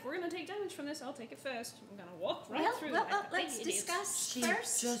back. If we're going to take damage from this, I'll take it first. I'm going to walk right through well, like a big let's idiot. discuss She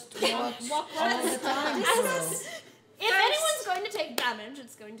first. just walks Walk all right the time, This bro. is If anyone's going to take damage,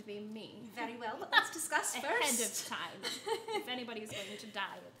 it's going to be me. very well, but let's discuss Ahead first. of time. If anybody's going to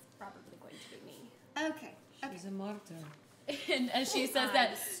die, it's probably going to be me. Okay. She's a martyr. And as she says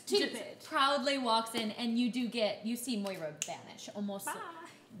that, stupid. just proudly walks in, and you see Moira vanish, almost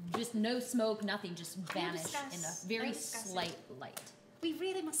just no smoke, nothing, just vanish discuss. in a very No discussing. slight light. We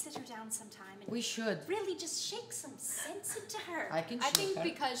really must sit her down sometime and We should. really just shake some sense into her. I can I shoot think her.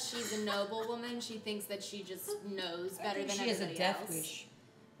 because she's a noble woman, she thinks that she just knows I better think than she has a everybody death else. wish.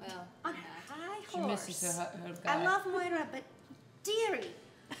 Well, On yeah. her high She horse. misses her guy. I love Moira, but dearie.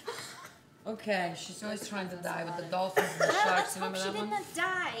 Okay, she's always trying to die with the dolphins and the Well, sharks. let's hope Remember she that one? didn't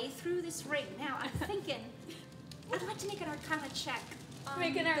die through this ring. Now, I'm thinking, I'd like to make an Arcana check. on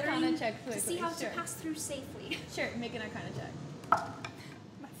Make an the Arcana ring check to see quickly, how sure. to pass through safely. Sure, make an Arcana check.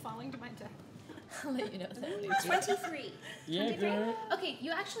 Am I falling to my death? I'll let you know if that 23. Yeah, girl. Okay,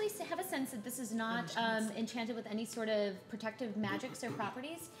 you actually have a sense that this is not enchanted with any sort of protective magics or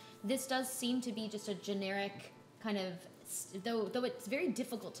properties. This does seem to be just a generic kind of, though it's very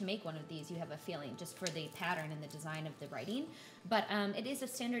difficult to make one of these, you have a feeling, just for the pattern and the design of the writing. But it is a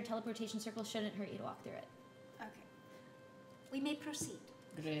standard teleportation circle, shouldn't hurt you to walk through it. Okay. We may proceed.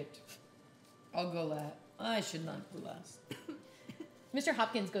 Great. I'll go last. I should not go last. Mr.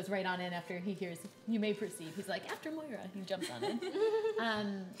 Hopkins goes right on in after he hears, you may proceed. He's like, after Moira, he jumps on in.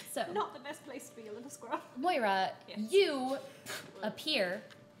 So, Not the best place to be a little squirrel. Moira, Yes. you appear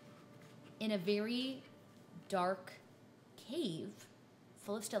in a very dark cave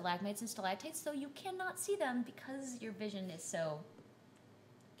full of stalagmites and stalactites, though you cannot see them because your vision is so...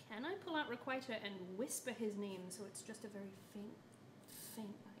 Can I pull out Requiter and whisper his name so it's just a very faint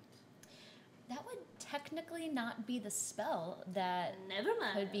light? That would technically not be the spell that Never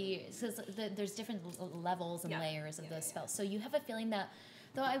mind. could be... Because there's different levels and Yeah. layers of Yeah, the yeah, spell. So you have a feeling that...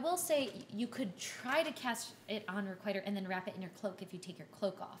 Though I will say you could try to cast it on Requiter and then wrap it in your cloak if you take your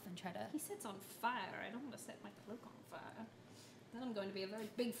cloak off and try to... He sets on fire. I don't want to set my cloak on fire. Then I'm going to be a very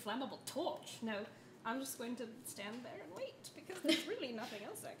big flammable torch. No, I'm just going to stand there and wait because there's really nothing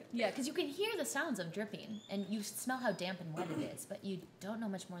else I can do. Yeah, because you can hear the sounds of dripping, and you smell how damp and wet it is, but you don't know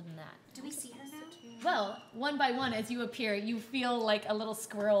much more than that. Do we see her now? Well, one by one, as you appear, you feel like a little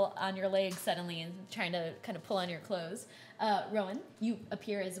squirrel on your leg suddenly and trying to kind of pull on your clothes. Rowan, you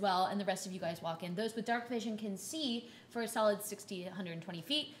appear as well, and the rest of you guys walk in. Those with dark vision can see for a solid 60, 120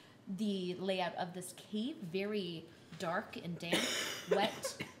 feet the layout of this cave, very dark and damp,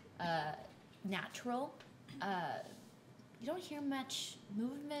 wet, natural. You don't hear much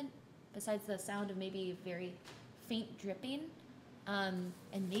movement besides the sound of maybe very faint dripping, and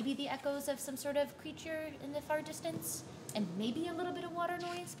maybe the echoes of some sort of creature in the far distance, and maybe a little bit of water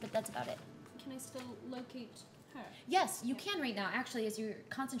noise, but that's about it. Can I still locate her? Yes, you can right now. Actually, as you're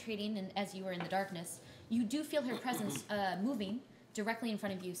concentrating and as you are in the darkness, you do feel her presence moving directly in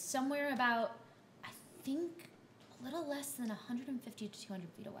front of you, somewhere about, I think, a little less than 150 to 200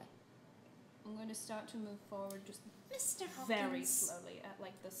 feet away. I'm going to start to move forward just Mr. Hopkins. very slowly at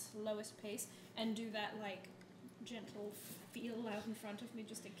like the slowest pace and do that like gentle feel out in front of me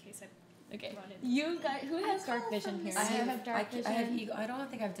just in case I Okay. run into You guys, who has dark vision here? I Do you have dark vision? I have eagle. I don't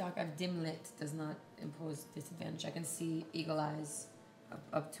think I have dark. I have dim lit. Does not impose disadvantage. I can see eagle eyes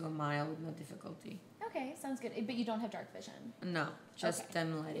up to a mile with no difficulty. Okay, sounds good. But you don't have dark vision. No, just Okay.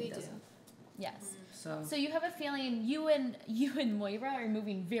 dim lighting We do. doesn't. Yes. So So you have a feeling you and Moira are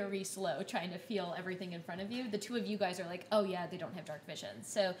moving very slow, trying to feel everything in front of you. The two of you guys are like, oh yeah, they don't have dark vision,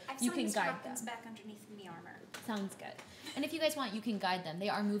 so I've you signed can Mr. guide Hopkins them. back underneath me armor. Sounds good. And if you guys want, you can guide them. They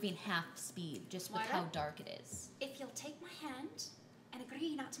are moving half speed, just with Moira? how dark it is. If you'll take my hand and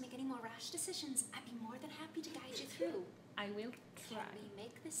agree not to make any more rash decisions, I'd be more than happy to guide you through. I will Can try. we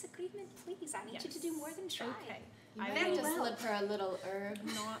make this agreement, please? I need you to Yes. do more than try. Okay. You I might have will to slip her a little herb.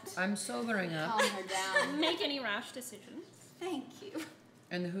 not I'm sobering up. Calm her down. make any rash decisions. Thank you.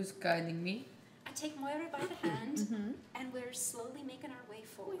 And who's guiding me? I take Moira by the hand, and we're slowly making our way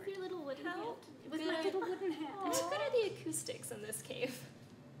forward. With your little wooden hand. With my little wooden hand. How good are the acoustics in this cave?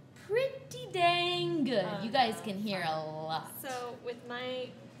 Pretty dang good. You guys can hear a lot. So, with my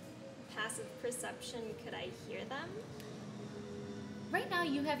passive perception, could I hear them? Right now,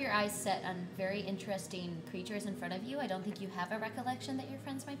 you have your eyes set on very interesting creatures in front of you. I don't think you have a recollection that your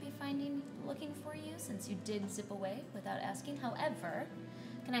friends might be looking for you, since you did zip away without asking. However,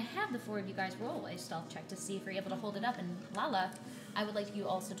 can I have the four of you guys roll a stealth check to see if you're able to hold it up? And Lala, I would like you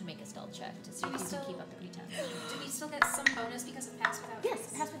also to make a stealth check to see if you can keep up the pretense. Do we still get some bonus because of pass without Yes,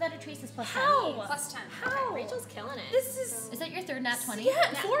 trace? pass without a trace is plus 10. How? Plus 10. How? Rachel's killing it. This is Is that your third nat 20?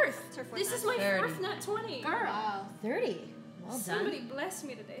 yeah, fourth. It's her fourth This is nat my 30. fourth nat 20. Girl. Wow. 30. Well done. Somebody bless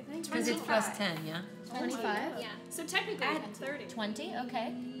me today. Thank you. Because it's plus 10, yeah? 25. Yeah. So technically, Add 30. 20,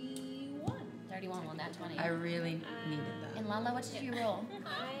 okay. 31. 31, well, nat 20. I really needed that. And Lala, what did you roll?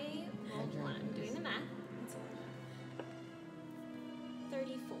 I rolled one. I'm doing the math.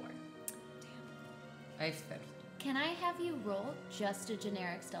 34. I first. Can I have you roll just a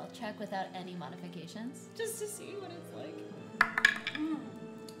generic stealth check without any modifications? Just to see what it's like.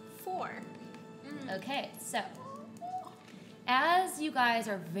 4. Okay, so as you guys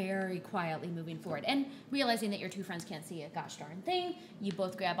are very quietly moving forward and realizing that your two friends can't see a gosh darn thing, you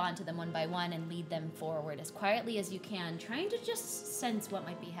both grab onto them one by one and lead them forward as quietly as you can, trying to just sense what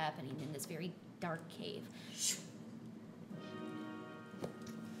might be happening in this very dark cave.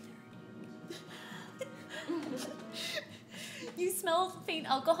 You smell faint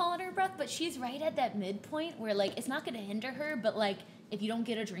alcohol in her breath, but she's right at that midpoint where, like, it's not going to hinder her, but, like, if you don't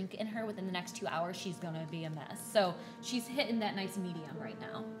get a drink in her within the next 2 hours, she's going to be a mess. So she's hitting that nice medium right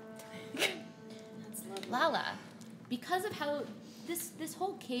now. That's lovely. Lala, because of how this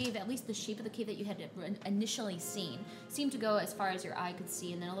whole cave, at least the shape of the cave that you had initially seen, seemed to go as far as your eye could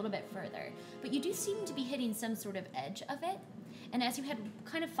see and then a little bit further. But you do seem to be hitting some sort of edge of it. And as you had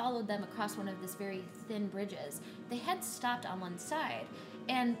kind of followed them across one of this very thin bridges, they had stopped on one side.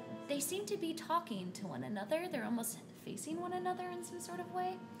 And they seem to be talking to one another. They're almost facing one another in some sort of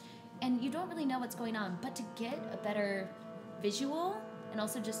way. And you don't really know what's going on. But to get a better visual and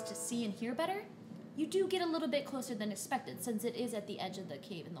also just to see and hear better, you do get a little bit closer than expected, since it is at the edge of the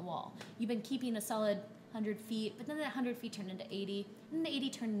cave in the wall. You've been keeping a solid 100 feet, but then that 100 feet turned into 80, and the 80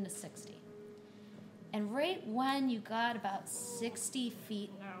 turned into 60. And right when you got about 60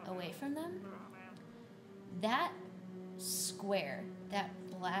 feet away from them, that square, that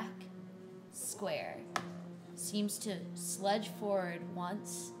black square, seems to sludge forward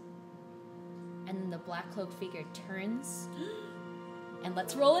once, and then the black cloaked figure turns. And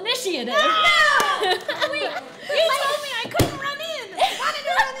let's roll initiative. No! Wait, you told me I couldn't run in. I wanted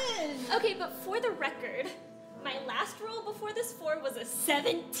to run in. Okay, but for the record, my last roll before this 4 was a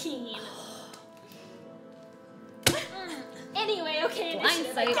 17. Anyway, okay,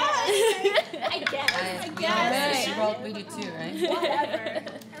 initiative. Blindsight. I guess. Yes. She rolled, we do too, right? Whatever.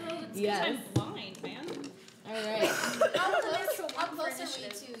 Yes. I'm blind, man. All right. How close are we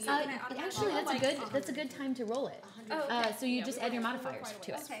to you? Actually, that's a good time to roll it. So you just add your modifiers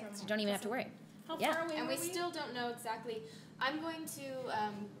to it. Okay. So you don't even have to worry. How Yeah. far away And were we still don't know exactly. I'm going to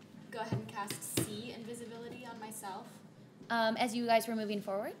go ahead and cast see invisibility on myself. As you guys were moving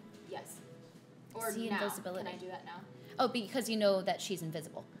forward. Yes. Or See now. invisibility. Can I do that now? Oh, because you know that she's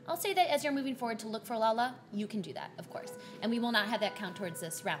invisible. I'll say that as you're moving forward to look for Lala, you can do that, of course. And we will not have that count towards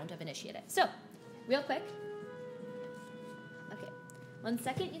this round of initiative. So, real quick. Okay. 1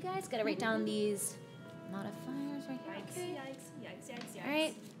 second, you guys. Gotta write down these modifiers right here. Okay. All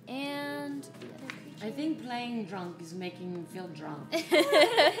right. And the other creature. I think playing drunk is making me feel drunk.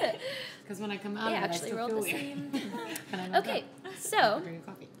 Because when I come out They of it, I actually still rolled feel the weird. same. And I'm like, Okay, "Oh, so drink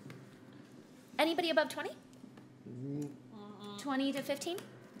coffee." anybody above 20? 20 to 15?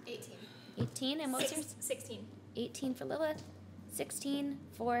 18. 18, and what's yours? 16. 18 for Lilith, 16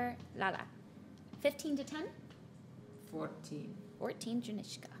 for Lala, 15 to 10, 14. 14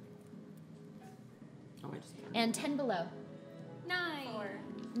 Dranisha, Oh, I just and 10 below. 9.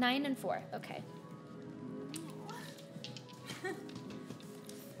 9 and 4, okay.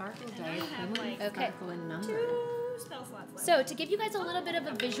 Sparkle And I dice, have, women like, Okay. sparkle in number. 2 spell slots left. So to give you guys a little bit of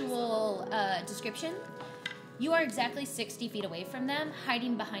a visual description, you are exactly 60 feet away from them,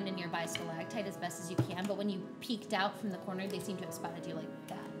 hiding behind a nearby stalactite as best as you can, but when you peeked out from the corner, they seem to have spotted you like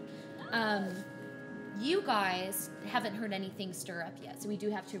that. you guys haven't heard anything stir up yet, so we do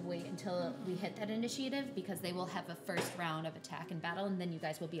have to wait until we hit that initiative because they will have a first round of attack and battle, and then you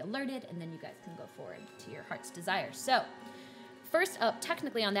guys will be alerted, and then you guys can go forward to your heart's desire. So, first up,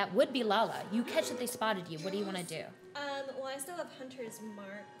 technically on that would be Lala. You catch that they spotted you. What do you want to do? Well, I still have Hunter's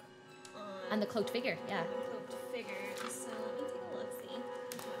mark On the cloaked figure, yeah. on the cloaked figure, so let me take a look, see what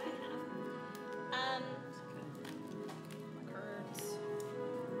I have.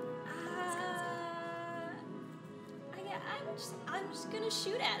 I'm just gonna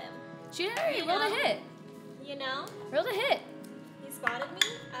shoot at him. Shoot at her, roll a hit. You know? Roll a hit. He spotted me.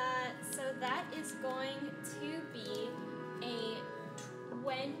 So that is going to be a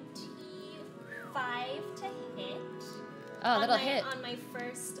 25 to hit. Oh, that'll hit. On my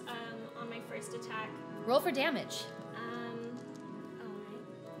first attack. Roll for damage. Alright.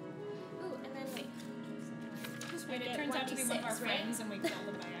 Ooh, and then wait. Just wait, I it get turns out to be one of our 1d6, right? friends and we killed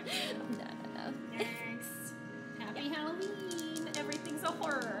them by accident. No. Thanks. Happy Halloween. Everything's a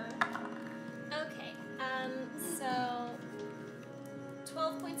horror. Okay. So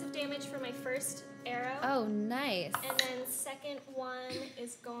 12 points of damage for my first arrow. Oh, nice. And then second one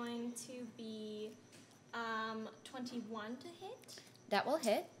is going to be 21 to hit. That will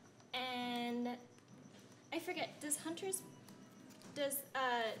hit. And I forget, does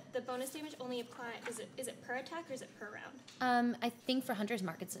the bonus damage only apply, is it per attack or is it per round? I think for Hunter's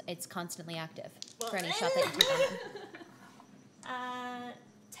Mark, it's constantly active Well, for any shot that you take on them.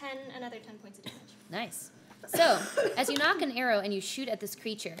 another 10 points of damage. Nice. So, as you knock an arrow and you shoot at this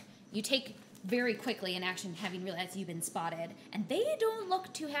creature, you take very quickly an action having realized you've been spotted, and they don't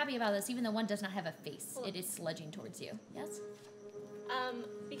look too happy about this, even though one does not have a face. It is sludging towards you. Yes?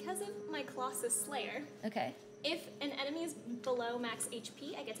 Because of my Colossus Slayer, Okay. if an enemy is below max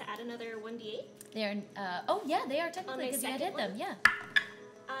HP, I get to add another 1d8. They are, oh yeah, they are technically On my because you second hit them, one? yeah.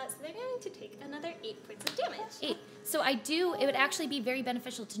 So they're going to take another 8 points of damage. 8. So it would actually be very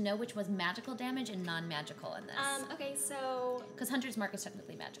beneficial to know which was magical damage and non-magical in this. Okay, so... Because Hunter's Mark is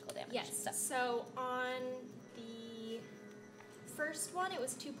technically magical damage. Yes, So. so on the first one, it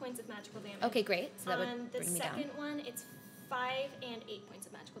was 2 points of magical damage. Okay, great. So that On would the bring me down. second one, it's 5 and 8 points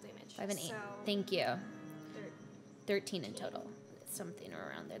of magical damage. 5 and 8. So Thank you. 13. 13 in total. Something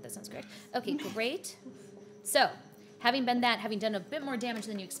around there. That sounds correct. Okay, great. So, having done a bit more damage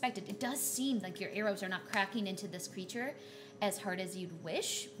than you expected, it does seem like your arrows are not cracking into this creature as hard as you'd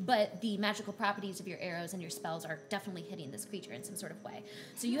wish, but the magical properties of your arrows and your spells are definitely hitting this creature in some sort of way.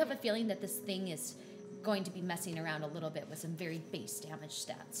 So you have a feeling that this thing is going to be messing around a little bit with some very base damage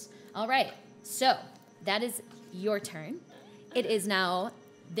stats. All right, so that is your turn. It is now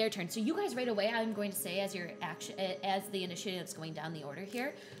their turn. So you guys right away, I'm going to say as your action, as the initiative is going down the order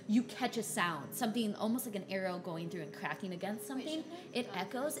here, you catch a sound, something almost like an arrow going through and cracking against something. It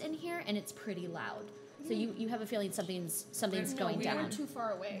echoes in here and it's pretty loud. So you have a feeling something's going we down. were too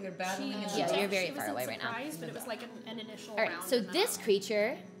far away. We're battling in the Yeah, dark. you're very She far away wasn't right now. surprised, but it was like an initial All right, round. so and then this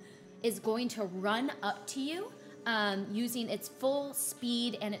creature is going to run up to you using its full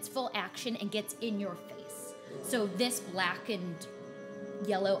speed and its full action and gets in your face. So this blackened,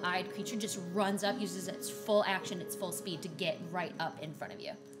 yellow-eyed creature just runs up, uses its full action, its full speed to get right up in front of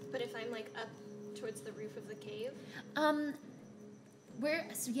you. But if I'm like up towards the roof of the cave?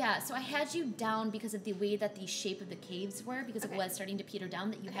 So I had you down because of the way that the shape of the caves were, because it was starting to peter down,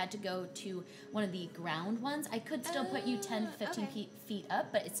 that you had to go to one of the ground ones. I could still put you 10 to 15 feet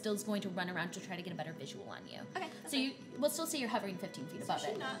up, but it still is going to run around to try to get a better visual on you. Okay. So we'll still say you're hovering 15 feet above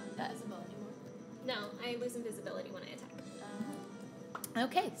it. Not but- visible anymore. No, I lose invisibility when I attack.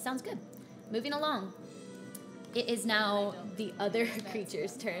 Okay, sounds good. Moving along. It is now the other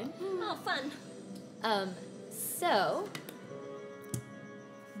creature's turn. Oh, fun. So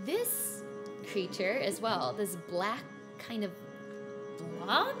this creature as well, this black kind of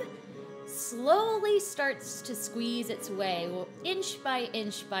blob, slowly starts to squeeze its way, inch by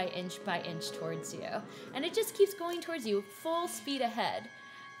inch by inch by inch towards you. And it just keeps going towards you, full speed ahead.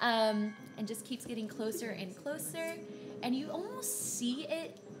 And just keeps getting closer and closer. And you almost see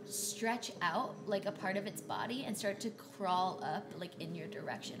it stretch out like a part of its body and start to crawl up like in your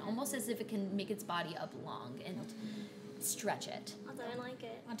direction, almost as if it can make its body up long and stretch it. I don't like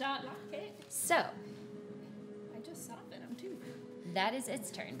it. I don't like it. So I just saw venom too. that is its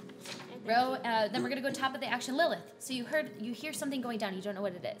turn. Then we're gonna go top of the action, Lilith. So you hear something going down. You don't know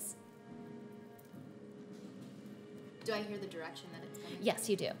what it is. Do I hear the direction that it's coming? Yes,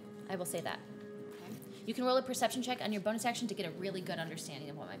 you do. I will say that. Okay. You can roll a perception check on your bonus action to get a really good understanding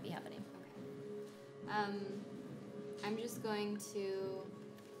of what might be happening. I'm just going to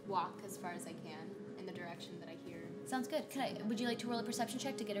walk as far as I can in the direction that I hear Sounds good. Would you like to roll a perception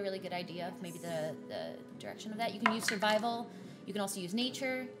check to get a really good idea of maybe the direction of that? You can use survival. You can also use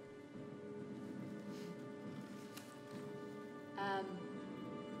nature.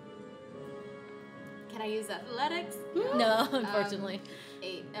 Can I use athletics? No, unfortunately.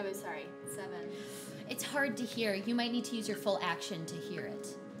 8. Oh, sorry, 7. It's hard to hear. You might need to use your full action to hear it,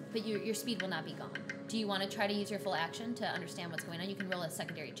 but your speed will not be gone. Do you want to try to use your full action to understand what's going on? You can roll a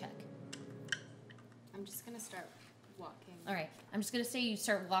secondary check. I'm just gonna start walking. All right. I'm just going to say you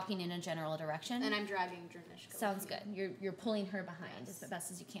start walking in a general direction. And I'm dragging Dranisha. Sounds good. You're pulling her behind as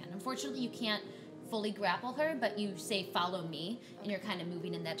best as you can. Unfortunately, you can't fully grapple her, but you say follow me, and you're kind of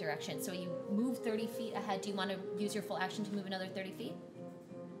moving in that direction. So you move 30 feet ahead. Do you want to use your full action to move another 30 feet?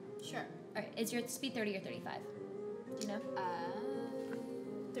 Sure. All right. Is your speed 30 or 35? Do you know?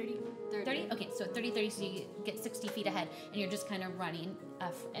 30. 30? Okay, so 30, so you get 60 feet ahead, and you're just kind of running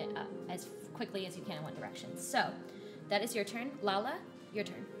as quickly as you can in one direction. So that is your turn. Lala, your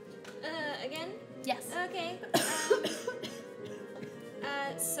turn. Again? Yes. Okay.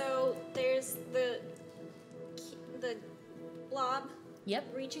 So there's the blob.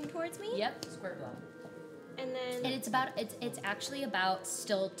 Yep. Reaching towards me. Yep. Square blob. And then. And it's actually about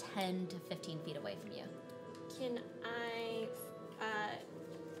still 10 to 15 feet away from you. Can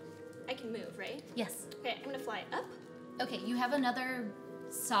I can move, right? Yes. Okay, I'm gonna fly up. Okay, you have another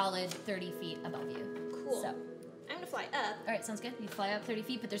solid 30 feet above you. Cool. So, I'm gonna fly up. all right, sounds good. You fly up 30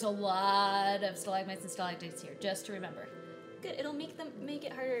 feet, but there's a lot of stalagmites and stalactites here, just to remember. Good. It'll make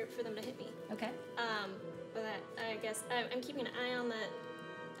it harder for them to hit me. Okay. But I guess I'm keeping an eye on the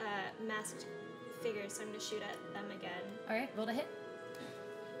masked figures, so I'm gonna shoot at them again. All right, roll to hit.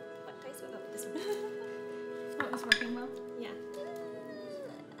 What dice? Oh, this one. What was working well? Yeah.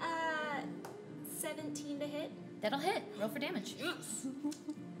 17 to hit. That'll hit. Roll for damage.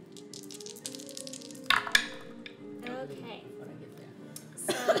 Okay.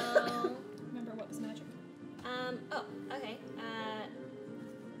 So. Remember what was magic? Oh, okay.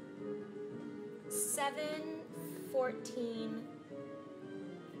 7, 14,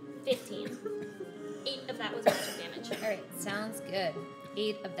 15. 8 of that was magic damage. All right, sounds good.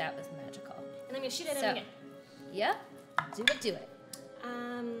 8 of that was magical. And I'm gonna shoot at him So, again. Yep. Do it.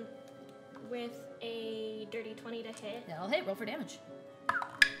 With a dirty 20 to hit. That'll hit. Roll for damage.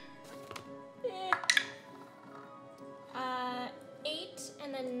 8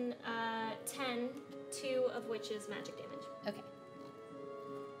 and then 10, 2 of which is magic damage. Okay.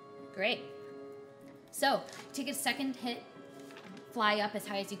 Great. So, take a second hit, fly up as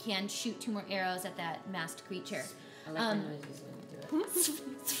high as you can, shoot 2 more arrows at that masked creature. I like her noises when you do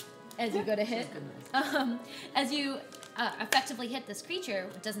it. As you go to hit. She's good noise. As you effectively hit this creature,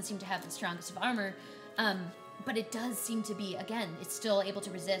 it doesn't seem to have the strongest of armor, but it does seem to be, again, it's still able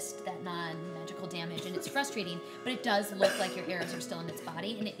to resist that non-magical damage, and it's frustrating, but it does look like your arrows are still in its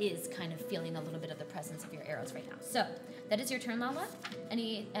body, and it is kind of feeling a little bit of the presence of your arrows right now. So, that is your turn, Lala.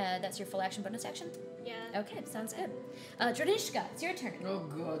 That's your full action, bonus action? Yeah. Okay, sounds good. Dranishka, it's your turn. Oh,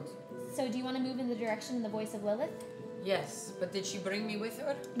 God. So, do you want to move in the direction in the voice of Lilith? Yes, but did she bring me with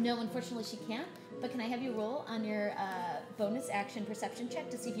her? No, unfortunately she can't. But can I have you roll on your bonus action perception check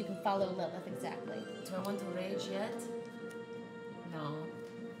to see if you can follow Lilith exactly? Do I want to rage yet? No.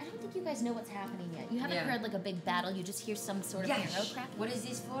 I don't think you guys know what's happening yet. You haven't Yeah. heard like a big battle. You just hear some sort of arrow crack. What is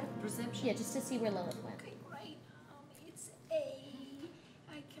this for? Perception? Yeah, just to see where Lilith went. Okay, great. It's A.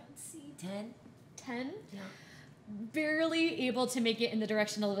 I can't see. 10? 10? Yeah. Barely able to make it in the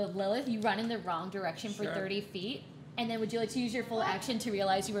direction of Lilith. You run in the wrong direction for Sure. 30 feet. And then would you like to use your full action to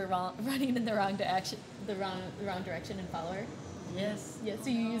realize you were running in the wrong direction and follow her? Yes. Yeah, so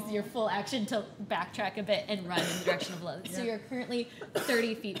you use your full action to backtrack a bit and run in the direction of Lilith. So Yeah. you're currently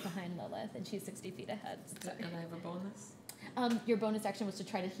 30 feet behind Lilith, and she's 60 feet ahead. So. And I have a bonus? Your bonus action was to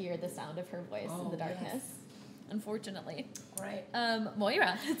try to hear the sound of her voice in the darkness. Yes. Unfortunately. Great.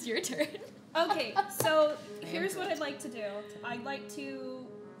 Moira, it's your turn. Okay, so here's what I'd like to do. I'd like to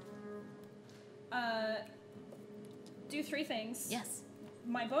do 3 things. Yes.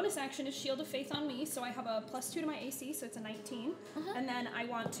 My bonus action is Shield of Faith on me, so I have a +2 to my AC, so it's a 19. And then I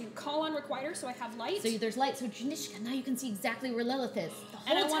want to call on Requiter, so I have light. So there's light. So Dranisha, now you can see exactly where Lilith is the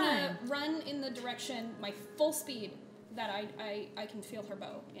whole and I time. want to run in the direction, my full speed, that I can feel her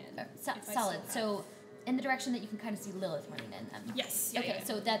bow in. if I Solid. still have- So in the direction that you can kind of see Lilith running in them. Yes. Okay,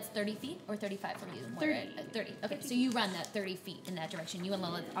 so that's 30 feet or 35 from you? Moira? 30. 30. Okay, so you run that 30 feet in that direction. You and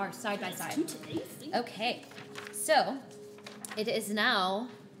Lilith are side by side. Okay, so it is now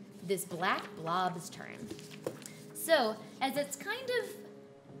this black blob's turn. So as it's kind of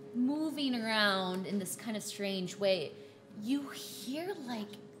moving around in this kind of strange way, you hear like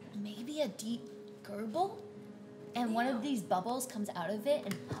maybe a deep gurgle, and one of these bubbles comes out of it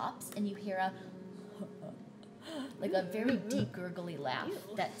and pops, and you hear a like a very deep gurgly laugh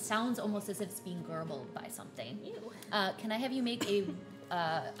that sounds almost as if it's being gurgled by something. Can I have you make a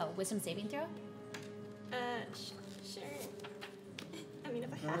wisdom saving throw? Sure. I mean,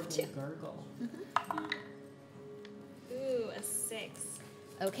 if I have to. Gurgle. Ooh, a 6.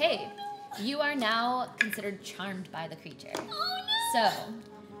 Okay, you are now considered charmed by the creature. Oh So,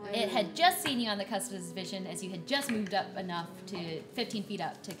 it had just seen you on the cusp of its vision as you had just moved up enough to 15 feet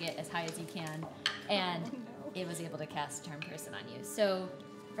up to get as high as you can, and it was able to cast Charm Person on you. So,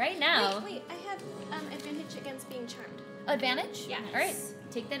 right now... Wait, I have advantage against being charmed. Advantage? Yes. All right,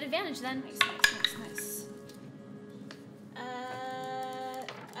 take that advantage then. Nice.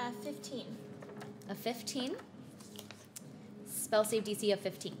 15. A 15. Spell save DC of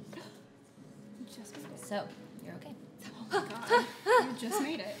 15. Just made it. So, you're okay. Oh my god. You just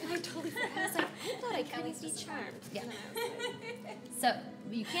made it. I totally forgot. I was like, I thought I couldn't be charmed. Yeah. And then I was like, So,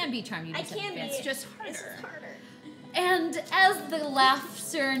 you can be charmed. You I just have can be. advantage. It's just harder. And as the laughter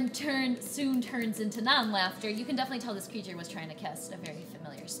soon turns into non-laughter, you can definitely tell this creature was trying to cast a very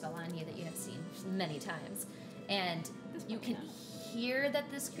familiar spell on you that you have seen many times. And you can hear that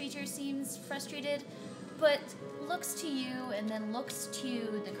this creature seems frustrated, but looks to you and then looks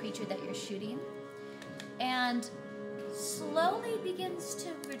to the creature that you're shooting, and slowly begins to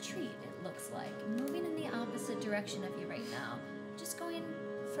retreat, it looks like, moving in the opposite direction of you right now, just going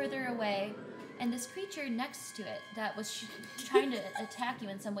further away. And this creature next to it that was trying to attack you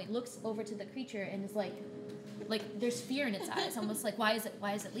in some way looks over to the creature and is like there's fear in its eyes, almost like why is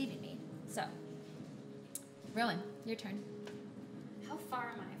it leaving me? So, Rowan, your turn. How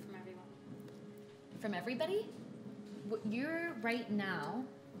far am I from everyone? From everybody, you're right now.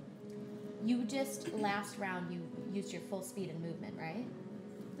 You just last round you used your full speed and movement, right?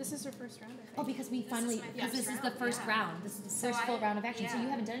 This is your first round, I think. Oh, because we finally, because this is the first round. This is the first full round of action, so you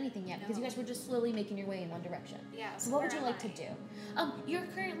haven't done anything yet because you guys were just slowly making your way in one direction. Yeah. So what would you like to do? You're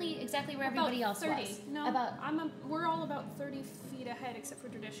currently exactly where everybody else 30. was. No, we're all about 30 feet ahead, except for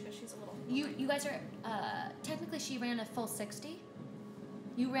Dranisha. She's a little. You guys are technically she ran a full 60.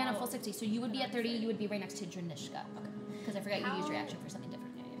 You ran a full 60, so you would be at 30. You would be right next to Dranisha. Okay. Because I forgot you used your action for something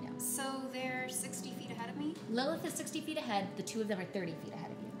different. Yeah. So they're 60 feet ahead of me? Lilith is 60 feet ahead. The two of them are 30 feet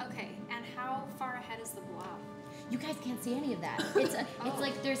ahead of you. Okay, and how far ahead is the blob? You guys can't see any of that. It's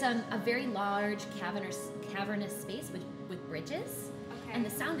like there's a very large cavernous space with bridges. Okay. And the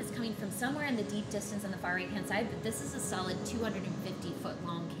sound is coming from somewhere in the deep distance on the far right-hand side, but this is a solid 250-foot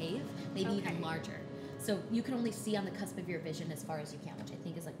long cave, maybe even larger. So you can only see on the cusp of your vision as far as you can, which I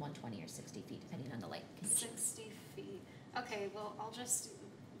think is like 120 or 60 feet, depending on the light condition. 60 feet. Okay, well,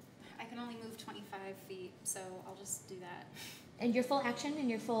 I can only move 25 feet, so I'll just do that. And your full action and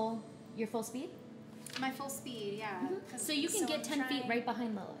your full speed? My full speed, yeah. So you can get 10 feet right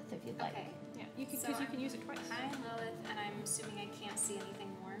behind Lilith if you'd like. Okay. Yeah, because you can use it twice. I'm Lilith, and I'm assuming I can't see anything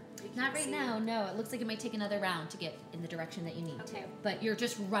more. Not right now, no. It looks like it might take another round to get in the direction that you need to. But you're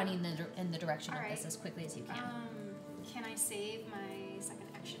just running in the direction of this as quickly as you can. Can I save my second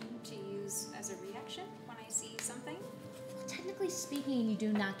action to use as a reaction when I see something? Well, technically speaking, you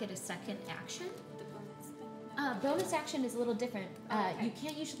do not get a second action. The bonus thing? Bonus action is a little different. You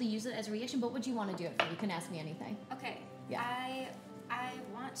can't usually use it as a reaction, but what would you want to do it for? You can ask me anything. Okay. Yeah. I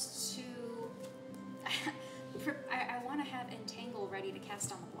want to... I want to have Entangle ready to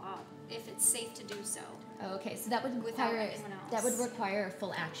cast on the blob, if it's safe to do so. Oh, okay, so that would Without require anyone else. that would require a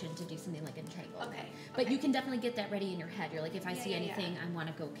full action to do something like Entangle. Okay. But you can definitely get that ready in your head. You're like, if I see yeah. anything, I want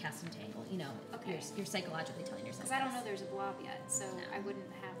to go cast Entangle. You know, you're psychologically telling yourself. Because I don't know there's a blob yet, so I wouldn't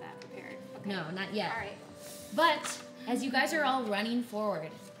have that prepared. Okay. No, not yet. All right. But as you guys are all running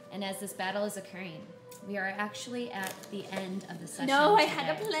forward, and as this battle is occurring, we are actually at the end of the session. No, I today.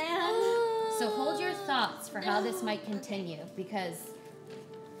 had a plan. So hold your thoughts for how this might continue, because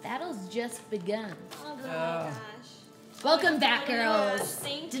battle's just begun. Oh my gosh. Welcome back, girls,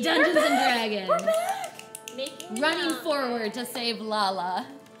 Thank to you. Dungeons and Dragons. We're back. Making me Running laugh. forward to save Lala.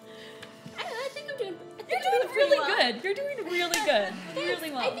 I think I'm doing. You're doing really good. You're doing really good.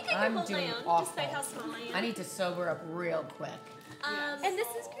 Really well. I think I can I'm hold my doing own, awful. despite how small I am. I need to sober up real quick. And this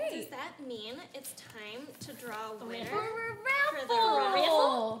is great. Does that mean it's time to draw a winner? For a For the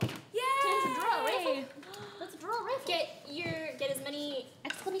raffle. Yay! Time to draw a raffle. Let's draw a raffle. Get as many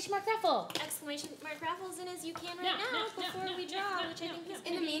Exclamation mark raffle. exclamation mark raffles in as you can right now before we draw, which I think is In the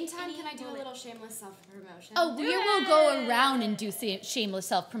gonna be meantime, any can I do a moment. little shameless self-promotion? Oh, we will go around and do shameless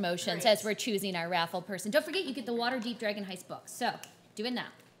self-promotions as we're choosing our raffle person. Don't forget, you get the Waterdeep Dragon Heist book. So, do it now.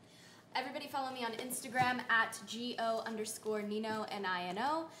 Everybody follow me on Instagram at @GO_Nino,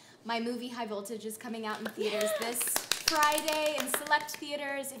 Nino. My movie High Voltage is coming out in theaters this Friday in select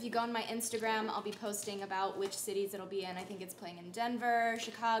theaters. If you go on my Instagram, I'll be posting about which cities it'll be in. I think it's playing in Denver,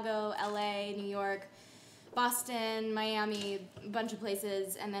 Chicago, LA, New York, Boston, Miami, a bunch of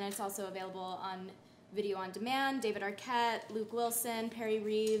places. And then it's also available on video on demand. David Arquette, Luke Wilson, Perry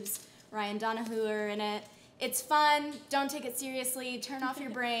Reeves, Ryan Donahue are in it. It's fun. Don't take it seriously. Turn off your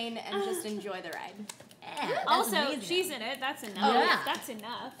brain and just enjoy the ride. Yeah, Also, amazing. she's in it. That's enough. Oh, yeah. That's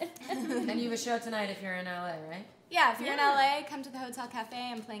enough. And you have a show tonight if you're in LA, right? Yeah, if you're in LA, come to the Hotel Cafe.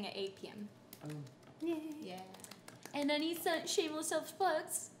 I'm playing at 8 p.m. Yeah. And any shameless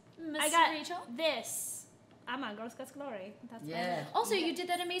self-plugs, Miss I got Rachel? this. I'm on Girl Scouts Glory. That's Yeah. Also, you did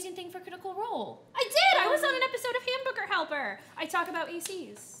that amazing thing for Critical Role. I did. I was on an episode of Hamburger Helper. I talk about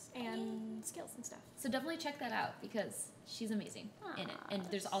ACs and skills and stuff. So definitely check that out because she's amazing in it. And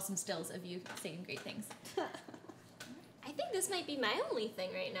there's awesome stills of you saying great things. I think this might be my only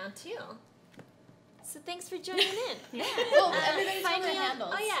thing right now, too. So thanks for joining in. Yeah. Well, everybody Find tell me the on,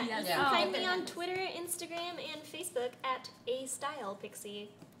 handles. oh yeah, you Yeah. can find Oh, me on handles. Twitter, Instagram, and Facebook at @AStylePixie.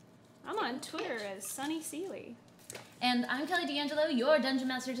 I'm on Twitter as Sunny Seeley. And I'm Kelly D'Angelo, your Dungeon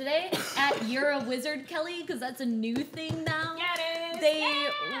Master today, at You're a Wizard Kelly, because that's a new thing now. Yeah, it is. They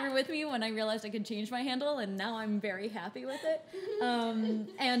were with me when I realized I could change my handle, and now I'm very happy with it.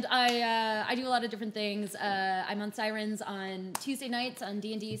 And I do a lot of different things. I'm on Sirens on Tuesday nights on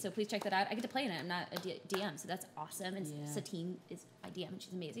D&D, so please check that out. I get to play in it. I'm not a DM, so that's awesome. And Yeah. Satine is my DM, and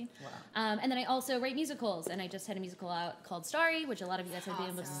she's amazing. Wow. And then I also write musicals, and I just had a musical out called Starry, which a lot of you guys have been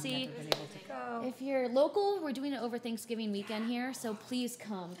able to see. Never been able to go. If you're local, we're doing it over Thanksgiving weekend here, so please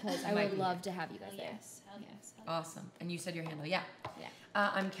come because I Might would be love to have you guys there. Yes. Hell yes. Awesome. And you said your handle, yeah. Yeah.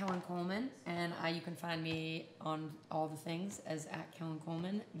 I'm Kelen Coleman, and you can find me on all the things as at Kelen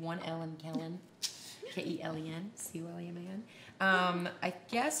Coleman. 1 L in Kelen, Kelen, Culeman. I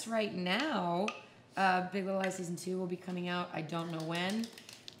guess right now, Big Little Lies Season 2 will be coming out. I don't know when.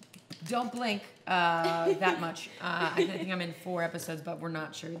 Don't blink that much. I think I'm in 4 episodes, but we're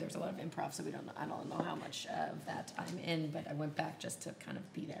not sure. There's a lot of improv, so I don't know how much of that I'm in, but I went back just to kind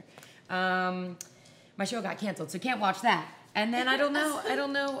of be there. My show got canceled, so can't watch that. And then I don't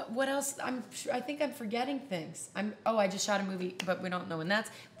know what else. I think I'm forgetting things. I just shot a movie, but we don't know when that's.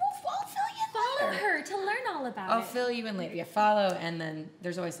 I'll fill you in Follow later. her to learn all about I'll it. fill you in later. Yeah, follow, and then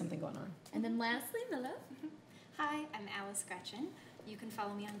there's always something going on. And then lastly, Mila. Hi, I'm Alice Greczyn. You can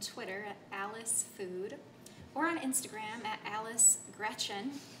follow me on Twitter at Alice Food or on Instagram at Alice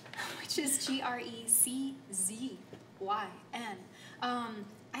Greczyn, which is GRECZYN.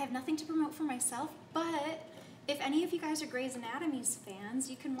 I have nothing to promote for myself, but if any of you guys are Grey's Anatomy's fans,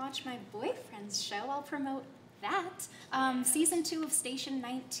 you can watch my boyfriend's show. I'll promote that. Season 2 of Station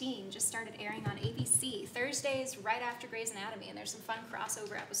 19 just started airing on ABC Thursdays right after Grey's Anatomy, and there's some fun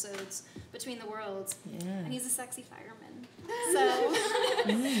crossover episodes between the worlds. Yeah. And he's a sexy fireman. So,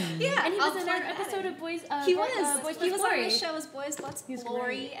 yeah. And he I'll was in our plug that episode in. of Boys. He Boys was Plus on Glory. the show as Boys Plus He's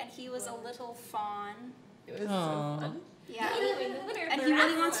Glory, great. and he was a little fawn. It was Aw. so fun. Yeah. Anyway, the winner of And the he really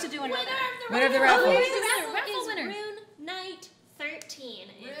raffle- wants to do another. Winner of the Oh, raffle. winner of Who's the the raffle raffle is winner? Rune Knight 13.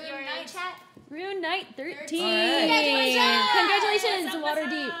 If Rune you're in Knight. chat, Rune Knight 13. All right. Congratulations, What's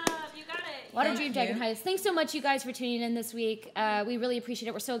Waterdeep. up? You got it. Waterdeep Thank Dragon you. Heist. Thanks so much, you guys, for tuning in this week. We really appreciate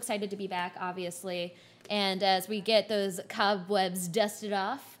it. We're so excited to be back, obviously. And as we get those cobwebs dusted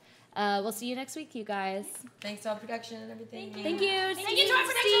off, we'll see you next week, you guys. Thanks to all production and everything. Thank you, Thank you to our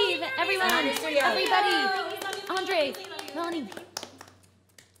production Steve, team. everyone, Thank you. everybody, We love you. Andre, We love you. Melanie.